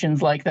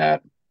situations like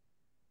that.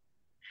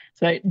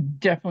 So I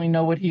definitely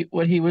know what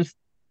he was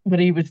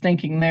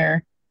thinking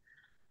there.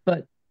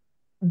 But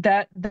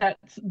that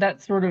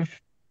sort of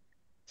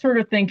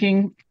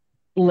thinking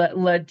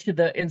led to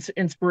the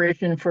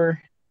inspiration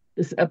for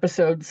this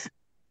episode's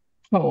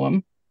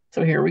poem.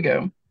 So here we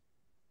go.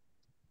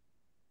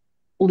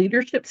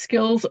 Leadership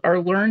skills are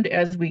learned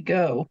as we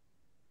go.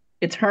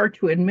 It's hard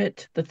to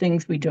admit the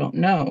things we don't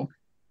know.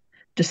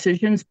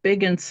 Decisions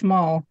big and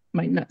small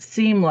might not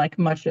seem like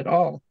much at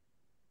all,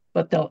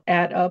 but they'll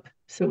add up,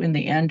 so in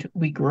the end,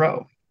 we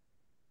grow.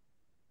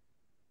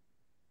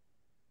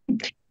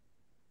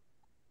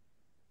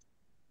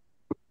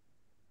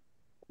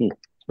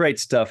 Great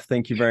stuff.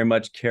 Thank you very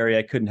much, Carrie.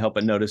 I couldn't help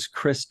but notice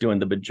Chris doing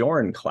the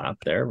Bajoran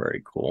clap there.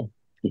 Very cool.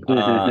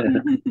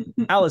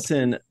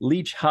 Allyson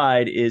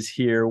Leach-Heid is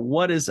here.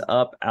 What is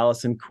up,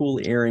 Allyson? Cool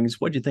earrings.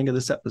 What do you think of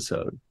this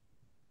episode?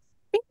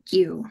 Thank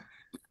you.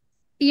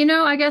 You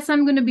know, I guess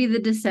I'm going to be the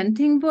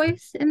dissenting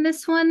voice in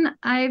this one.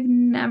 I've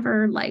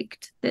never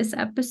liked this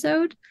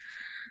episode.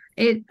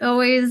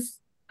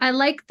 I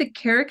like the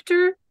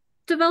character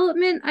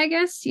development, I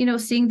guess, you know,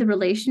 seeing the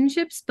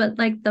relationships, but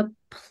like the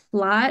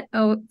plot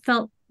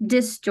felt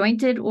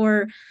disjointed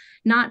or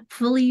not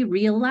fully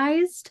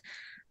realized.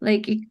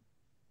 Like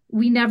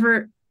we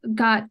never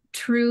got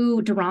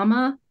true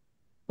drama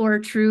or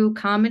true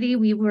comedy.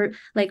 We were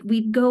like,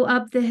 we'd go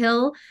up the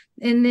hill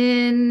and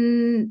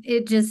then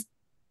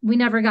we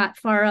never got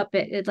far up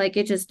it.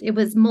 It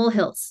was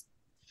molehills.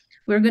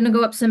 We were going to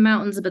go up some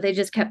mountains, but they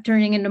just kept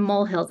turning into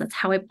molehills. That's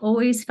how I've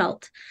always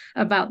felt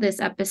about this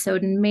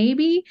episode. And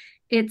maybe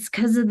it's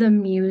because of the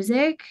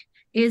music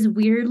is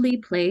weirdly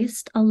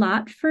placed a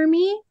lot for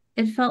me.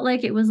 It felt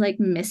like it was like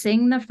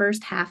missing the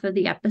first half of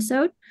the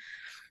episode.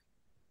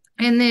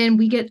 And then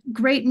we get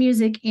great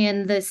music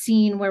in the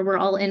scene where we're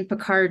all in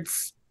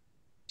Picard's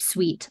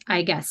suite,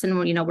 I guess.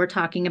 And, you know, we're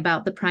talking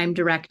about the Prime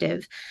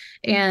Directive.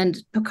 And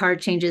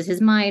Picard changes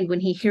his mind when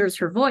he hears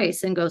her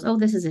voice and goes, oh,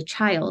 this is a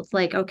child.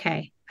 Like,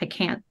 okay, I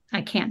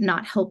can't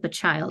not help a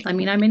child. I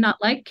mean, I may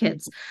not like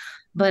kids,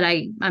 but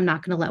I'm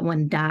not going to let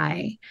one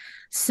die.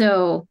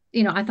 So,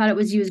 I thought it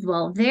was used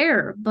well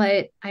there,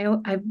 but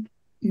I've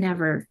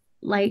never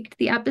liked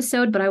the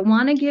episode, but I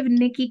want to give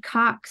Nikki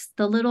Cox,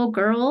 the little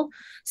girl,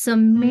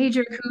 some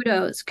major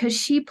kudos because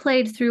she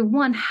played through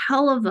one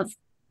hell of a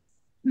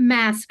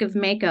mask of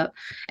makeup,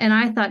 and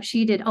I thought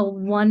she did a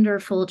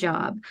wonderful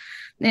job.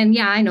 And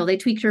yeah, I know they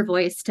tweaked her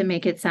voice to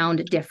make it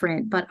sound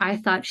different, but I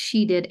thought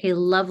she did a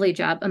lovely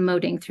job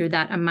emoting through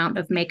that amount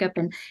of makeup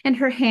and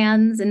her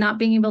hands and not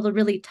being able to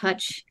really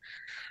touch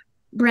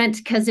Brent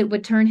because it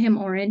would turn him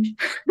orange.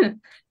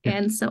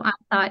 And so I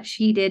thought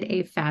she did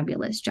a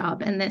fabulous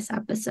job in this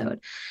episode.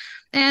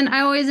 And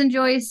I always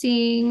enjoy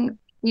seeing,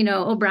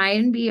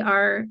 O'Brien be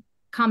our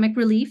comic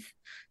relief.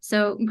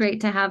 So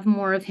great to have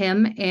more of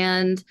him.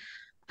 And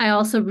I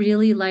also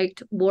really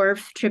liked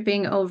Worf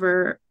tripping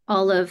over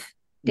all of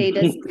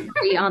Data's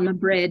debris on the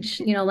bridge.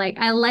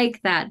 I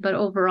like that, but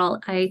overall,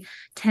 I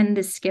tend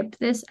to skip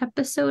this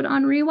episode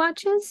on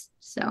rewatches.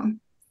 So,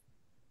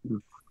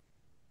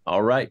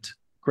 all right,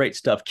 great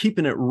stuff.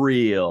 Keeping it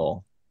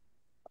real.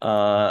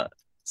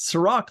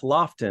 Cirroc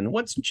Lofton,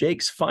 what's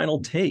Jake's final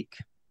take?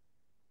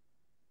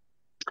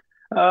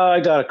 I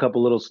got a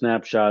couple little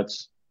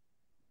snapshots.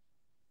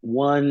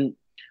 One,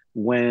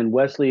 when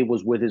Wesley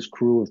was with his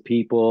crew of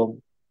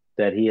people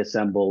that he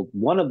assembled,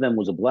 one of them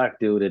was a black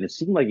dude, and it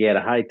seemed like he had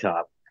a high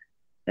top.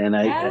 And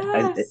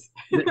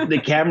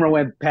the camera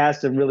went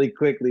past him really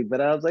quickly,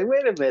 but I was like,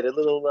 wait a minute, a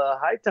little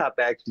high top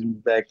action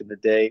back in the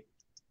day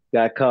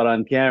got caught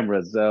on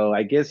camera. So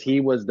I guess he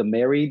was the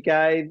married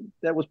guy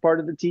that was part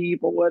of the team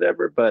or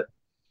whatever, but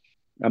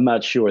I'm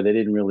not sure. They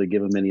didn't really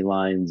give him any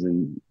lines,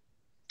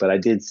 but I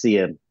did see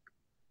him.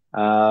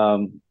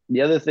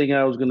 The other thing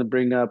I was going to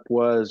bring up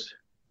was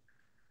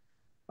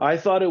I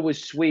thought it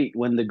was sweet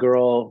when the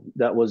girl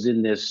that was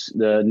in this,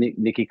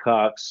 Nikki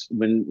Cox,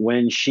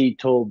 when she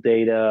told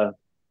Data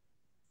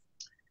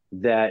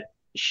that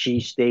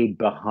she stayed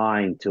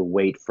behind to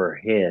wait for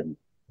him,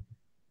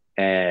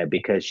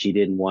 because she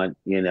didn't want,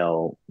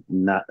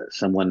 not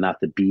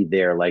to be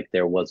there, like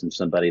there wasn't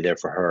somebody there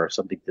for her, or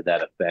something to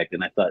that effect.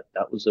 And I thought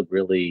that was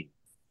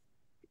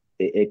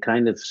it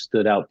kind of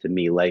stood out to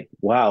me, like,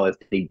 wow, if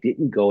they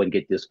didn't go and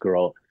get this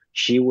girl,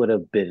 she would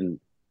have been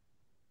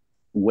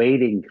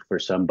waiting for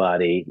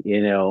somebody,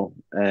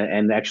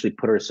 and actually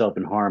put herself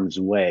in harm's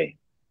way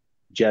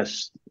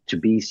just to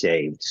be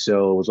saved.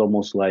 So it was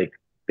almost like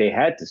they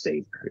had to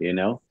save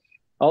her,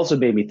 Also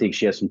made me think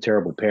she has some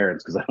terrible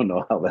parents, because I don't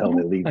know how the hell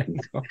they leave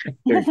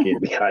their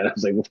kid behind. I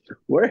was like,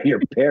 where are your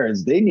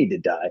parents? They need to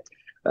die.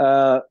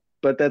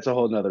 But that's a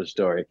whole nother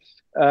story.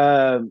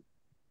 The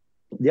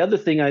other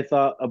thing I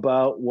thought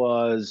about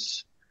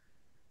was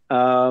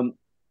the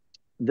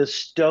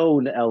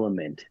stone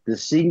element. The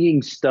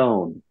singing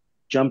stone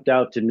jumped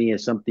out to me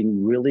as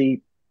something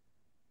really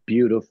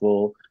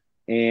beautiful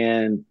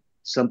and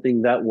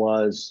something that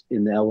was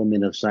in the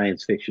element of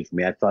science fiction for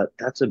me. I thought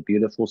that's a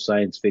beautiful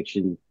science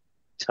fiction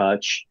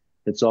touch.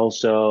 It's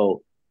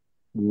also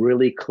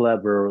really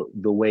clever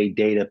the way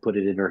Data put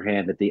it in her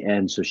hand at the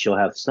end, so she'll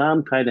have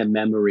some kind of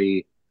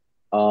memory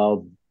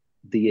of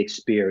the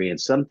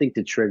experience, something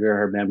to trigger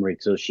her memory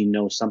so she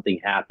knows something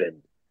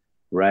happened,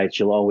 right?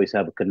 She'll always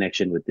have a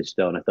connection with the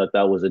stone. I thought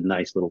that was a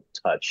nice little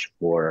touch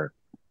for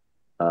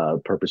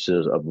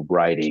purposes of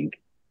writing.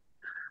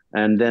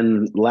 And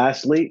then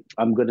lastly,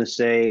 I'm going to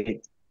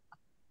say,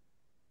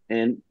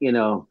 and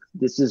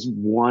this is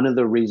one of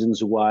the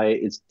reasons why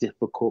it's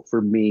difficult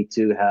for me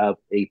to have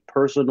a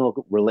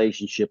personal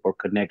relationship or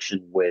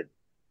connection with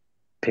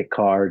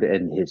Picard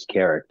and his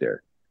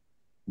character.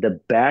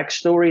 The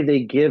backstory they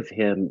give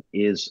him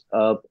is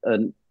of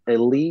an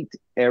elite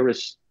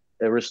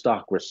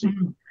aristocracy.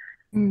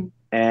 Mm-hmm.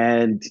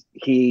 And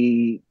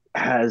he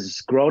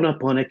has grown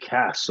up on a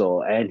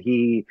castle, and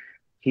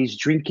he's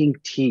drinking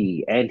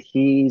tea, and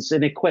he's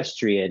an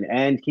equestrian,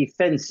 and he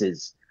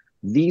fences.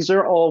 These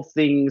are all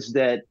things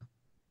that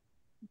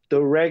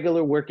the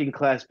regular working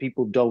class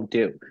people don't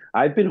do.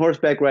 I've been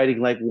horseback riding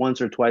like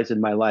once or twice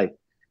in my life.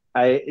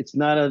 It's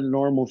not a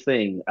normal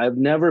thing. I've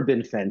never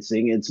been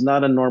fencing. It's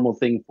not a normal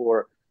thing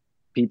for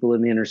people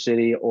in the inner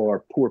city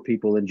or poor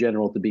people in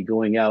general to be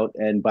going out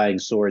and buying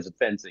swords and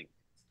fencing.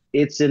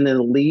 It's an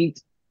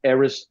elite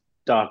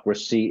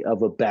aristocracy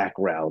of a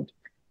background.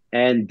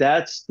 And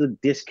that's the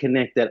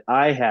disconnect that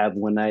I have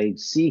when I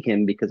see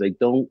him, because I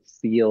don't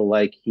feel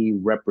like he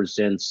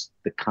represents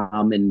the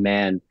common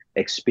man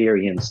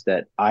experience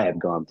that I have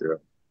gone through.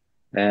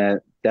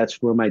 And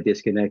that's where my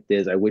disconnect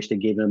is. I wish they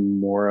gave him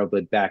more of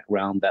a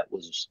background that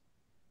was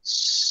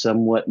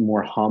somewhat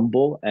more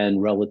humble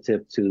and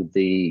relative to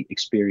the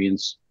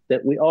experience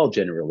that we all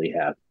generally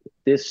have.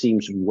 This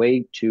seems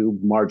way too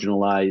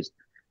marginalized,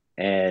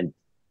 and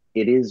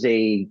it is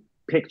a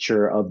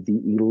picture of the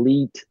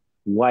elite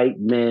white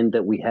men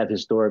that we have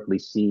historically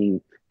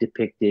seen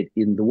depicted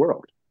in the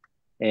world.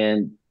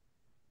 And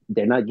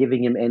they're not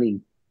giving him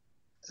any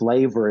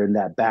flavor in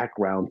that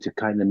background to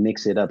kind of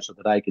mix it up so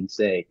that I can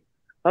say,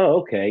 oh,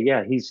 okay,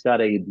 yeah, he's got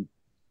a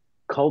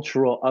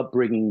cultural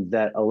upbringing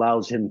that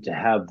allows him to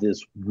have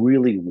this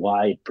really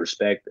wide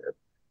perspective.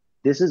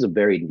 This is a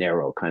very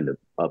narrow kind of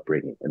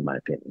upbringing, in my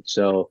opinion.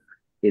 So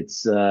it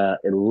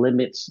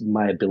limits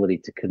my ability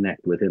to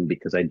connect with him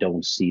because I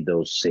don't see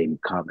those same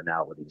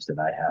commonalities that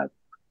I have.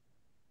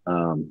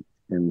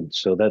 And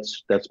so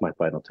that's my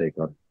final take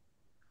on it.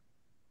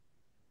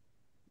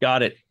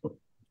 Got it.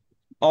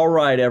 All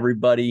right,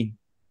 everybody.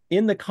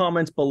 In the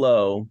comments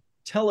below,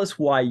 tell us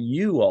why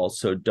you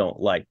also don't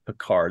like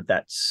Picard,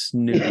 that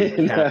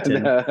snooty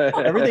captain.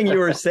 Everything you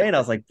were saying, I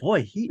was like,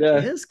 boy, he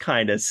is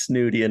kind of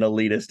snooty and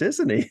elitist,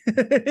 isn't he?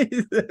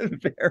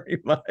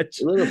 Very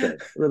much. A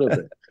little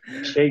bit.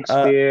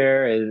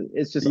 Shakespeare,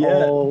 it's just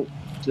all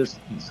just,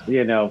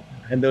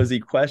 And those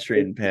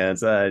equestrian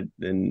pants. He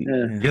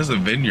has a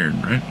vineyard,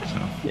 right?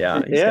 So.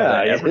 Yeah, he's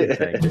got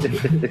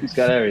everything. He's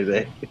got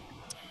everything.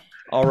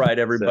 All right,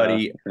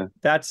 everybody.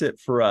 That's it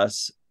for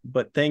us.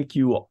 But thank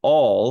you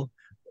all,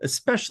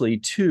 especially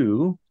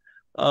to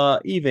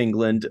Eve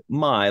England,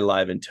 My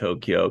Live in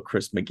Tokyo,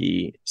 Chris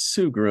McGee,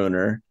 Sue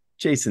Gruner,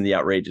 Jason the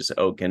Outrageous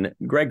Okun,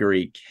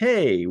 Gregory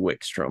K.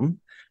 Wickstrom,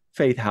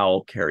 Faith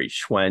Howell, Carrie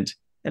Schwent,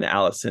 and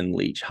Allyson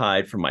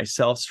Leach-Heid. For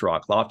myself,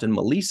 Cirroc Lofton,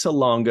 Melissa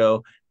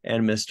Longo,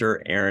 and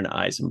Mr. Aaron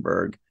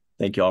Eisenberg.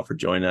 Thank you all for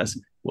joining us.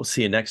 We'll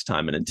see you next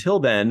time. And until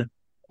then,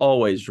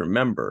 always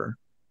remember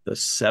the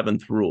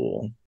seventh rule.